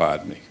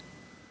terrified me.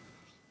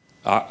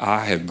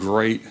 I had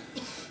great,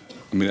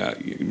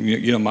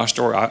 you know my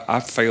story. I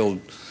failed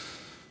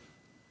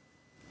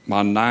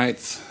my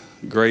 9th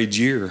grade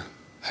year,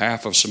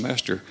 half of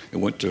semester,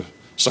 and went to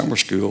summer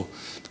school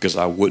because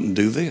I wouldn't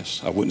do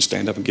this. I wouldn't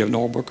stand up and give an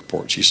oral book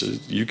report. She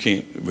said, you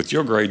can't, with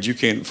your grades, you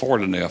can't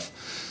afford an F.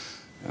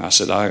 And I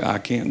said, I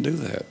can't do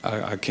that.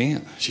 I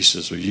can't. She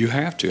says, well, you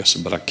have to. I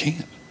said, but I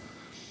can't.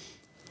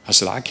 I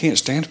said, I can't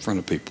stand in front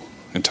of people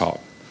and talk.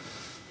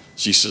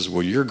 She says,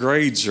 well, your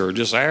grades are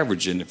just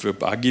average, and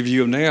if I give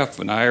you an F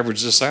and I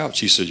average this out,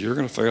 she says, you're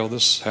going to fail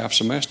this half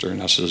semester.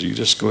 And I says, you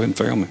just go ahead and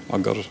fail me. I'll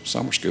go to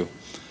summer school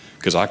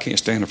because I can't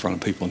stand in front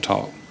of people and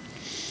talk.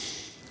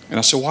 And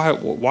I said,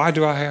 why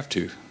do I have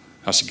to?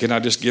 I said, can I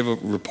just give a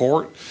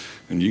report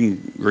and you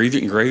can read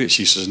it and grade it?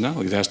 She says, no,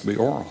 it has to be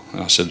oral.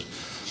 And I said,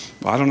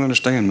 well, I don't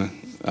understand, man.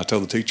 I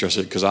told the teacher, I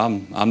said, because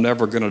I'm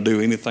never going to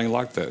do anything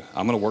like that.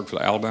 I'm going to work for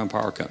the Alabama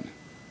Power Company.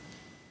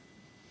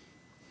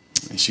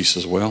 And she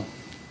says, well,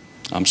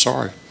 I'm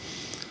sorry.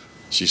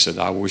 She said,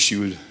 I wish you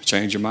would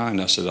change your mind.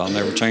 I said, I'll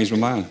never change my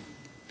mind.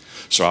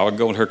 So I would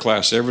go in her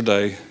class every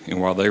day, and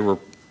while they were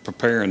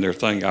preparing their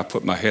thing, I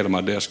put my head on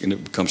my desk, and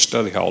it became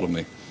study hall to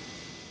me.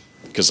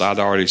 Because I'd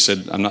already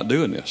said, I'm not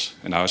doing this.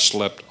 And I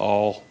slept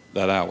all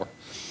that hour.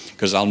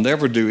 Because I'll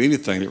never do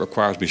anything that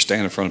requires me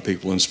standing in front of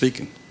people and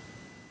speaking.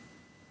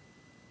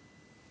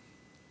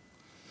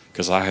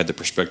 Because I had the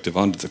perspective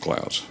under the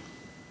clouds.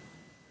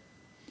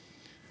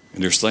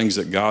 And there's things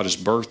that God has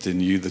birthed in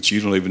you that you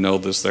don't even know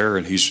that's there,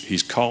 and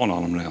He's calling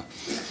on them now.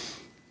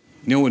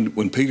 You know,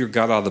 when Peter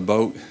got out of the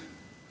boat,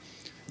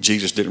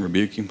 Jesus didn't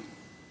rebuke him.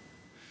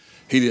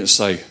 He didn't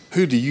say,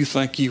 "Who do you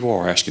think you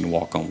are asking to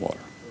walk on water?"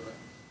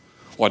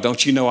 Why,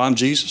 don't you know I'm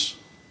Jesus?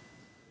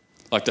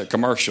 Like that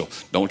commercial,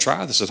 don't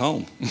try this at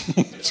home.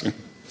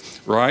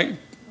 Right?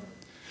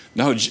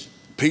 No,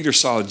 Peter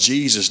saw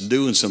Jesus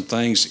doing some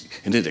things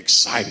and it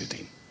excited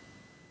him.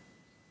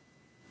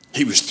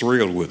 He was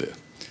thrilled with it.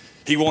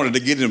 He wanted to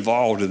get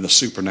involved in the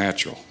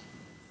supernatural.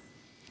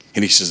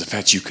 And he says, "If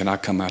that's you, can I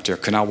come out there?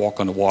 Can I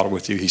walk on the water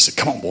with you?" He said,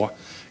 "Come on, boy,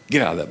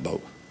 get out of that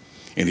boat."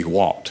 And he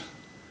walked.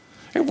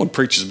 Everyone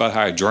preaches about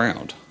how he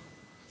drowned.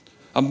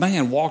 A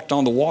man walked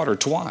on the water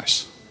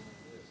twice.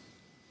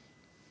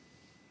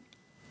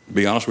 To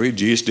be honest with you,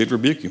 Jesus did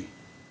rebuke him.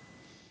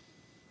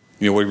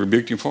 You know what he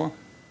rebuked him for?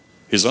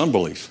 His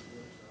unbelief.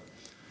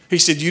 He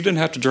said, "You didn't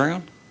have to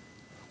drown.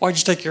 Why'd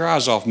you take your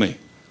eyes off me?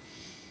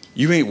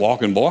 You ain't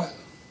walking, boy.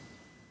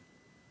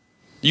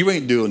 You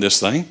ain't doing this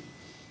thing.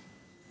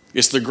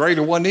 It's the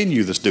greater one in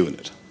you that's doing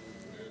it."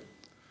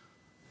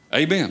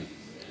 Amen.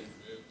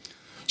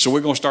 So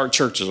we're going to start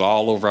churches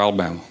all over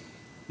Alabama.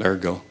 There we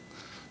go.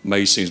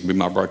 May seems to be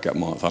my breakout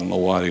month. I don't know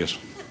why it is.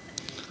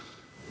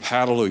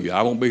 Hallelujah.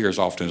 I won't be here as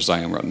often as I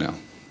am right now.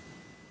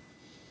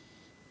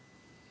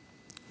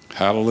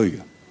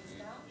 Hallelujah.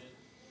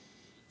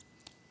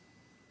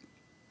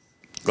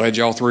 Glad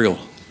y'all thrilled.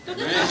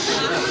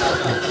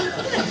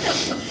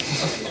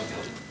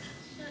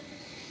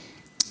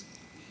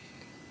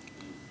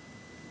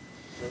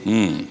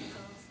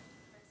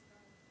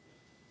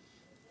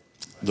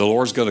 The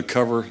Lord's going to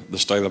cover the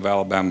state of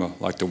Alabama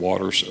like the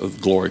waters of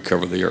glory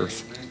cover the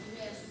earth.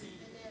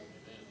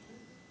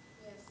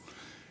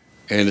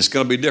 And it's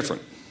going to be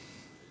different.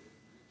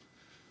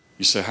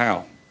 You say,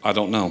 how? I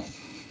don't know.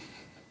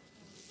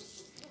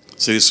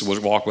 See, this is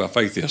what walk by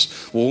faith is.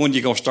 Well, when are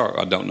you going to start?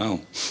 I don't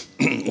know.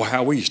 Well,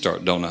 how will you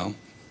start? Don't know.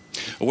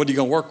 Well, what are you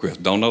going to work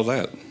with? Don't know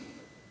that.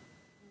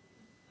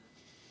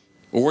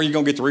 Well, where are you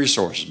going to get the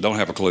resources? Don't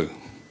have a clue.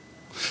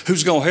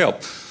 Who's going to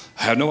help?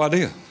 I have no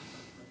idea.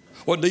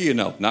 What do you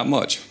know? Not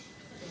much.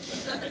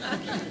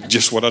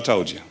 Just what I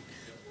told you.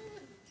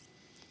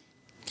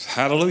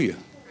 Hallelujah.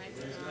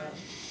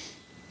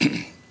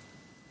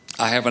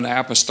 I have an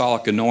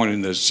apostolic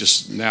anointing that's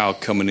just now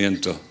coming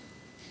into.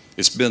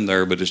 It's been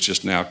there, but it's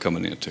just now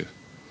coming into.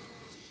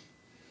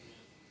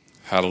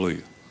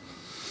 Hallelujah.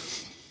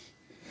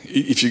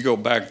 If you go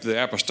back to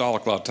the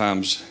apostolic, a lot of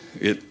times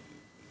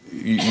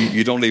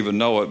you don't even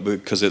know it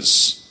because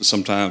it's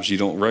sometimes you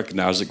don't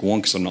recognize it.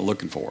 One, because I'm not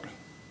looking for it.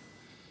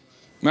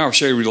 Remember, I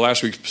shared with you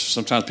last week.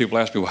 Sometimes people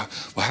ask me, "Well,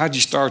 how did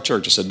you start a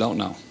church?" I said, "Don't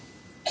know."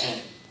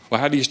 "Well,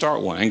 how do you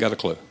start one?" "Ain't got a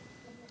clue."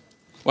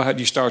 "Well, how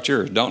do you start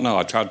yours?" "Don't know.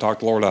 I tried to talk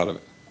the Lord out of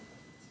it."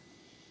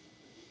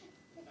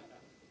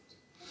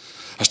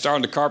 I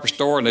started the carpet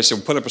store, and they said,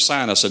 "Well, put up a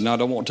sign." I said, "No, I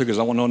don't want to because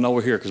I want to know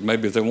over here because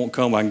maybe if they won't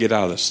come, I can get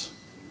out of this."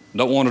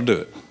 Don't want to do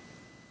it.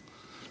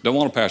 Don't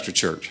want to pastor a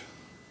church.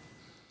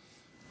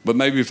 But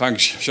maybe if I can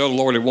show the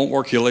Lord it won't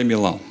work, He'll leave me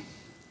alone.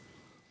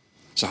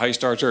 So how you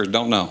start a church?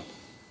 Don't know.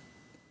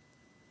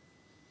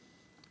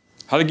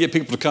 How to get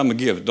people to come and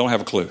give? Don't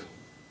have a clue.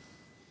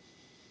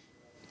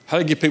 How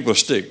to get people to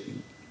stick?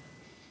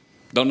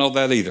 Don't know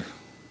that either.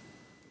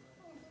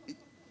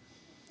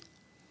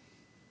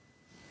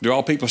 Do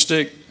all people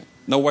stick?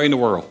 No way in the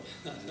world.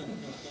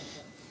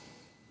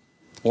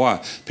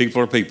 Why?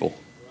 People are people.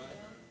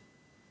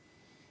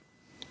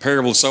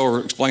 Parable of the sower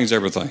explains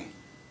everything.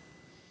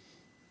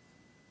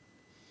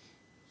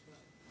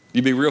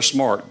 You'd be real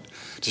smart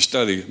to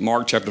study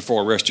Mark chapter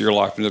 4 the rest of your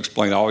life, and it'll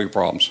explain all your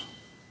problems.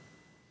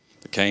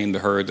 The came, the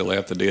heard, the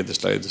left, the did, the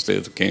stayed, the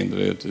stayed, the came,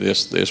 the did,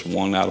 this.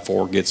 1 out of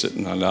 4 gets it,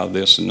 and out of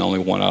this, and only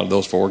 1 out of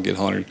those 4 get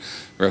 100.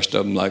 The rest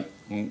of them like,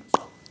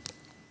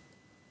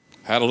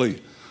 hallelujah.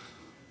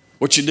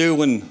 What you do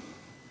when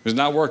it's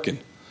not working?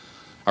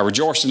 I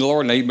rejoice in the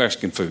Lord and I eat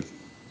Mexican food.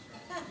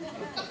 I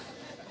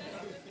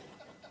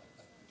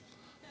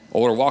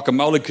order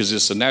guacamole because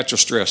it's a natural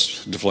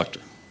stress deflector.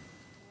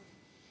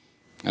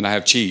 And I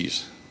have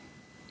cheese.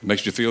 It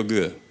makes me feel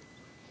good.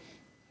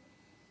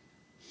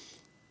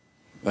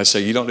 They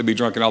say, you don't need to be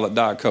drinking all that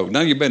Diet Coke.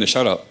 None of your business.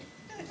 Shut up.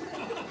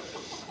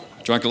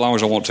 Drink as long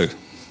as I want to.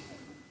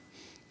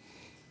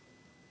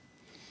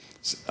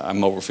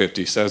 I'm over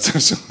 50. So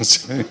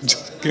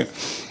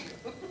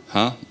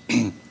huh?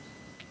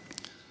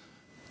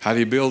 How do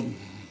you build?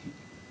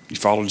 You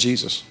follow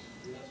Jesus.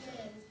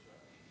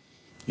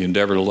 You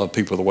endeavor to love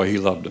people the way He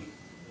loved them.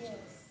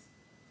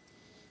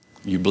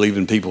 You believe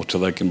in people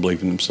till they can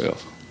believe in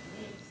themselves.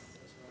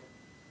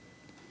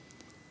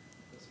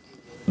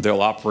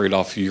 They'll operate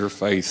off your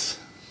faith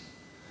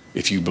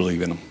if you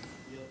believe in them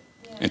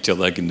until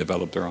they can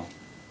develop their own.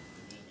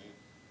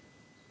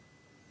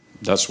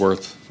 That's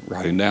worth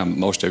writing down.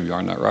 Most of you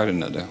are not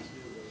writing that down.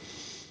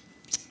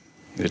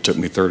 It took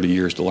me 30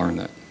 years to learn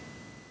that.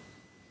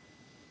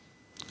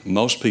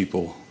 most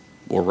people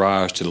will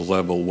rise to the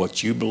level of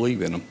what you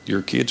believe in them.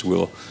 Your kids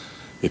will,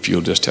 if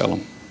you'll just tell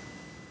them.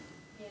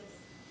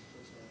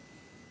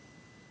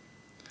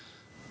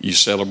 You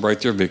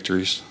celebrate their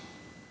victories,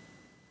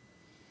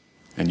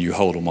 and you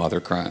hold them while they're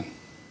crying.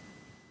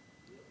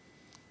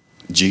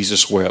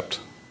 Jesus wept.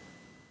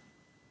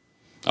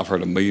 I've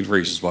heard a million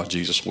reasons why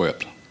Jesus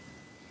wept.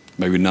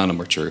 Maybe none of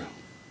them are true.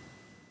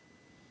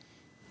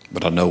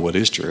 But I know what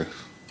is true.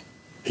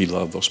 He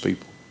loved those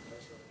people.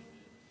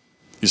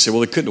 You say,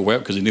 well, he couldn't have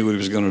wept because he knew what he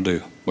was going to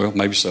do. Well,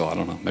 maybe so. I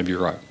don't know. Maybe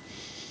you're right.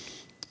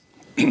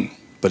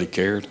 But he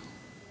cared.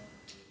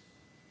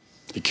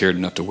 He cared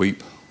enough to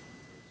weep.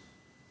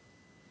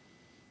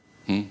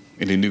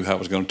 And he knew how it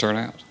was going to turn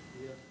out.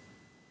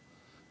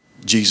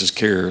 Jesus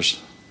cares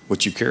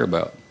what you care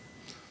about.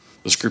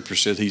 The scripture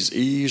said he's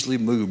easily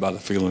moved by the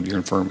feeling of your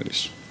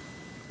infirmities.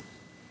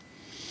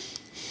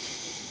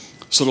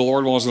 So the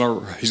Lord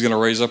he's going to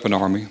raise up an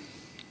army.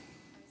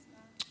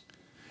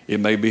 It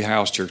may be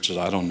house churches.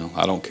 I don't know.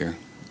 I don't care.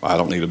 I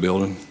don't need a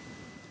building.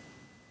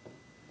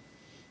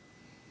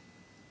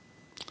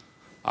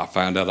 I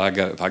find out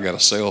if I got a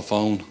cell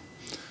phone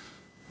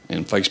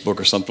and Facebook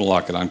or something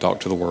like it, I can talk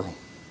to the world.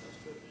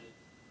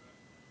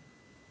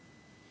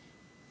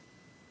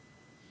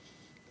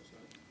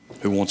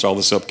 Who wants all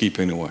this upkeep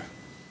anyway?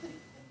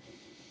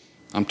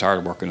 I'm tired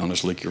of working on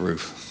this leaky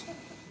roof.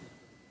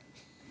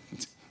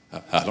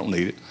 I don't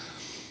need it.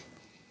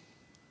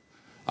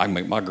 I can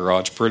make my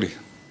garage pretty.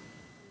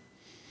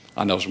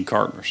 I know some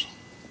carpenters.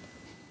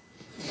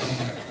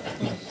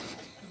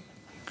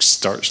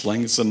 Start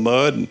slinging some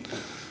mud and,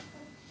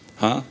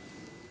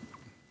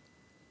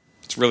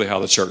 It's really how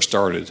the church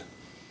started,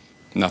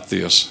 not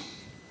this.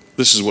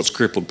 This is what's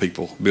crippled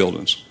people,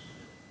 buildings.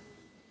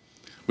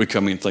 We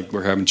come in and think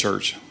we're having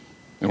church,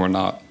 and we're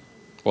not.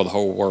 Well, the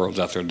whole world's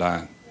out there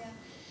dying. Yeah.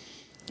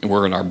 And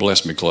we're in our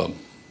Bless Me Club.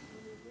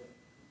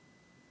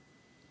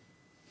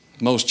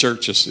 Most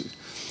churches,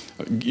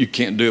 you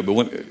can't do it,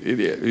 but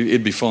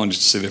it'd be fun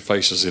just to see their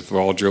faces if we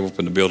all drove up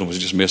and the building was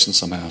just missing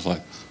somehow. It's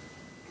like,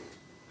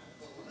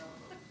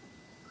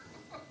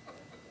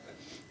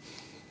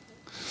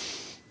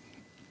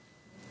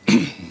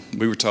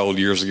 we were told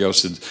years ago,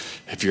 said,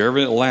 if you're ever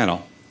in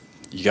Atlanta,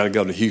 you got to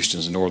go to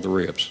Houston's in North of the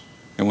Ribs.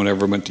 And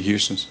whenever we went to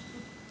Houston's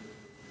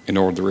in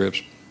North of the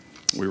Ribs,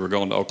 we were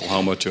going to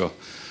Oklahoma to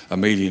a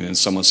meeting, and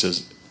someone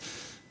says,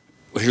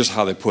 well, here's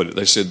how they put it.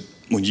 They said,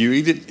 when you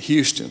eat at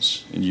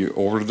Houston's and you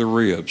order the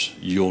ribs,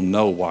 you'll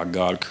know why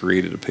God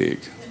created a pig.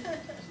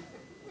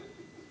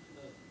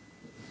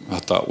 I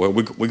thought, well,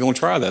 we're going to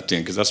try that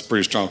then, because that's a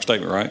pretty strong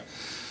statement, right?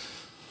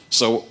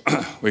 So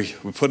we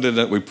put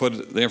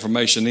the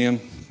information in.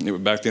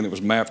 Back then it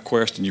was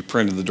MapQuest, and you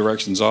printed the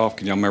directions off.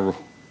 Can y'all remember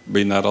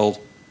being that old?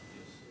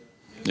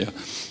 Yeah.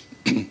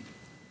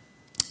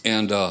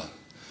 And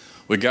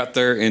we got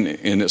there, and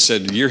it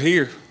said, you're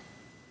here.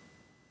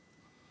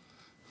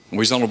 And we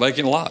was on a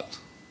vacant lot.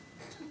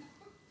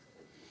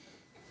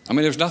 I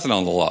mean, there was nothing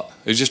on the lot.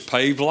 It was just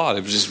paved lot.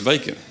 It was just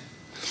vacant.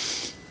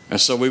 And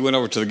so we went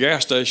over to the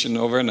gas station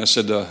over there, and I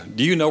said,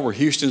 do you know where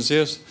Houston's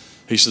is?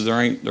 He said,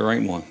 there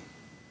ain't one.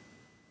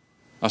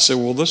 I said,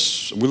 well,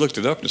 we looked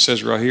it up, and it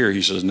says right here.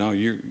 He says, no,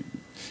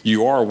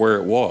 you are where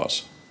it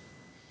was.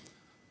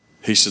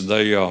 He said,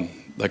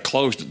 they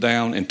closed it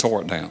down and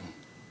tore it down.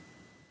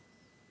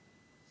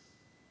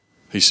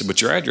 He said,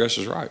 but your address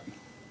is right.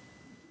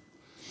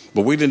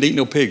 But we didn't eat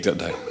no pig that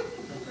day.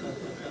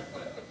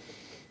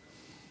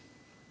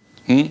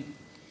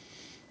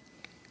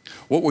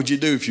 What would you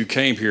do if you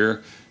came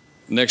here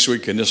next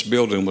week and this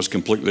building was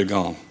completely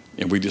gone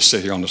and we just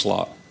sit here on this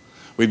lot?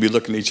 We'd be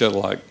looking at each other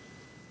like,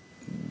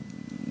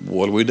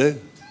 what do we do?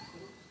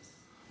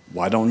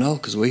 Well, I don't know,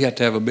 because we have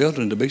to have a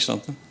building to be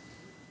something.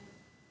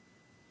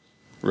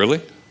 Really?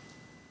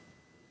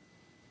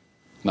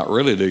 Not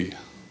really, do you?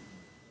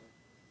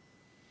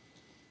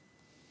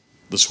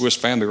 The Swiss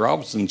Family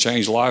Robinson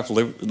changed life.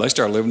 They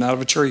started living out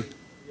of a tree.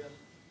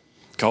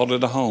 Called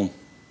it a home.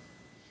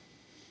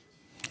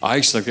 I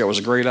used to think that was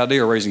a great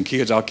idea, raising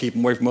kids. I'll keep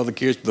them away from other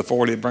kids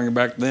before they bring them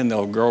back. Then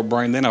they'll grow a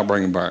brain. Then I'll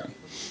bring them back.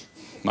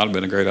 Might have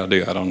been a great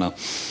idea. I don't know.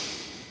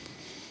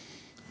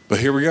 But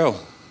here we go.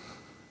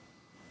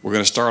 We're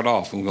going to start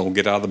off, and we're going to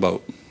get out of the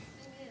boat.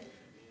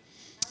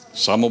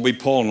 So I'm going to be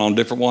pulling on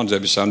different ones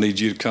of you. So I need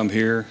you to come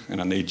here, and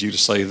I need you to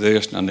say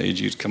this, and I need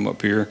you to come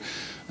up here,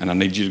 and I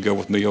need you to go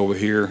with me over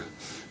here,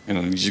 and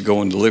I need you to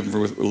go in the living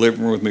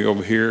room with me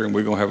over here, and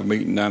we're going to have a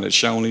meeting down at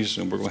Shoney's,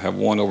 and we're going to have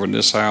one over in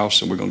this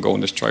house, and we're going to go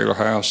in this trailer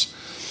house.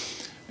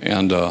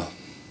 And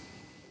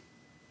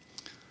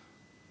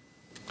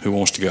who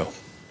wants to go?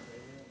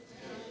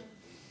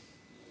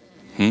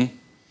 The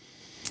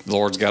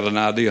Lord's got an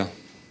idea.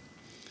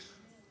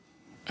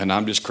 And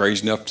I'm just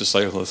crazy enough to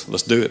say,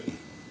 let's do it.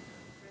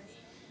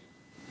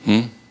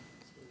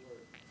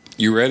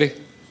 You ready?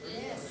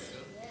 Yes.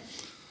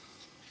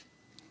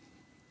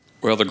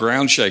 Well, the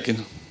ground's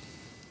shaking,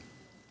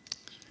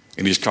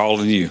 and he's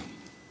calling you.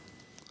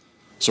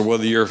 So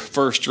whether you're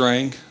first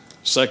string,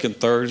 second,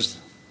 third,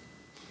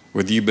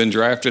 whether you've been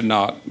drafted or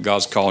not,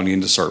 God's calling you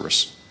into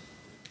service.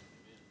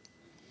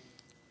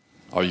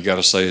 All you got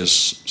to say is,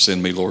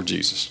 send me, Lord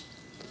Jesus.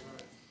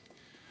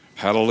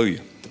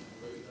 Hallelujah.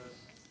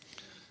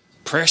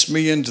 Press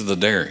me into the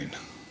daring.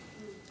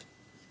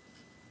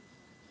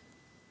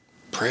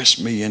 Press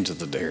me into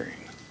the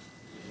daring.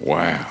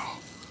 Wow.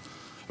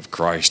 Of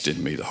Christ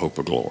in me, the hope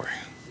of glory.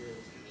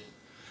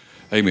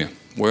 Amen.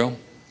 Well,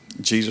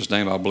 in Jesus'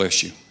 name, I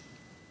bless you.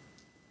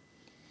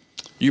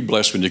 You're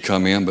blessed when you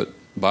come in, but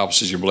the Bible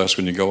says you're blessed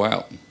when you go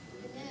out.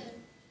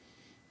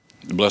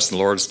 The blessing of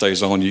the Lord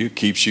stays on you,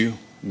 keeps you,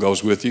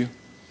 goes with you,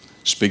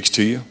 speaks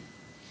to you.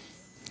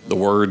 The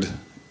Word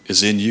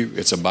is in you.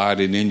 It's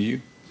abiding in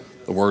you.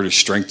 The Word is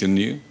strengthening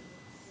you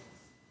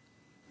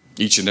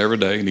each and every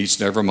day and each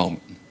and every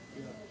moment.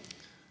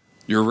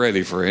 You're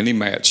ready for any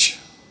match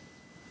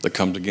that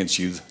comes against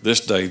you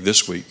this day,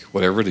 this week,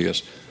 whatever it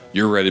is.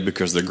 You're ready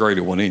because the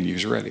greater one in you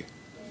is ready.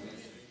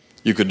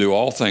 You can do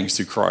all things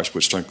through Christ,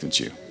 which strengthens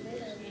you.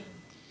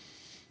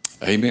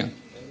 Amen.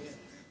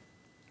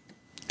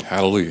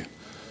 Hallelujah.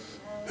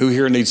 Who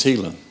here needs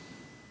healing?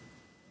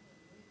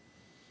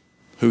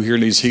 Who here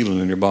needs healing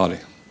in your body?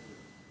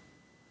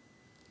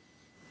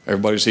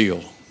 Everybody's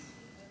healed.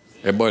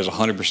 Everybody's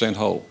 100%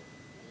 whole.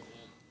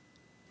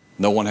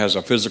 No one has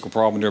a physical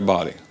problem in their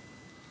body.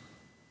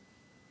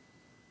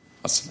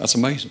 That's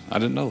amazing. I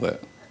didn't know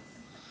that.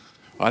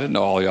 I didn't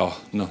know all y'all,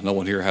 no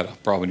one here had a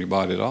problem in your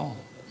body at all.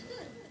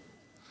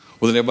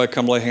 Well, then everybody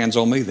come lay hands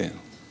on me then.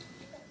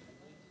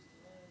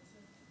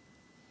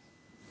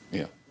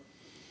 Yeah.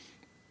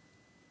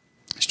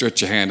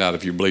 Stretch your hand out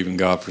if you believe in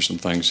God for some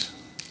things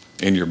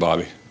in your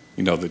body.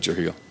 You know that you're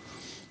healed.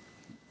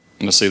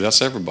 And see,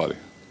 that's everybody.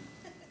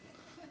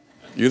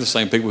 You're the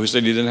same people who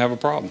said you didn't have a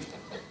problem.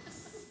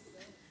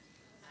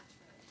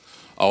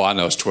 Oh, I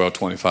know, it's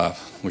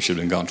 12:25. We should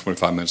have been gone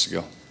 25 minutes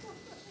ago.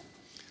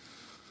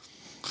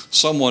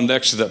 Someone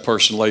next to that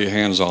person, lay your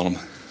hands on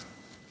them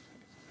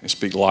and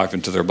speak life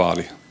into their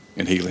body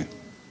and healing.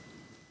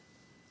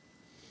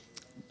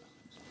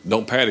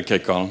 Don't patty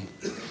cake on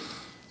them.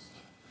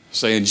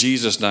 Say in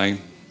Jesus' name.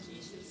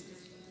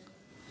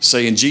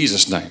 Say in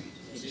Jesus' name.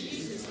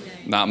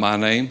 Not my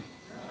name.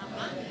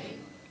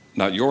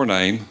 Not your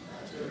name.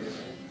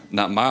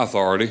 Not my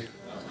authority.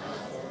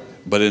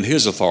 But in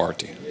His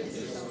authority.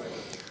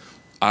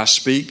 I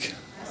speak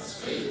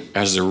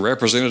as the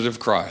representative of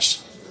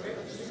Christ.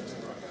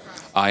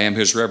 I am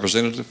His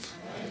representative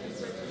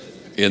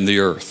in the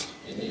earth.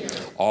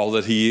 All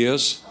that He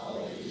is,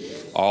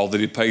 all that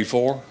He paid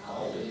for,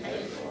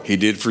 He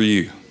did for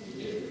you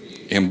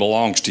and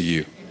belongs to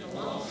you.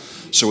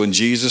 So in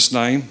Jesus'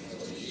 name,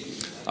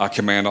 I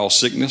command all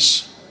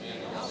sickness,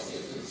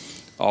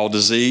 all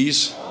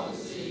disease,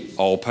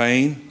 all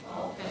pain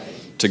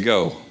to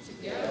go.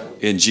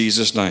 In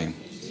Jesus' name,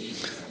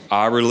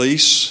 I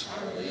release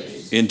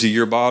into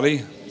your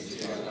body,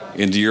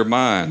 into your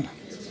mind,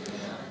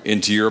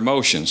 into your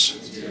emotions,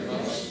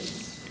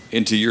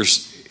 into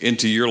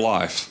your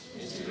life,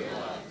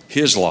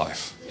 His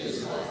life,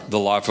 the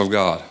life of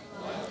God.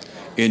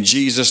 In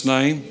Jesus'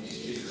 name,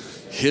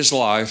 His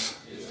life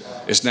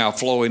is now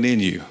flowing in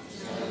you.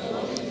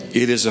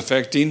 It is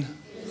affecting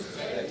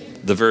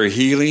the very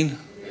healing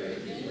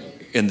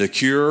and the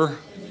cure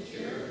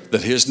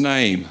that His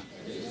name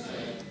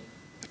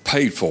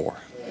paid for.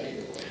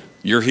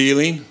 Your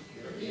healing,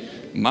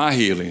 my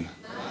healing,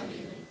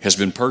 has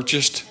been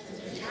purchased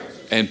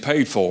and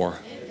paid for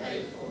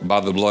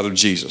by the blood of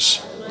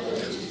Jesus.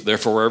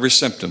 Therefore, every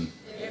symptom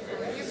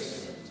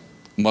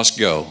must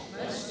go.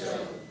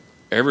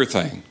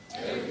 Everything,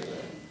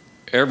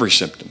 every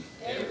symptom,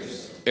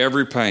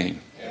 every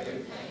pain,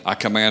 I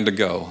command to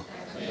go.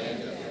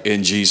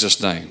 In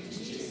Jesus' name.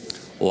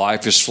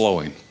 Life is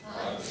flowing.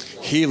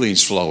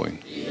 Healing's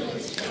flowing.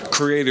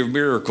 Creative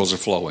miracles are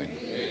flowing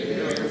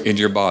in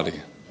your body.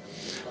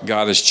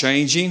 God is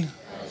changing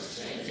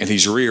and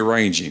He's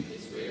rearranging.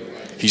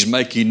 He's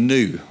making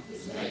new.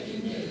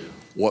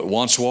 What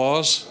once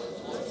was,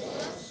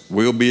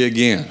 will be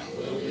again.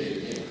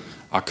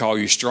 I call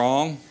you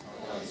strong.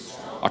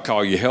 I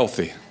call you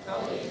healthy.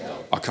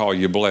 I call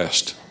you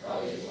blessed.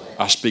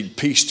 I speak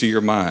peace to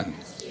your mind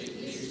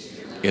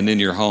and in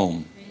your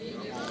home.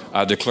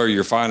 I declare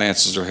your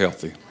finances are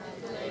healthy.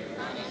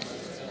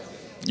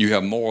 You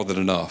have more than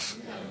enough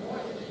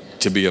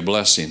to be a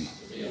blessing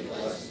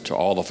to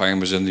all the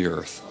families in the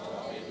earth.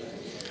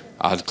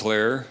 I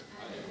declare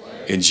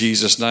in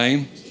Jesus'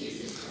 name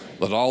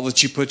that all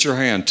that you put your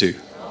hand to,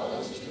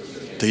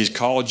 that He's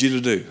called you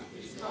to do,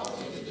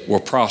 will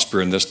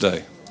prosper in this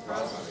day.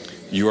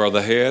 You are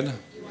the head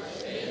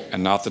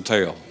and not the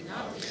tail.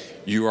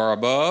 You are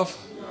above,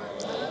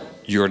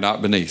 you are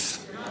not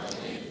beneath.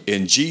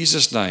 In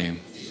Jesus'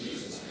 name,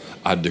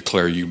 I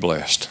declare you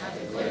blessed.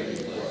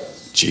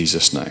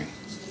 Jesus' name.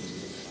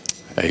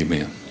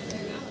 Amen.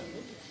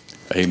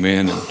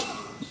 Amen.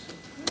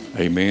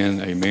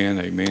 Amen. Amen.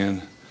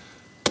 Amen.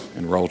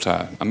 And roll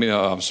tide.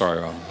 I'm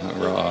sorry.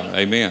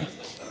 Amen.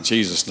 In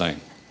Jesus'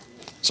 name.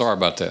 Sorry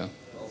about that.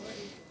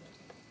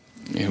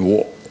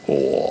 And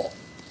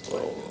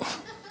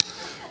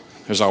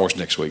there's always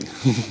next week.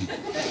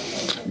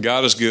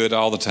 God is good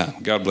all the time.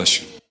 God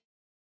bless you.